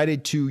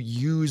 decided to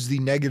use the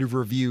negative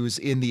reviews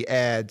in the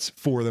ads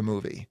for the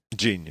movie.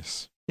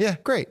 Genius. Yeah,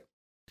 great.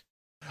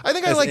 I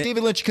think I like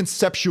David Lynch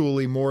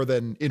conceptually more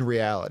than in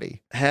reality.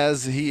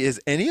 Has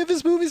any of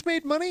his movies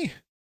made money?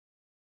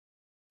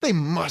 They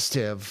must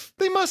have.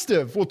 They must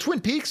have. Well,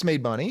 Twin Peaks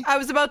made money. I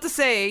was about to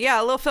say, yeah,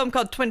 a little film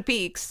called Twin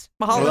Peaks.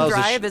 Well, Mulholland that was a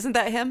Drive, isn't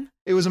that him?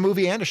 It was a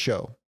movie and a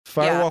show.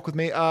 Firewalk with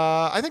Me.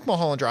 I think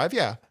Mulholland Drive,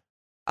 yeah.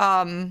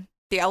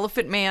 The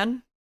Elephant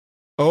Man.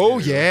 Oh,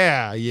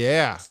 yeah,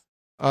 yeah.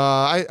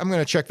 I'm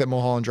going to check that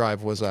Mulholland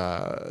Drive was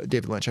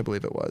David Lynch. I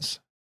believe it was.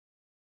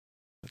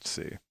 Let's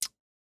see.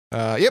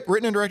 Yep,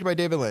 written and directed by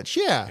David Lynch.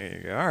 Yeah. There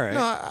you go. All right.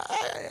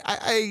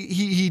 No,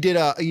 he did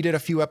a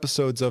few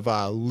episodes of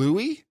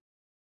Louis,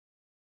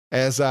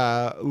 as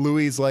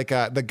Louis's like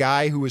the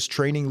guy who was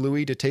training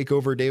Louis to take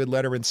over David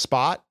Letterman's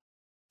spot.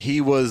 He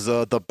was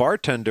the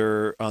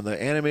bartender on the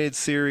animated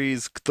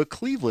series The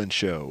Cleveland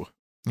Show.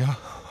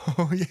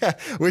 Oh yeah,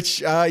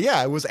 which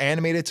it was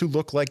animated to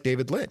look like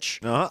David Lynch.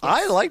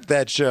 I liked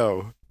that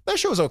show. That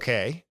show was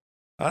okay.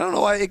 I don't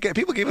know why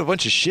people gave it a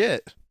bunch of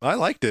shit. I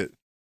liked it.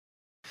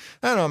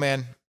 I don't know,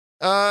 man.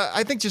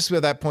 I think just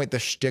at that point the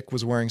shtick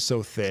was wearing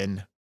so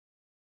thin.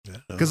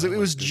 Because it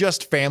was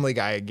just Family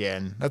Guy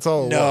again. That's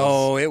all it was.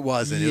 No, it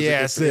wasn't.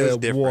 Yes, it was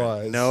it different.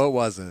 was. No, it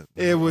wasn't.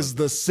 It was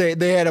the same.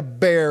 They had a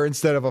bear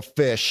instead of a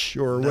fish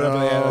or whatever.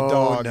 They had a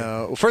dog.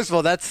 No, well, first of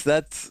all, that's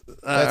all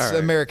right.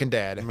 American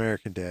Dad.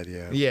 American Dad,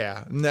 yeah.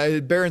 Yeah,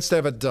 no, bear instead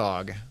of a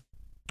dog.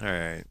 All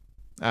right.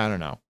 I don't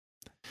know.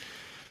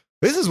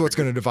 This is what's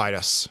going to divide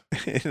us.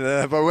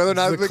 But whether or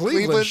not It's the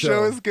Cleveland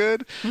show is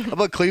good. How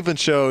about Cleveland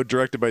Show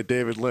directed by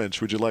David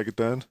Lynch? Would you like it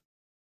then?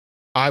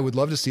 I would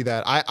love to see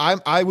that.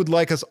 I would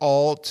like us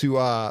all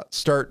to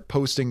start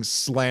posting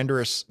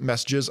slanderous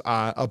messages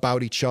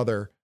about each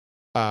other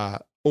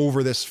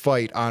over this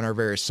fight on our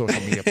various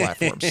social media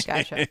platforms.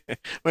 Gotcha.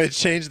 Might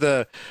change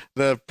the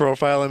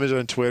profile image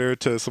on Twitter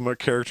to some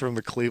character from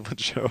the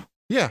Cleveland Show.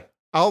 Yeah,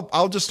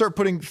 I'll just start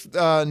putting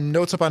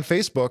notes up on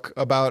Facebook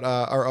about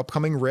our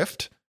upcoming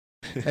rift,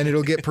 and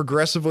it'll get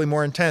progressively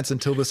more intense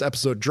until this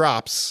episode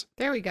drops,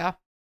 There we go.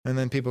 and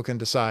then people can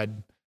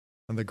decide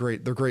on the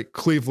great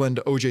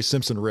Cleveland O.J.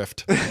 Simpson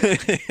rift.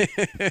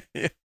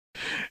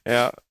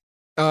 Yeah.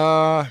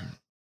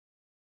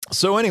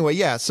 So anyway,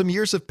 yeah, some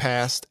years have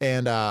passed,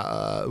 and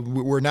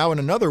we're now in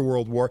another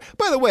world war.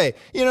 By the way,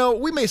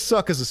 we may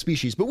suck as a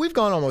species, but we've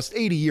gone almost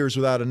 80 years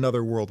without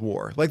another world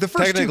war. Like the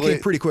first two came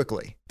pretty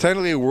quickly.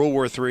 Technically, World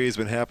War III has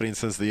been happening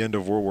since the end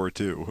of World War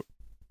II.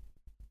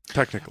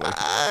 Technically.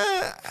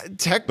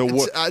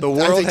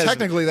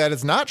 Technically, that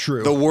is not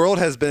true. The world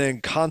has been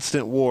in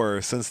constant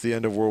war since the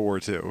end of World War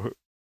II.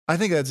 I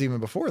think that's even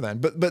before then,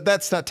 but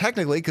that's not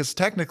technically, because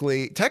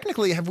technically,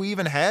 have we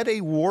even had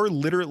a war,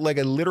 like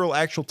a literal,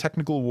 actual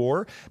technical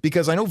war?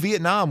 Because I know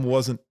Vietnam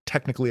wasn't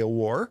technically a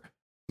war.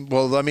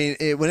 Well, I mean,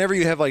 whenever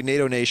you have like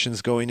NATO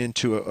nations going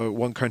into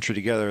one country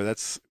together,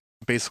 that's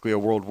basically a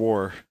world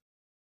war.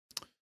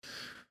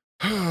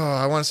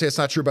 I want to say it's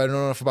not true, but I don't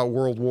know enough about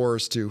world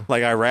wars to.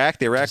 Like Iraq,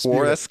 the Iraq Dispute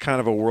War, it. that's kind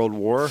of a world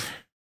war.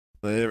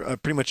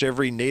 Pretty much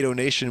every NATO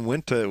nation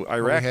went to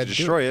Iraq to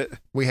destroy it.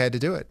 We had to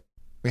do it.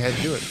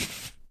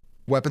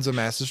 weapons of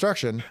mass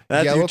destruction.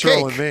 That's Yellow you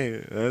trolling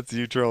cake. me. That's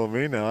you trolling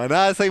me now. And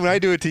I say when I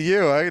do it to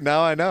you,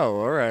 now I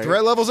know. All right.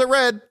 Threat levels at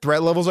red.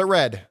 Threat levels at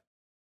red.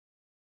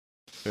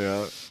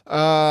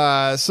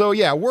 Yeah. So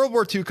yeah, World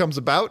War II comes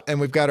about, and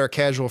we've got our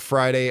casual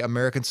Friday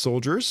American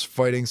soldiers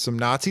fighting some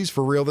Nazis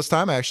for real this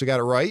time. I actually got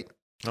it right.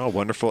 Oh,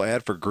 wonderful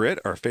ad for Grit,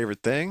 our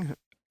favorite thing.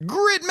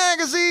 Grit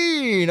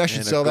magazine. I should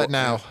And sell that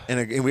now.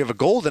 And we have a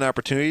golden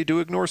opportunity to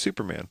ignore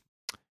Superman.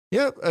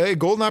 Yep, a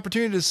golden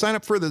opportunity to sign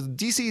up for the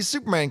DC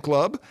Superman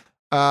Club,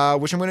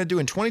 which I'm going to do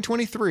in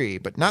 2023,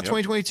 but not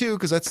 2022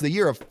 because that's the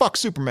year of fuck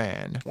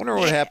Superman. I wonder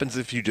what happens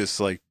if you just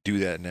like do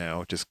that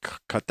now. Just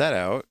cut that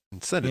out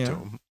and send it to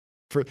him.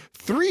 For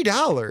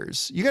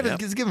 $3, you got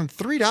to give him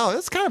 $3.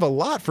 That's kind of a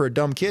lot for a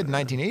dumb kid in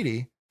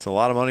 1980. It's a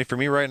lot of money for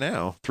me right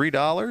now.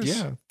 $3?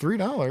 Yeah,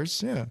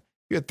 $3. Yeah.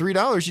 You had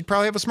 $3, you'd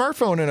probably have a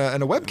smartphone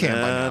and a webcam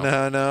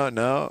by now.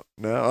 No.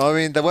 I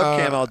mean, the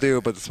webcam I'll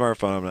do, but the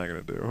smartphone I'm not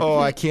going to do. Oh,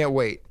 I can't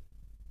wait.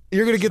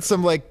 You're going to get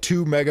some like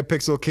 2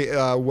 megapixel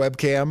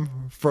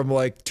webcam from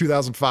like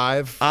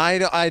 2005.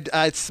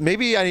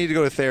 Maybe I need to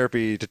go to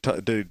therapy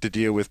to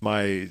deal with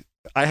my.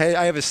 I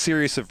have a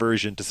serious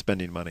aversion to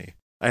spending money.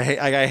 I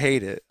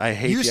hate it. I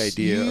hate the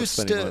idea of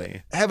spending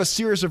money. Have a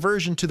serious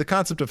aversion to the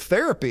concept of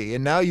therapy,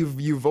 and now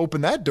you've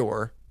opened that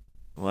door.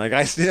 Like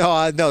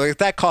no,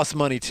 that costs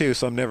money too,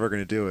 so I'm never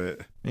going to do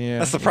it. Yeah,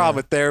 that's the problem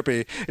with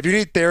therapy. If you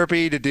need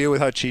therapy to deal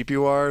with how cheap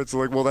you are, it's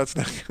like, well, that's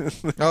not.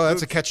 Oh,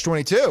 that's a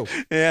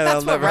catch-22. Yeah,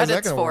 that's what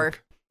Reddit's for.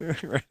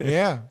 Right.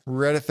 Yeah,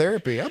 Reddit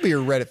therapy. I'll be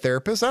your Reddit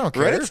therapist. I don't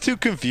care. Reddit's too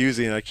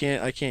confusing. I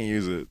can't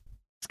use it.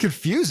 It's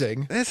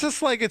confusing. It's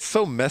just like it's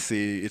so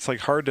messy. It's like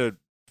hard to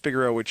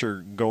figure out what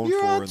you're going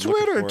You're for. on and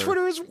Twitter. for.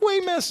 Twitter is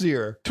way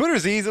messier.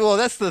 Twitter's easy. Well,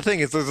 that's the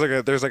thing. Is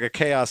there's like a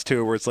chaos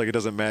to it where it's like it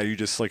doesn't matter. You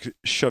just like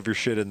shove your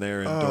shit in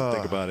there and don't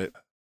think about it.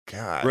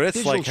 God, Reddit's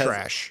digital like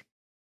trash.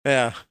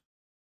 Yeah,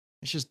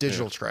 it's just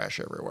digital trash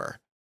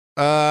everywhere.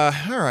 All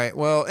right.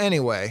 Well,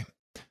 anyway,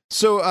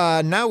 so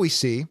now we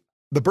see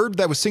the bird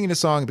that was singing the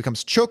song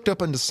becomes choked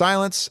up into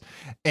silence,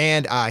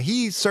 and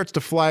he starts to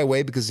fly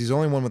away because he's the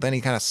only one with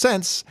any kind of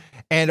sense.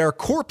 And our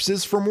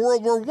corpses from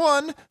World War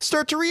I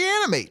start to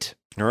reanimate.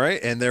 All right,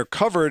 and they're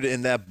covered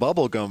in that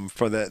bubble gum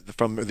from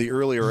the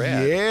earlier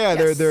ad. Yeah,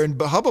 they're in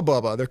Hubba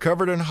Bubba. They're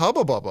covered in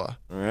Hubba Bubba.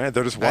 All right,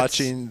 they're just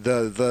watching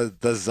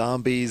the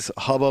zombies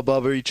Hubba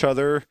Bubba each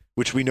other,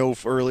 which we know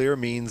earlier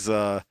means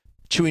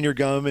chewing your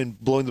gum and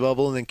blowing the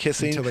bubble and then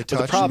kissing. Until they but the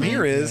touch problem me.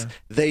 here is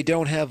they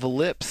don't have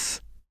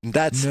lips.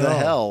 That's the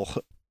hell.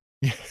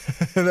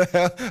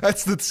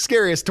 That's the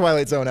scariest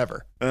Twilight Zone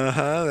ever.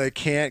 They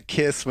can't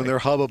kiss when they're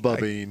Hubba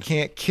Bubbing.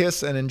 Can't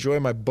kiss and enjoy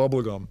my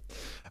bubble gum.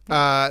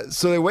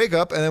 So they wake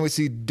up, and then we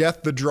see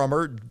Death the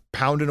drummer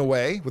pounding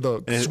away with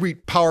a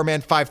sweet Power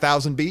Man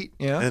 5000 beat.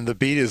 Yeah, and the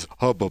beat is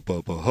Hubba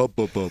Bubba,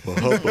 Hubba Bubba,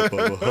 Hubba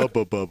Bubba,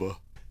 Hubba Bubba.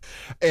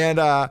 And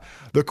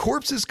the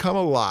corpses come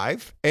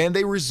alive, and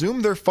they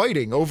resume their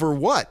fighting over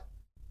what?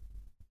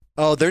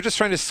 Oh, they're just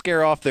trying to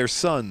scare off their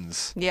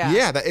sons.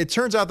 Yeah. It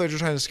turns out they're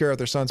just trying to scare out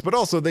their sons, but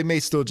also they may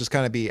still just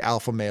kind of be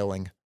alpha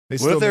mailing.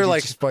 What if they're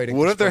like fighting?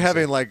 What if they're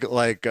having like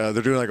they're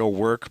doing like a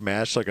work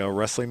match, like a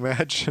wrestling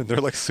match, and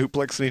they're like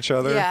suplexing each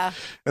other? Yeah.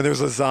 And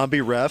there's a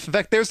zombie ref. In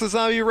fact, there's the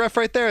zombie ref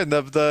right there in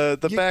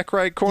the back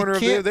right corner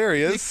of there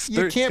he is.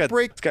 You can't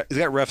break. He's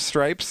got ref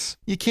stripes.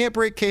 You can't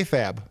break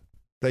kayfabe.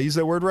 Did I use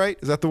that word right?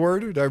 Is that the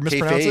word? Did I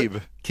mispronounce it?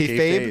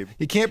 Kayfabe.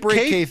 You can't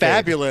break kayfabe.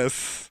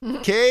 Fabulous.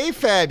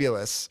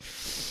 K-fabulous.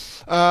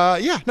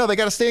 No, they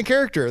got to stay in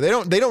character. They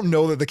don't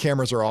know that the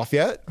cameras are off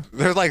yet.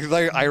 They're like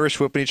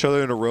Irish whipping each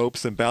other into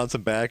ropes and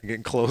bouncing back and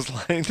getting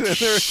clotheslined,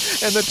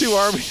 and the two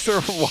armies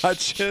are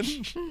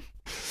watching.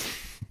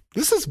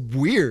 This is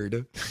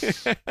weird.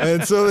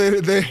 And so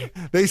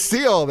they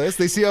see all this.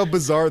 They see how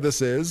bizarre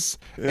this is,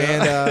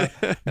 and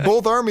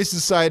both armies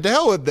decide to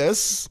hell with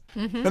this,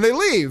 and they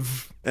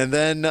leave. And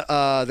then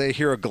they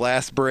hear a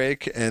glass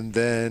break, and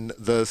then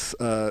the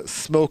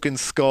smoking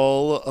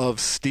skull of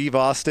Steve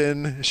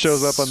Austin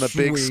shows up on the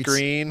big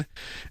screen,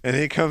 and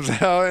he comes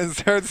out and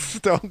starts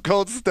stone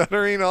cold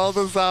stuttering all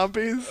the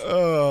zombies.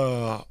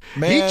 Oh,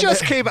 man. He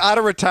just came out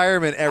of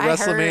retirement at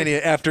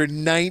WrestleMania after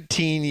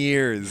 19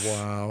 years.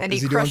 Wow. And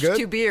he crushed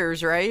 2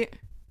 beers, right?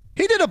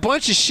 He did a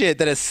bunch of shit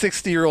that a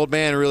 60-year-old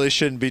man really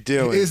shouldn't be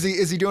doing. Is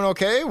he doing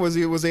okay? Was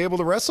he able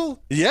to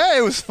wrestle? Yeah,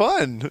 it was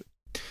fun.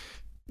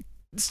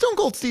 Stone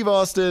Cold Steve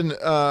Austin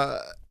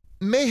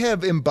may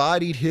have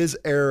embodied his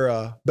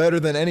era better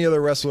than any other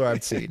wrestler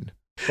I've seen.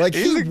 Like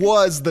he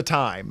was the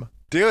time.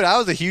 Dude, I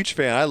was a huge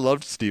fan. I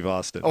loved Steve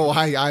Austin. Oh,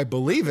 I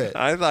believe it.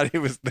 I thought he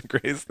was the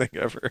greatest thing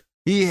ever.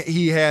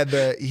 He had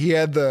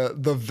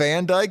the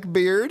Van Dyke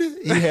beard.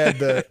 He had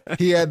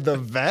the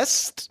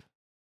vest.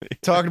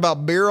 Talking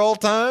about beer all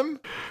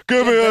time.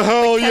 Give me a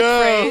hell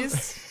yeah!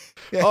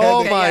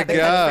 Oh my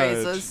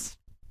god.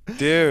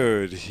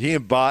 Dude, he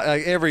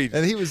embodied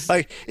and he was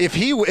like if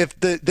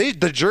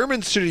the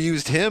Germans should have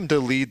used him to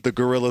lead the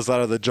guerrillas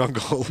out of the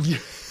jungle.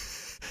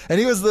 And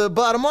he was the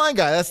bottom line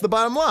guy. That's the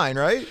bottom line,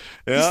 right?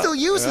 Yeah, he still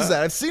uses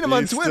that. I've seen him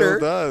on Twitter. He still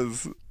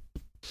does.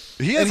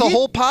 He has a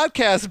whole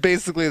podcast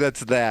basically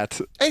that's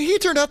that. And he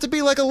turned out to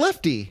be like a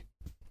lefty.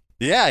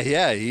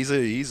 Yeah. He's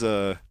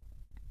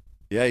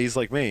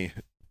like me.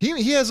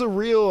 He has a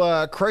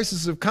real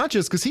crisis of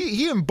conscience because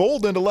he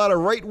emboldened a lot of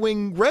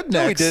right-wing rednecks.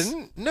 No, he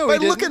didn't. No, by he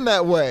didn't. looking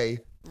that way.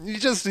 He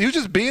was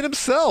just being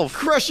himself.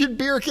 Crushing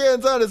beer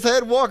cans on his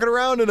head, walking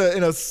around in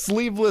a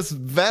sleeveless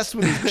vest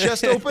with his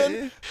chest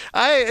open.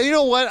 You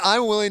know what?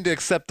 I'm willing to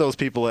accept those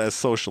people as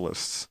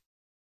socialists.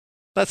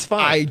 That's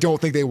fine. I don't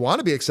think they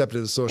want to be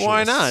accepted as socialists.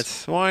 Why not?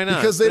 Why not?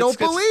 Because they don't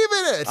believe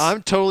in it.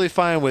 I'm totally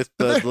fine with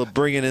the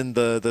bringing in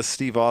the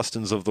Steve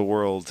Austins of the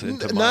world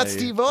into my not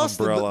Steve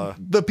Austin, umbrella.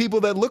 the people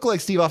that look like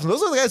Steve Austin.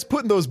 Those are the guys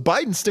putting those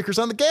Biden stickers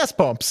on the gas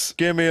pumps.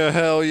 Give me a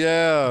hell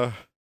yeah.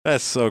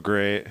 That's so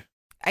great.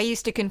 I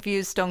used to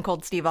confuse Stone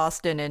Cold Steve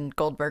Austin and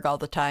Goldberg all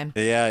the time.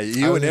 Yeah,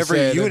 and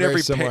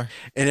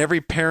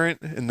every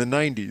parent in the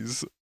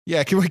 90s.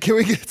 Yeah, can we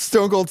get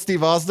Stone Cold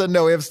Steve Austin?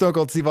 No, we have Stone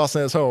Cold Steve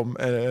Austin at his home,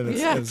 and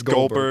it's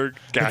Goldberg.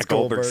 God,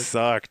 Goldberg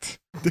sucked.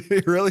 Did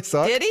he really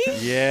suck? Did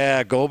he?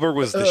 Yeah, Goldberg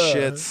was the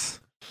shits.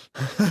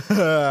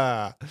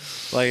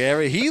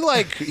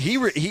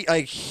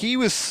 He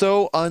was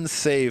so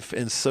unsafe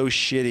and so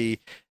shitty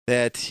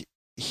that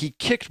he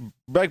kicked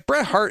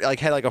Bret Hart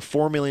had a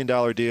 $4 million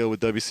deal with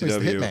WCW. He's the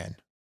Hitman.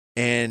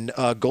 And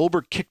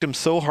Goldberg kicked him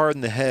so hard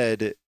in the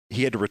head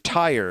he had to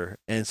retire,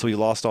 and so he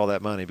lost all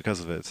that money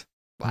because of it.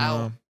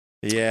 Wow.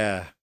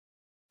 Yeah.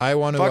 I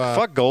want to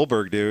fuck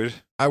Goldberg, dude.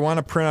 I want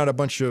to print out a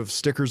bunch of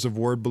stickers of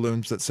word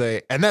balloons that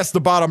say, and that's the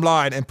bottom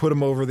line, and put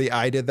them over the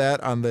I did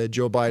that on the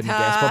Joe Biden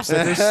gas pump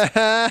stickers.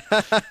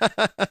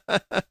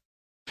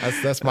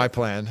 That's my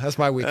plan. That's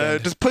my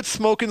weekend. Just put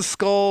Smoking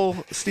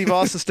Skull Steve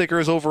Austin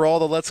stickers over all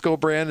the Let's Go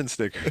Brandon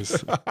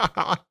stickers.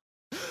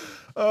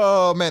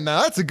 Oh, man.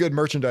 Now, that's a good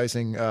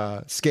merchandising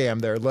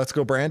scam there. Let's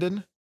Go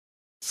Brandon.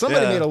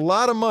 Somebody made a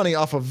lot of money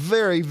off a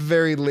very,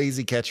 very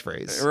lazy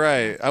catchphrase.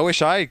 Right. I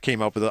wish I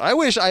came up with it. I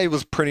wish I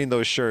was printing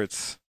those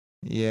shirts.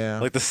 Yeah.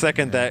 Like the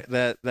second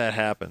that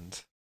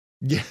happened.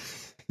 Yeah.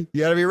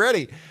 You got to be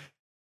ready.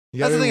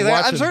 That's the thing.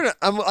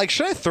 I'm like,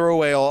 should I throw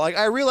away all? Like,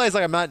 I realize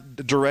I'm not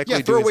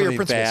directly doing something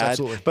your bad,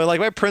 absolutely. But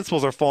my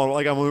principles are falling.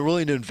 Like, I'm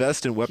willing to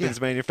invest in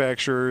weapons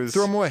manufacturers.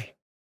 Throw them away.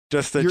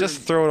 Just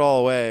throw it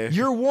all away.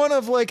 You're one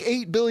of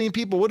 8 billion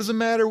people. What does it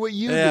matter what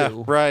you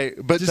do? Right.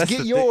 But just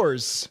get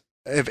yours.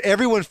 If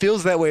everyone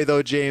feels that way,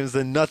 though, James,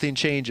 then nothing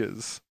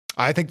changes.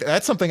 I think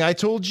that's something I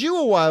told you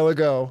a while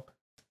ago.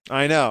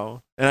 I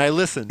know. And I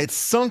listened. It's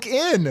sunk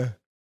in.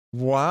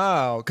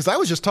 Wow. Because I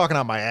was just talking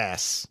out my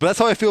ass. But that's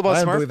how I feel about smartphones.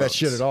 I don't believe that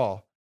shit at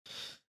all.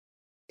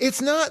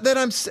 It's not that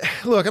I'm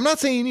not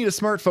saying you need a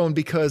smartphone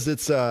because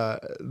it's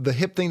the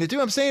hip thing to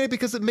do. I'm saying it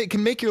because it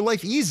can make your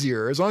life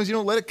easier as long as you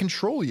don't let it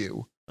control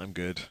you. I'm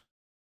good.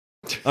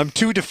 I'm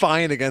too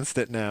defiant against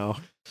it now.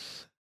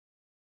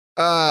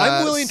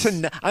 I'm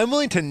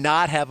willing to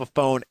not have a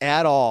phone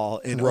at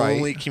all and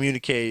only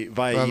communicate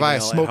via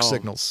email smoke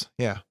signals.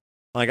 Yeah.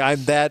 Like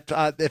I'm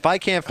that. If I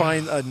can't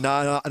find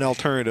an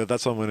alternative,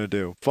 that's what I'm going to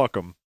do. Fuck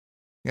them.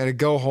 You got to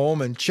go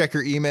home and check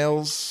your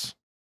emails.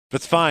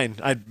 That's fine.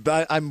 I'm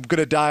going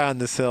to die on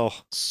this hill.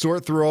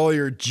 Sort through all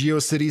your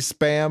GeoCities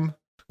spam.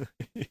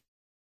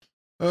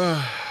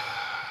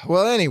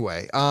 Well,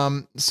 anyway,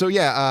 so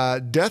yeah,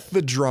 Death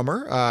the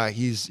drummer,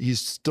 he's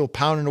still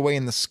pounding away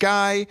in the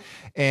sky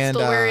and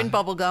still wearing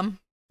bubble gum.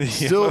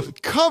 Still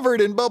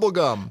covered in bubble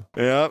gum.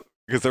 Yeah,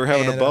 because they're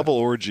having a bubble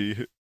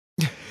orgy.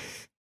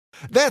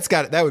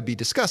 That would be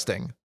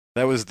disgusting.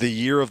 That was the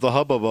year of the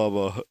Hubba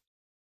Bubba.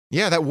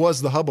 Yeah, that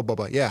was the Hubba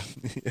Bubba. Yeah.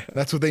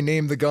 That's what they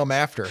named the gum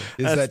after.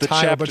 Is that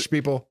time a bunch of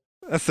people.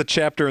 That's the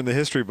chapter in the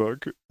history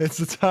book. It's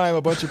the time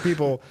a bunch of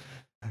people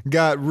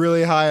got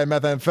really high on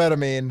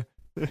methamphetamine,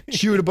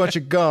 chewed a bunch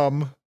of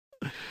gum,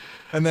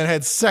 and then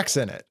had sex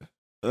in it.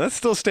 That's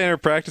still standard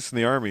practice in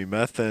the Army.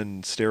 Meth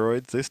and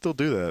steroids, they still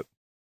do that.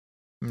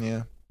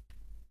 Yeah.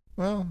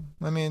 Well,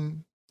 I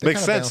mean,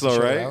 makes sense though,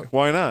 right? Out.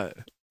 Why not?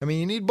 I mean,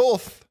 you need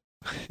both.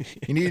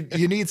 You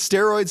need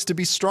steroids to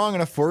be strong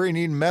enough for you. You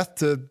need meth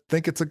to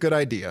think it's a good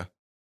idea.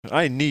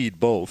 I need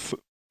both.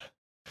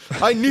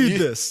 I need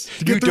this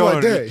to get through my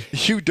day.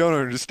 You don't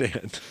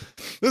understand.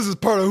 This is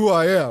part of who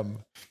I am.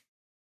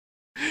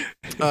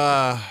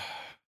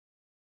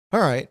 All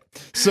right.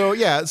 So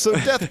yeah,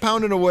 Death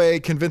pounding away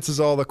convinces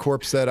all the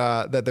corpse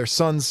that their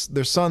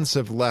sons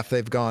have left.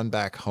 They've gone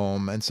back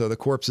home, and so the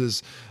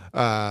corpses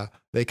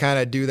they kind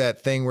of do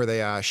that thing where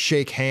they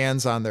shake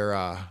hands on their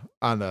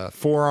on the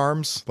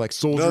forearms like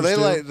soldiers. No,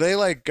 they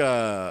like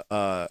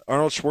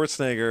Arnold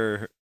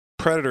Schwarzenegger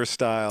Predator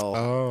style.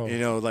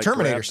 Oh, like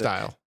Terminator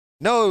style.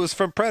 No, it was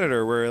from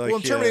Predator where like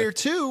in Terminator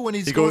 2 when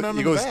he goes,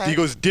 he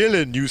goes,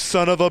 Dylan, you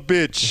son of a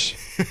bitch.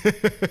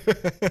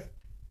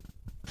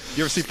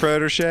 You ever see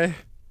Predator, Shay?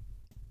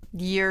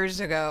 Years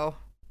ago.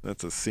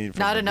 That's a scene from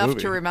Not the enough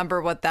movie. to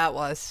remember what that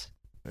was.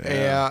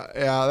 Yeah,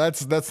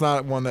 that's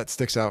not one that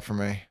sticks out for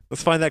me.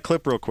 Let's find that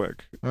clip real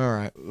quick. All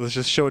right. Let's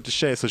just show it to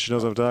Shay so she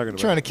knows what I'm talking about.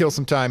 Trying to kill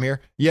some time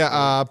here.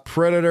 Yeah,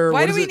 Predator.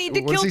 Why do we need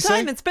to kill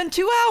time? It's been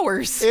 2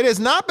 hours. It has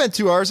not been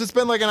 2 hours. It's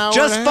been like an hour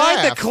Just and a find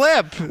half. the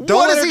clip. Don't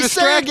what let does her he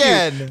distract say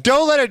again? you.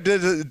 Don't let her,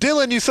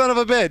 Dylan, you son of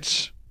a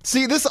bitch.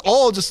 See, this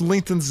all just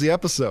lengthens the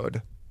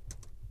episode.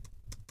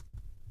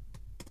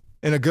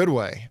 in a good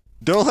way.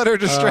 Don't let her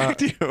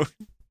distract you.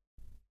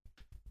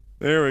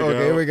 There we go.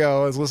 Okay, here we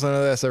go. Let's listen to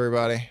this,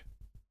 everybody.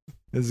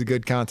 This is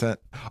good content.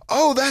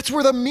 Oh, that's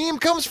where the meme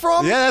comes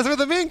from? Yeah, that's where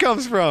the meme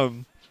comes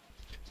from.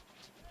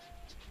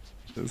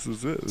 This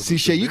is it. See,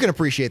 Shay, you can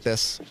appreciate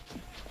this.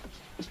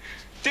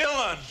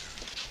 Dylan!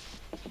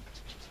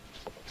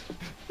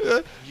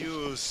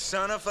 You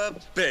son of a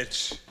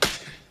bitch.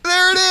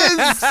 There it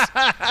is!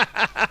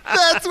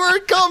 That's where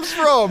it comes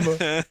from!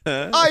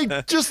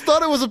 I just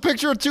thought it was a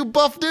picture of two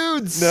buff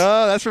dudes!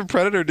 No, that's from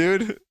Predator,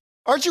 dude.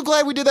 Aren't you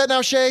glad we did that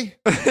now, Shay?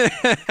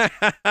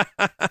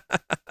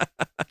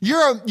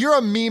 You're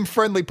a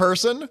meme-friendly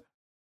person.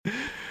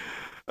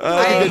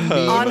 I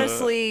meme.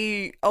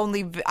 honestly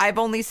I've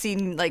only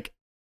seen like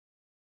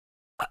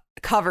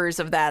covers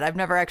of that. I've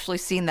never actually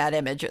seen that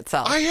image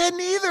itself. I hadn't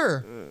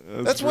either.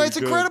 That's why it's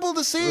pretty good. incredible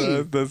to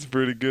see. That's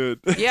pretty good.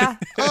 Yeah.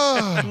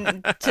 Oh,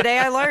 Today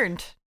I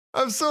learned.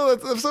 I'm so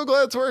glad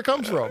that's where it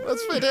comes from.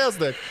 That's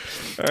fantastic.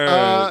 All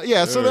right.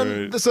 Yeah. So All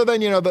then,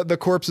 right. you know, the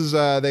corpses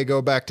they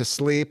go back to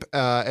sleep,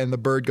 and the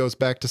bird goes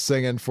back to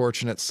singing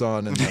 "Fortunate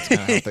Son," and that's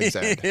kind of how things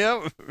end.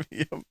 Yep.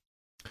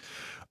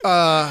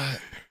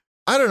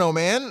 I don't know,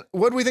 man.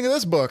 What do we think of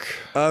this book?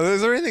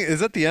 Is there anything? Is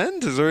that the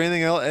end? Is there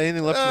anything else?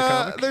 Anything left in the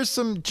comic? There's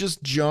some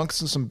just junks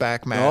and some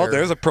back matter. Oh,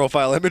 there's a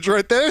profile image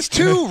right there. There's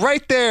two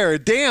right there.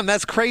 Damn,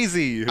 that's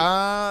crazy.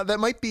 That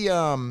might be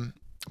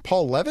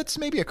Paul Levitz,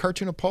 maybe a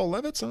cartoon of Paul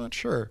Levitz. I'm not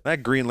sure.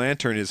 That Green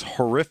Lantern is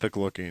horrific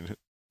looking.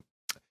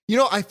 You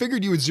know, I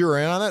figured you would zero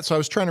in on that, so I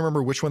was trying to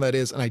remember which one that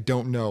is, and I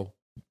don't know.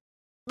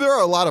 There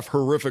are a lot of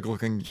horrific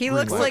looking. He Green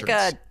looks like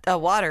Lanterns. a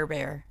water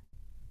bear.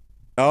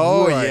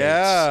 Oh Right.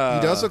 yeah,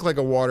 He does look like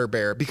a water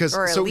bear because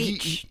Or a so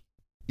leech.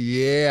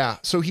 yeah,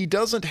 so he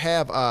doesn't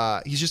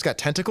have he's just got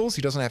tentacles,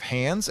 he doesn't have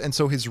hands, and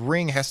so his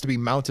ring has to be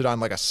mounted on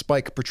like a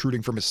spike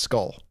protruding from his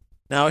skull.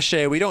 Now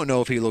Shay, we don't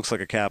know if he looks like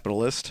a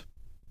capitalist.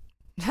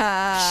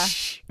 Ah.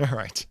 All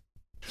right.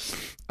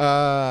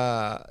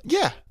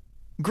 Yeah.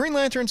 Green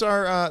Lanterns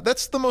are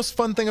that's the most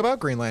fun thing about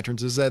Green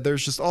Lanterns is that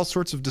there's just all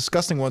sorts of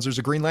disgusting ones. There's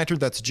a Green Lantern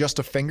that's just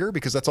a finger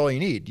because that's all you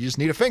need. You just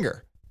need a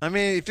finger. I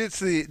mean, if it's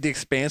the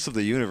expanse of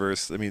the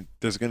universe, I mean,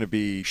 there's going to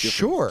be different-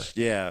 Sure.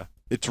 Yeah,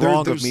 it's There- wrong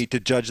of there's- me to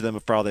judge them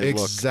for how they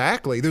look.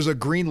 Exactly. There's a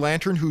Green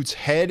Lantern whose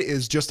head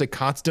is just a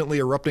constantly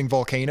erupting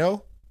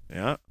volcano.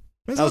 Yeah,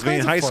 There's That all was me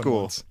in kinds of high fun school.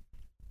 ones.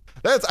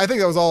 I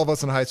think that was all of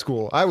us in high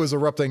school. I was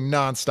erupting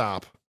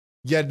nonstop.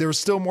 Yet there was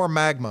still more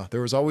magma.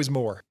 There was always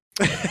more.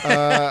 Never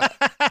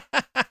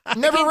Can't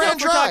ran tell if we're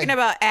dry. talking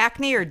about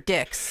acne or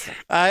dicks.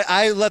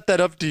 I let that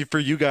up to you for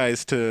you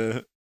guys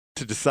to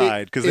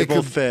decide because they it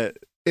both could- fit.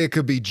 It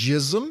could be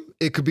jism.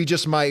 It could be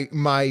just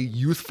my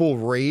youthful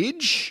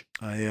rage,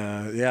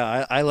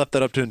 I left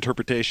that up to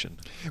interpretation.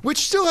 which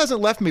still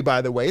hasn't left me,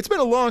 by the way. It's been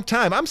a long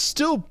time. I'm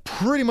still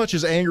pretty much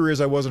as angry as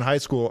I was in high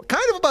school,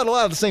 kind of about a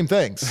lot of the same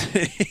things.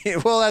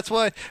 Well, that's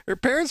why her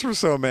parents were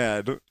so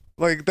mad.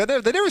 Like they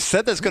never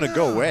said that's going to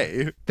go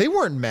away. They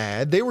weren't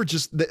mad. They were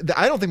just,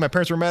 I don't think my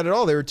parents were mad at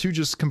all. They were too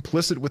just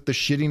complicit with the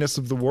shittiness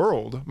of the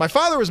world. My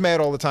father was mad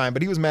all the time,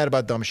 but he was mad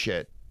about dumb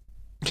shit.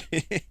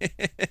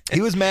 He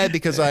was mad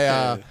because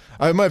I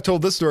might have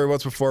told this story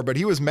once before, but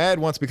he was mad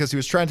once because he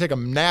was trying to take a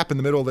nap in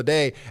the middle of the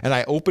day and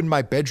I opened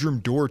my bedroom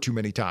door too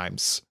many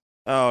times.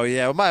 Oh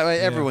yeah,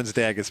 everyone's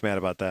dad gets mad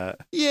about that.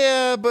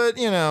 Yeah, but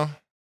you know,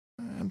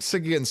 I'm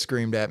sick of getting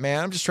screamed at,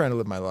 man. I'm just trying to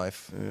live my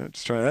life. Yeah,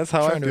 just trying. That's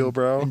how I Trying to feel,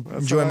 bro.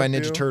 That's Enjoy how my I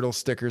Ninja feel. Turtle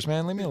stickers,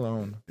 man. Leave me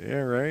alone. Yeah,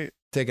 right.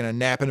 Taking a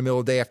nap in the middle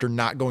of the day after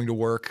not going to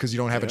work because you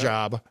don't have a Yeah.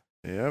 job.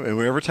 Yeah, and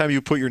every time you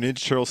put your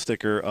Ninja Turtle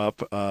sticker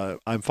up,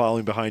 I'm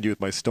following behind you with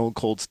my Stone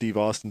Cold Steve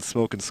Austin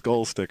Smoking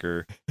Skull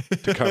sticker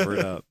to cover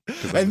it up.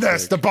 'cause I'm And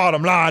that's sick. the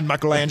bottom line,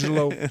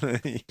 Michelangelo.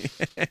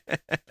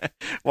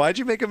 Why'd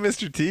you make him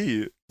Mr.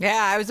 T? Yeah,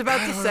 I was about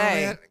to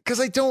say. Because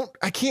I don't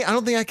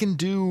think I can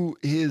do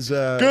his. Give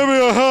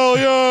me a hell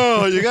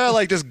yeah! You gotta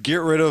like just get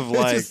rid of It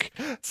like.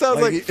 just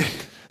sounds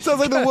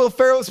like the Will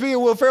Ferrell. Speaking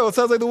of Will Ferrell, it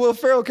sounds like the Will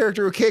Ferrell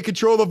character who can't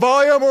control the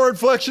volume or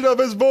inflection of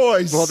his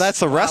voice. Well,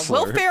 that's a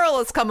wrestler. Will Ferrell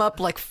has come up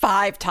like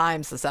 5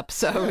 times this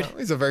episode.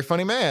 He's a very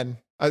funny man.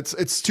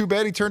 It's too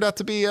bad he turned out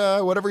to be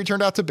whatever he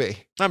turned out to be.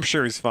 I'm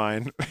sure he's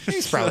fine.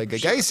 He's probably a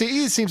good guy. He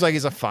seems like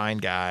he's a fine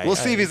guy. We'll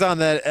see if he's on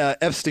that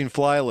Epstein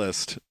fly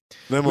list.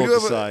 Then We we'll do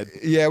have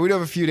decide. we do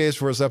have a few days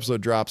before this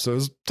episode drops, so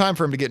it's time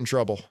for him to get in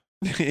trouble.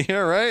 Yeah,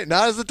 right.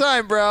 Now's the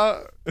time,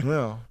 bro.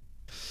 No.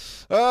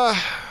 All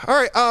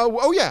right.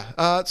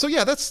 So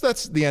yeah, that's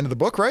the end of the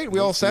book, right? We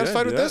all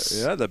satisfied with this?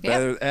 Yeah,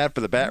 the ad for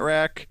the Bat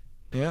Rack.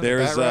 Yeah.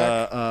 There's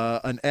Bat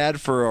Rack. an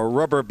ad for a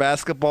rubber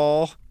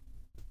basketball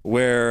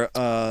where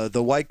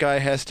the white guy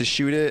has to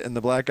shoot it and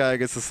the black guy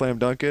gets to slam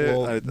dunk it.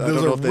 Well, I don't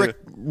those know are if they,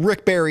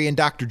 Rick Barry and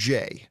Dr.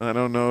 J. I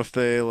don't know if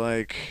they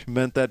like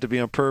meant that to be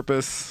on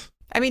purpose.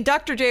 I mean,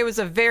 Dr. J was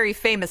a very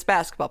famous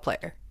basketball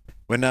player.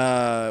 When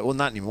well,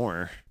 not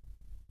anymore.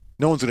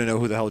 No one's gonna know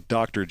who the hell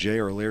Dr. J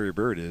or Larry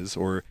Bird is,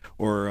 or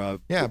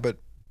Yeah, but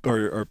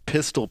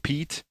Pistol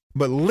Pete.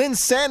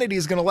 Linsanity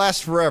is going to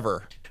last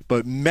forever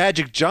But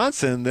Magic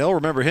Johnson, they'll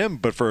remember him,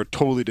 but for a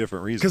totally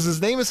different reason. because his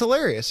name is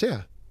hilarious.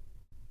 Yeah.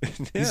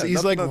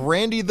 He's like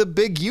Randy the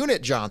Big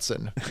Unit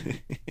Johnson.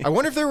 I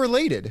wonder if they're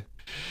related.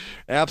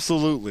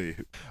 Absolutely.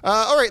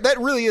 All right, that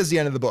really is the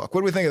end of the book.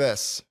 What do we think of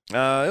this? It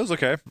was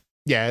okay.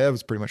 Yeah, that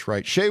was pretty much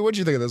right. Shay, what'd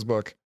you think of this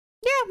book?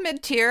 Yeah,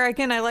 mid-tier.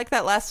 Again, I like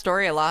that last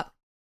story a lot.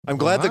 I'm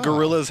glad the Wow.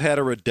 gorillas had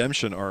a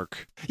redemption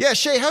arc. Yeah,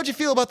 Shay, how'd you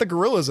feel about the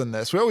gorillas in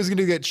this? We're always going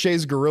to get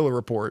Shay's gorilla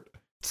report.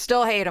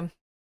 Still hate him.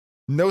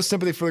 No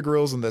sympathy for the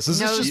gorillas in this.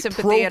 Is No this just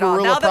sympathy at all.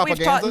 pro-gorilla Now that we've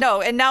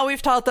propaganda? now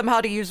we've taught them how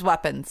to use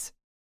weapons.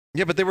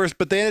 Yeah, but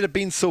they ended up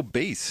being so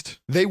based.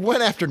 They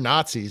went after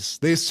Nazis.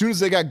 As soon as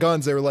they got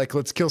guns, they were like,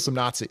 let's kill some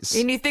Nazis.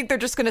 And you think they're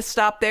just going to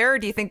stop there, or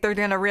do you think they're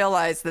going to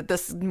realize that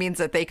this means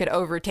that they could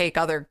overtake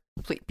other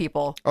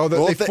people? Oh,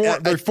 Well,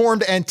 they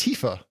formed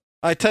Antifa.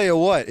 I tell you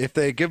what, if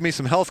they give me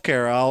some health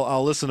care,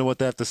 I'll listen to what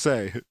they have to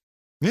say.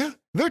 Yeah,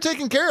 they're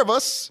taking care of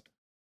us.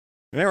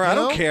 Remember, I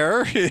don't care.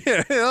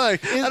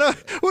 Like,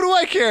 who do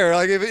I care?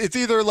 Like, if it's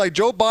either like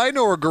Joe Biden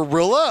or a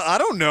gorilla, I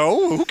don't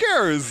know. Who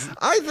cares?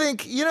 I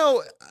think,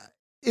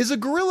 is a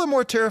gorilla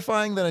more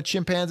terrifying than a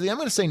chimpanzee? I'm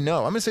going to say no.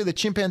 I'm going to say the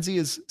chimpanzee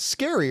is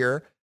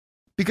scarier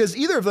because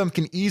either of them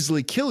can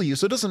easily kill you.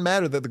 So it doesn't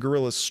matter that the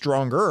gorilla is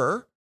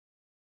stronger.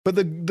 But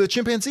the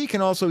chimpanzee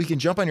can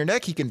jump on your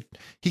neck. He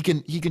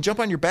can jump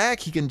on your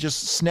back. He can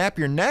just snap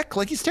your neck.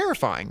 Like, he's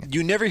terrifying.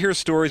 You never hear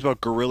stories about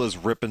gorillas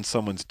ripping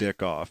someone's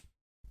dick off.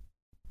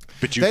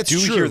 But you That's do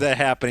true. hear that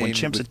happening. When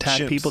chimps with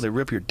attack chimps. people, they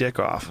rip your dick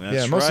off. That's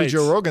Yeah, mostly right.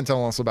 Joe Rogan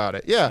telling us about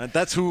it. Yeah.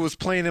 That's who was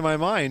playing in my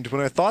mind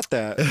when I thought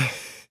that.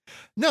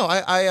 No,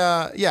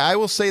 I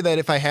will say that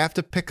if I have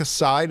to pick a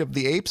side of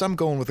the apes, I'm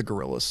going with the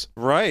gorillas.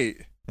 Right.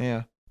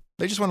 Yeah.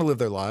 They just want to live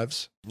their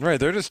lives. Right.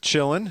 They're just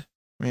chilling,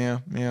 Yeah.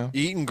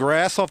 eating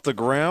grass off the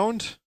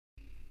ground.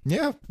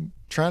 Yeah.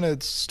 Trying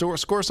to score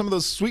some of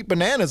those sweet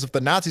bananas if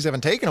the Nazis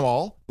haven't taken them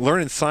all.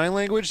 Learning sign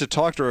language to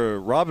talk to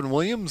Robin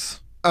Williams.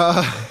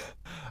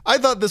 I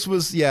thought this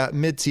was,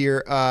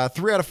 mid-tier.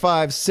 3 out of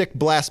 5 sick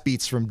blast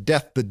beats from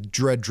Death the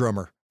Dread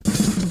Drummer.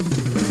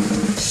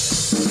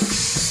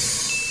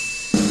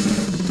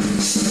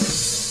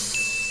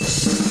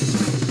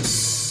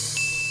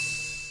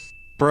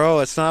 Bro,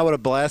 it's not what a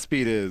blast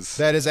beat is.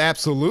 That is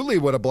absolutely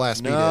what a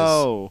blast beat is.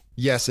 No.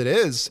 Yes, it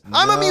is.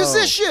 I'm a No.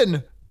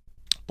 musician.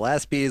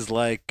 Blast beat is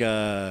like,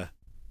 at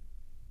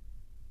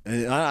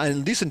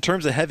least in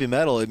terms of heavy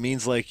metal, it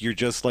means like you're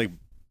just like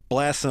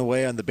blasting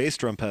away on the bass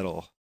drum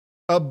pedal.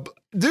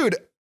 Dude,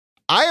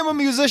 I am a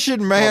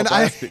musician, man.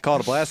 Call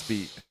it a blast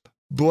beat.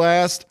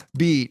 Blast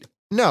beat.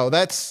 No,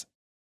 that's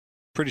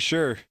Pretty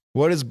sure.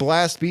 what is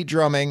blast beat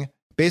drumming.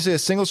 Basically, a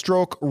single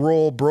stroke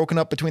roll broken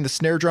up between the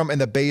snare drum and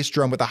the bass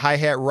drum with a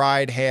hi-hat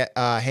ride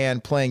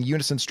hand playing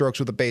unison strokes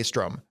with the bass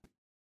drum.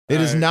 It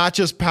is Alright. not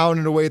just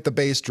pounding away at the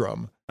bass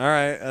drum. All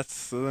right,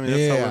 that's not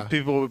Yeah. what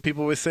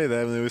people always say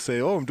that when they always say,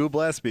 "Oh, I'm doing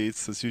blast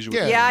beats." That's usually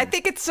what Yeah. Yeah, I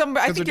think it's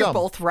somewhere. I 'Cause think they're you're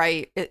dumb. both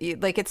right.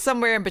 It's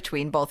somewhere in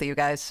between both of you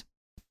guys.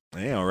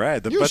 Yeah, all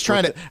right. You're just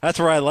trying to- That's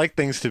where I like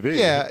things to be.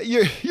 Yeah,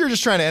 you're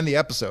just trying to end the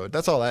episode.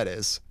 That's all that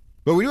is.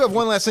 But we do have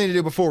one last thing to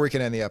do before we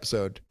can end the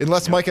episode.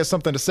 Unless Mike has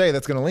something to say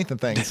that's going to lengthen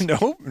things.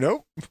 Nope.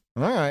 All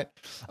right.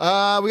 We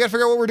got to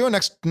figure out what we're doing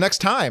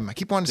next time. I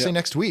keep wanting to say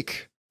next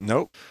week.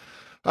 Nope.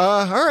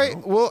 All right.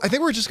 Well, I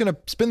think we're just going to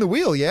spin the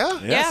wheel, yeah?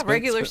 Yeah,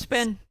 regular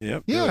spin.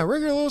 Yep. Yeah, do it.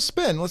 regular little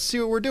spin. Let's see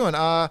what we're doing.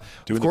 Doing Of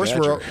the course,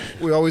 Badger.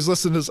 we always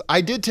listen to this.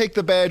 I did take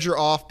the Badger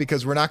off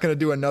because we're not going to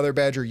do another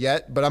Badger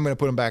yet, but I'm going to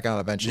put him back on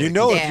eventually. You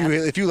know, Yeah.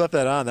 if you left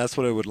that on, that's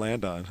what it would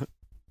land on.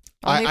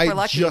 Only if we're I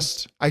lucky.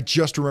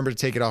 just remembered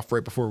to take it off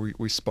right before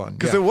we spun.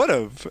 Because Yeah. it would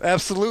have.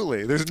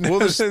 Absolutely. There's Well,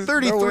 there's no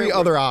 33 way it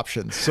other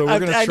options, so we're I,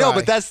 going to try. I know,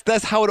 but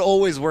that's how it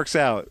always works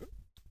out.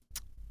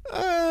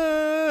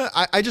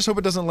 I just hope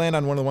it doesn't land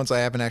on one of the ones I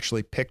haven't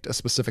actually picked a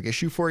specific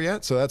issue for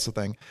yet. So that's the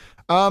thing.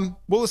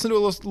 We'll listen to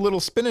a little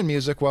spinning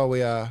music while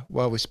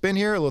we spin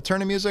here. A little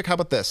turning music. How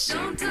about this?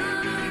 There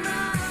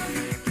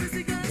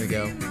we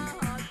go.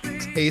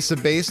 It's Ace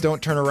of Base.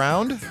 Don't turn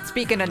around.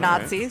 Speaking of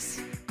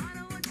Nazis,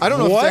 I don't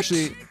know What? if it's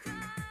actually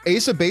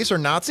Ace of Base are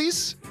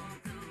Nazis.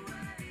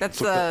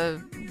 that's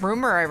a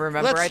rumor I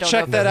remember. Let's I don't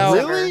check know that if out.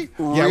 it's Really?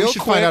 ever- Yeah, we Real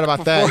should find out quick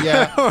about that.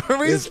 Yeah. before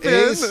we Is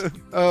spin. Ace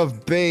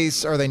of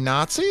Base, are they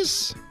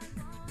Nazis?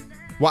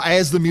 Well,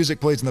 as the music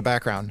plays in the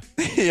background.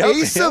 Yep,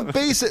 Ace yep. of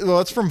Base, well,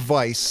 that's from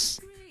Vice.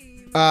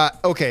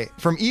 Okay,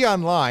 from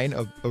E-Online,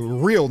 a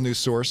real news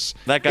source.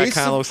 That guy Ace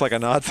kind of of- looks like a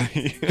Nazi.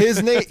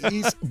 His name,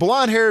 he's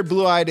blonde-haired,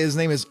 blue-eyed. His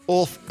name is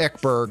Ulf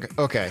Ekberg.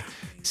 Okay.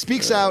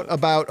 Speaks out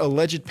about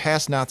alleged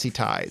past Nazi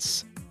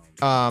ties.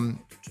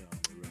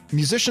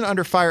 Musician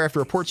under fire after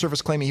report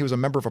surfaced claiming he was a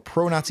member of a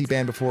pro-Nazi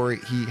band before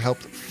he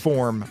helped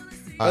form.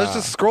 Let's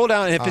just scroll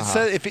down. And if it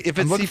says, if it's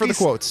I'm looking for the he's-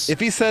 quotes. If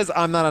he says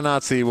I'm not a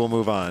Nazi, we'll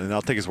move on, and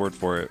I'll take his word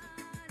for it.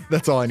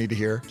 That's all I need to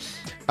hear.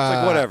 It's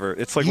like whatever.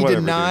 It's like He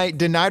whatever. dude.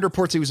 denied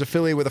reports he was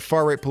affiliated with a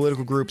far-right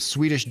political group,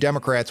 Swedish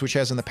Democrats, which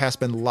has in the past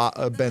been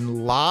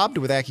lobbed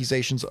with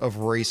accusations of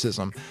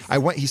racism.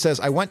 He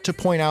says, I want to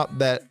point out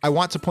that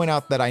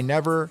I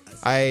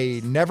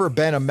never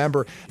been a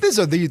member. These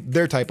are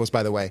their typos,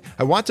 by the way.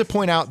 I want to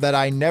point out that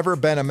I never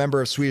been a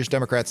member of Swedish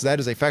Democrats. That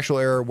is a factual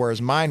error,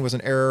 whereas mine was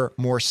an error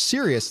more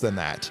serious than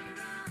that.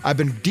 I've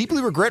been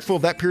deeply regretful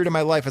of that period of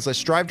my life as I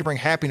strive to bring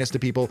happiness to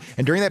people,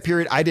 and during that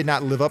period, I did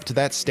not live up to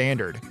that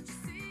standard.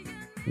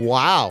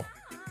 Wow.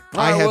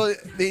 Well,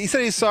 he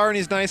said he's sorry and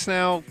he's nice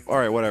now. All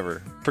right,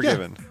 whatever.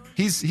 Forgiven. Yeah.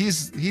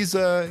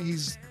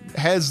 He's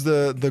has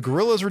the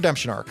Gorilla's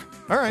redemption arc.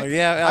 All right.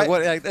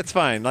 That's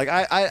fine. Like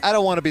I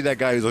don't want to be that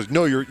guy who's like,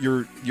 no,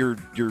 you're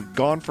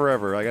gone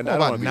forever. Like, I don't about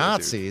want to be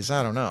Nazis?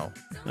 I don't know.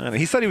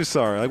 He said he was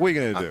sorry. Like, what are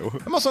you gonna do?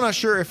 I'm also not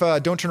sure if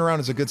 "Don't Turn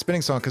Around" is a good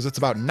spinning song because it's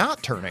about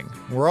not turning.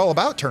 We're all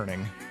about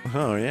turning.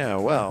 Oh yeah.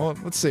 Well,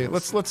 let's see.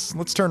 Let's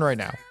turn right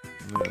now.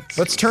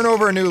 Let's turn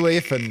over a new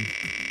leaf and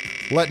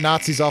let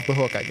Nazis off the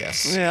hook, I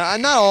guess. Yeah,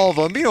 not all of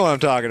them. You know what I'm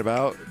talking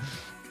about.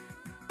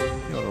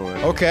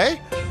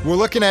 Okay, we're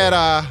looking at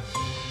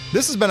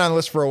this has been on the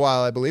list for a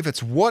while, I believe.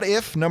 It's What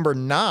If number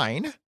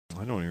 9.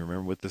 I don't even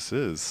remember what this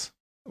is.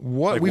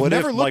 We've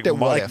never looked at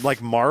What If.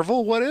 Like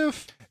Marvel What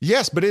If?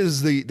 Yes, but it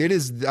is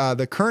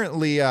the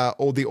currently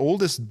the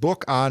oldest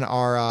book on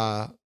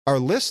our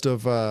list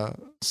of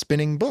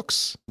spinning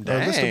books.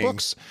 Our list of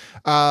books.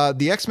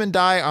 The X-Men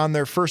die on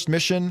their first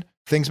mission.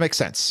 Things make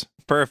sense.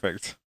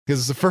 Perfect. Because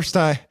it's the first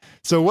time.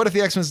 So what if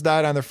the X-Men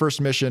died on their first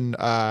mission?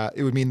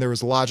 It would mean there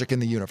was logic in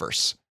the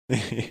universe.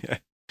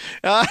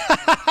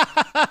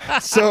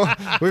 So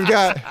we've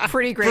got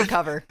pretty great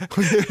cover.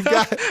 We've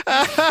got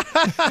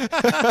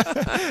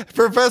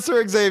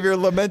Professor Xavier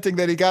lamenting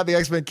that he got the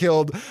X-Men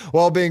killed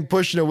while being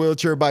pushed in a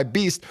wheelchair by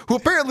Beast, who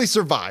apparently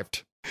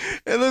survived.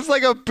 And there's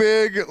like a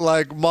big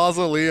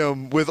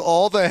mausoleum with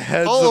all the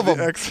heads of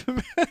the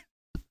X-Men.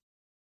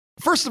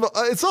 First of all,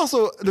 it's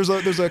also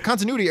there's a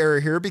continuity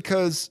error here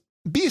because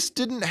Beast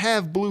didn't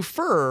have blue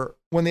fur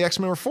when the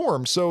X-Men were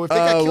formed. So if they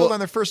got killed on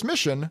their first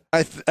mission,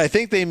 I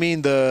think they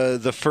mean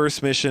the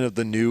first mission of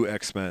the new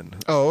X-Men.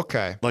 Oh,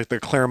 okay. Like the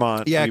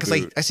Claremont. Yeah,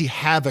 because I see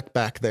Havoc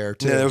back there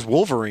too. Yeah, there's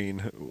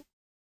Wolverine.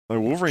 Like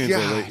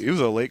Wolverine's he was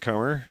a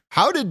latecomer.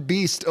 How did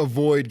Beast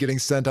avoid getting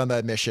sent on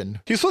that mission?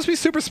 He was supposed to be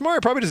super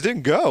smart. Probably just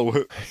didn't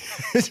go.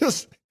 He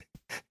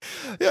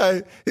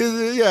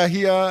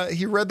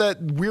read that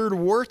weird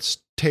Warts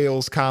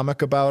Tales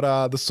comic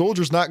about the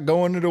soldiers not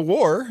going into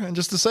war and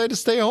just decided to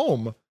stay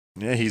home.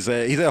 Yeah, he's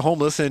at home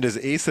listening to his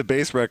Ace of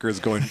Base records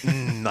going,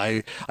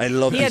 I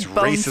love these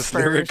racist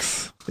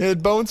lyrics. He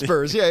had bone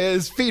spurs. Yeah,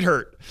 his feet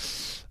hurt.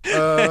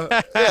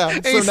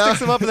 And he sticks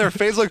them up in their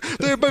face like,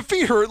 my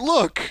feet hurt,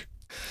 look.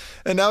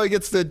 And now he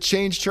gets to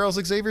change Charles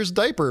Xavier's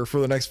diaper for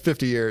the next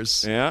 50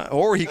 years. Yeah,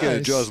 or he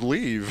could just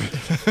leave.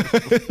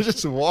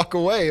 Just walk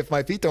away if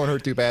my feet don't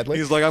hurt too badly.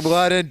 He's like, I'm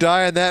glad I didn't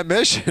die in that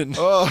mission.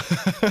 Oh,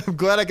 I'm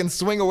glad I can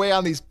swing away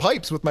on these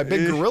pipes with my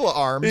big gorilla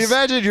arms.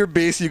 Imagine you're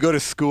you go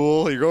to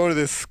school, you're going to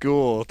this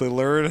school to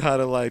learn how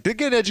to to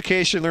get an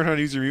education, learn how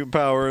to use your mutant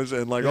powers,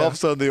 and all of a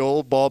sudden the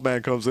old bald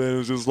man comes in and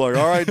is just like,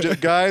 all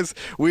right, guys,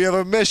 we have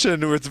a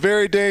mission where it's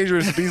very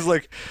dangerous. And he's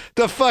like,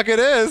 the fuck it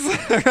is.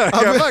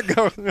 I'm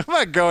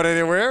not going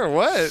anywhere.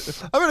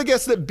 What? I'm gonna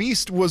guess that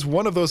Beast was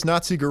one of those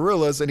Nazi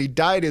gorillas, and he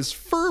dyed his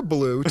fur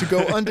blue to go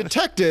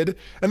undetected,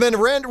 and then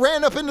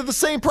ran up into the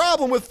same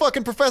problem with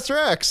fucking Professor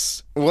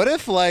X. What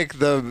if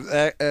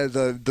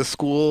the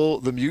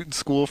school, the mutant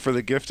school for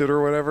the gifted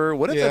or whatever?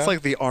 What if that's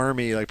like the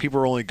army? Like people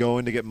are only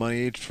going to get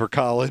money for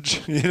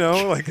college. You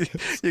know, like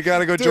you got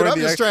to go join. I'm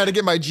just trying to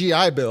get my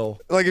GI Bill.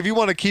 Like if you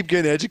want to keep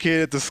getting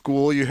educated at the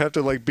school, you have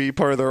to be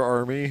part of their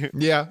army.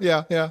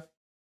 Yeah.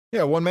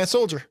 One man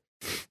soldier.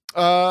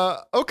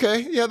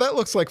 Okay. Yeah, that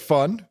looks like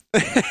fun.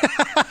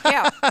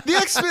 Yeah. The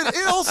X-Men,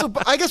 it also,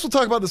 I guess we'll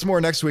talk about this more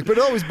next week, but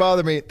it always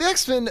bothered me. The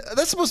X-Men,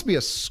 that's supposed to be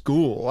a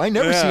school. I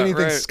never see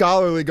anything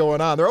scholarly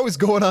going on. They're always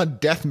going on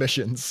death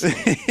missions. What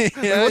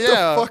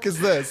the fuck is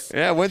this?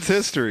 Yeah, when's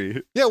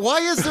history? Yeah,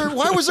 why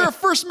was there a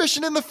first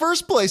mission in the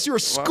first place? You're a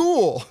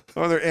school.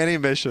 Are there any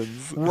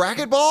missions?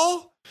 Racquetball?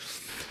 All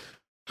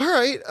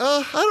right.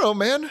 I don't know,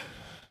 man.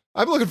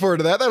 I'm looking forward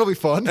to that. That'll be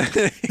fun.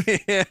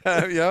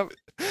 Yep.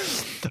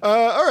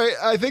 All right,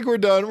 I think we're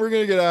done. We're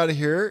gonna get out of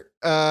here.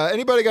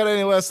 Anybody got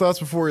any last thoughts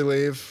before we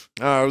leave?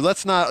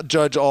 Let's not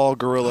judge all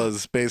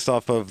gorillas based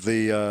off of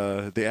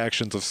the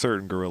actions of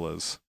certain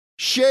gorillas.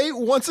 Shay,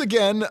 once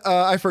again,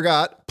 I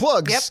forgot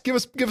plugs.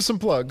 Yep. Give us some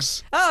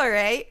plugs. All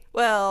right.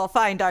 Well,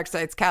 find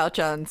Darkside's Couch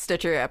on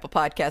Stitcher, Apple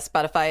Podcasts,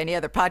 Spotify, any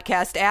other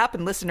podcast app,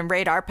 and listen and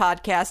rate our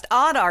podcast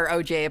on our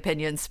OJ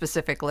opinions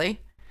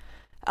specifically.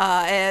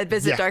 And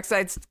visit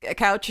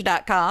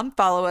darksidescouch.com.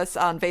 Follow us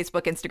on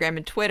Facebook, Instagram,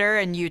 and Twitter,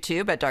 and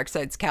YouTube at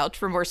Darkside's Couch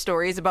for more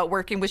stories about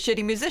working with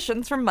shitty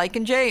musicians from Mike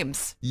and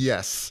James.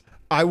 Yes.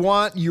 I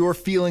want your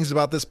feelings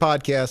about this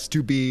podcast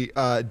to be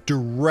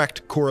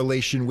direct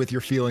correlation with your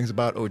feelings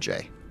about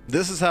OJ.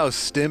 This is how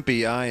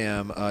stimpy I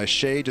am.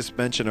 Shay just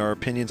mentioned our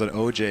opinions on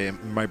OJ,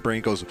 and my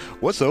brain goes,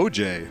 what's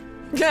OJ?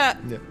 Yeah.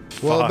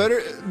 Well,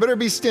 better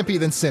be stimpy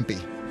than simpy.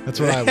 That's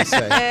what I would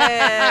say.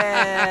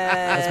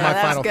 That's my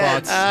final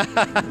thoughts.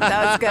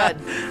 That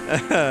was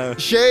good.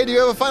 Shay, do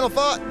you have a final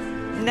thought?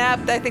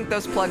 Nope, I think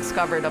those plugs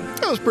covered them.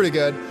 That was pretty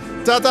good.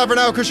 Ta-ta for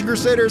now, Christian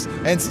Crusaders,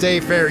 and stay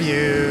fair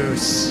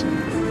use.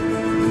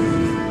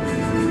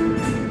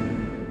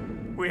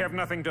 We have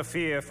nothing to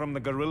fear from the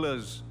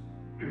gorillas.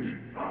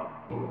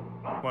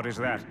 What is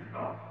that?